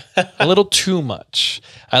tease a little too much.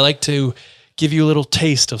 I like to give you a little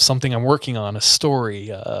taste of something I'm working on, a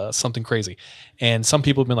story, something crazy. And some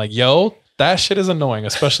people have been like, yo, that shit is annoying,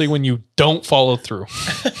 especially when you don't follow through,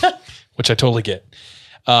 which I totally get.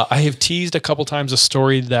 I have teased a couple times a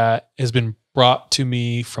story that has been brought to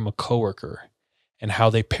me from a coworker, and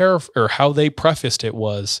how they prefaced it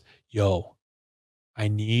was, yo, I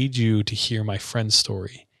need you to hear my friend's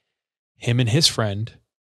story. Him and his friend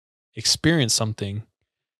experienced something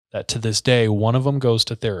that to this day, one of them goes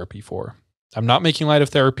to therapy for. I'm not making light of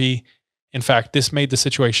therapy. In fact, this made the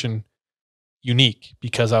situation unique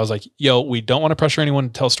because I was like, yo, we don't want to pressure anyone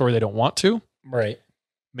to tell a story they don't want to. Right.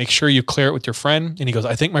 Make sure you clear it with your friend. And he goes,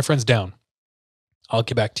 I think my friend's down. I'll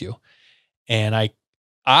get back to you. And I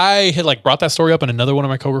had like brought that story up, and another one of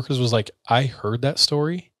my coworkers was like, I heard that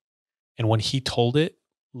story. And when he told it,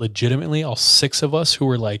 legitimately all 6 of us who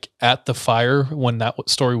were like at the fire when that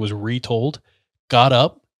story was retold got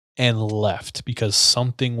up and left because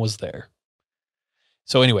something was there.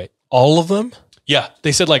 So anyway, All of them? yeah,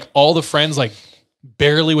 they said like all the friends, like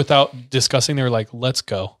barely without discussing, they were like, let's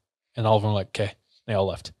go. And all of them were like, okay, they all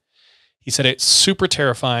left. He said it's super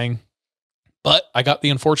terrifying, but I got the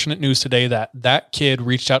unfortunate news today that kid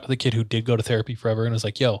reached out to the kid who did go to therapy forever and was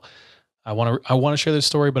like, yo, I want to share this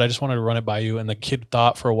story, but I just wanted to run it by you. And the kid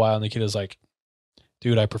thought for a while, and the kid was like,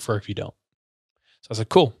 dude, I prefer if you don't. So I was like,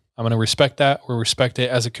 cool. I'm going to respect that. We'll respect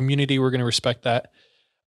it as a community. We're going to respect that.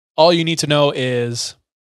 All you need to know is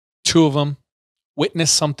 2 of them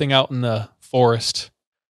witnessed something out in the forest,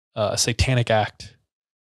 a satanic act.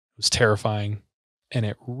 It was terrifying, and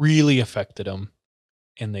it really affected them.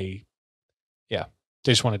 And they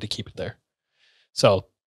just wanted to keep it there. So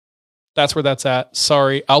that's where that's at.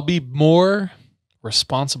 Sorry. I'll be more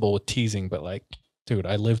responsible with teasing, but like, dude,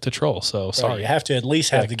 I live to troll. So sorry. Right, you have to at least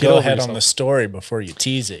have Yeah, the get over go ahead on yourself. the story before you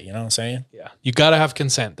tease it. You know what I'm saying? Yeah. You got to have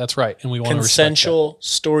consent. That's right. And we want to respect that. Consensual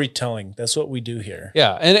storytelling. That's what we do here.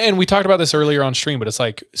 Yeah. And we talked about this earlier on stream, but it's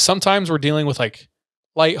like sometimes we're dealing with like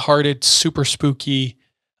lighthearted, super spooky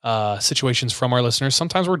situations from our listeners.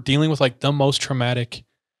 Sometimes we're dealing with like the most traumatic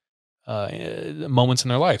moments in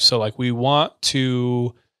their life. So like we want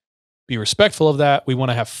to be respectful of that. We want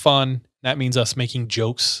to have fun. That means us making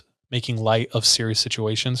jokes, making light of serious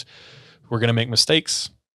situations. We're going to make mistakes.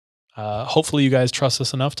 Hopefully you guys trust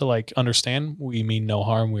us enough to like understand we mean no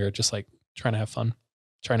harm. We're just like trying to have fun,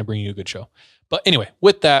 trying to bring you a good show. But anyway,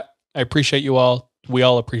 with that, I appreciate you all. We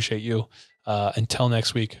all appreciate you. Until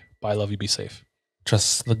next week, bye. Love you. Be safe.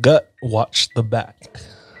 Trust the gut, watch the back.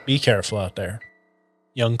 Be careful out there.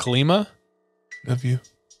 Yung Kalima. Love you.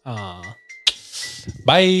 Bye.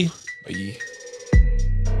 Bye.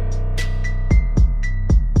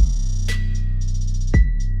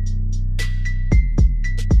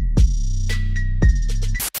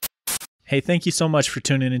 Hey, thank you so much for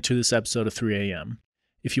tuning into this episode of 3 a.m.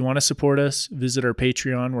 If you want to support us, visit our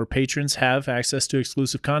Patreon, where patrons have access to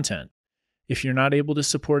exclusive content. If you're not able to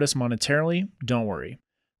support us monetarily, don't worry.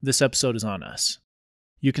 This episode is on us.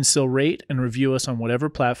 You can still rate and review us on whatever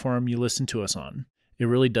platform you listen to us on. It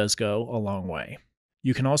really does go a long way.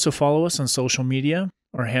 You can also follow us on social media.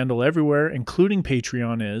 Our handle everywhere, including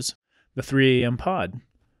Patreon, is the 3 a.m. pod.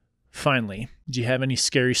 Finally, do you have any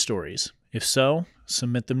scary stories? If so,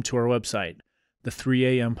 submit them to our website,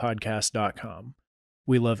 the3ampodcast.com.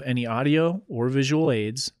 We love any audio or visual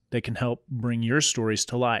aids that can help bring your stories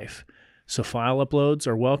to life. So file uploads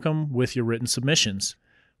are welcome with your written submissions.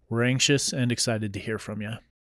 We're anxious and excited to hear from you.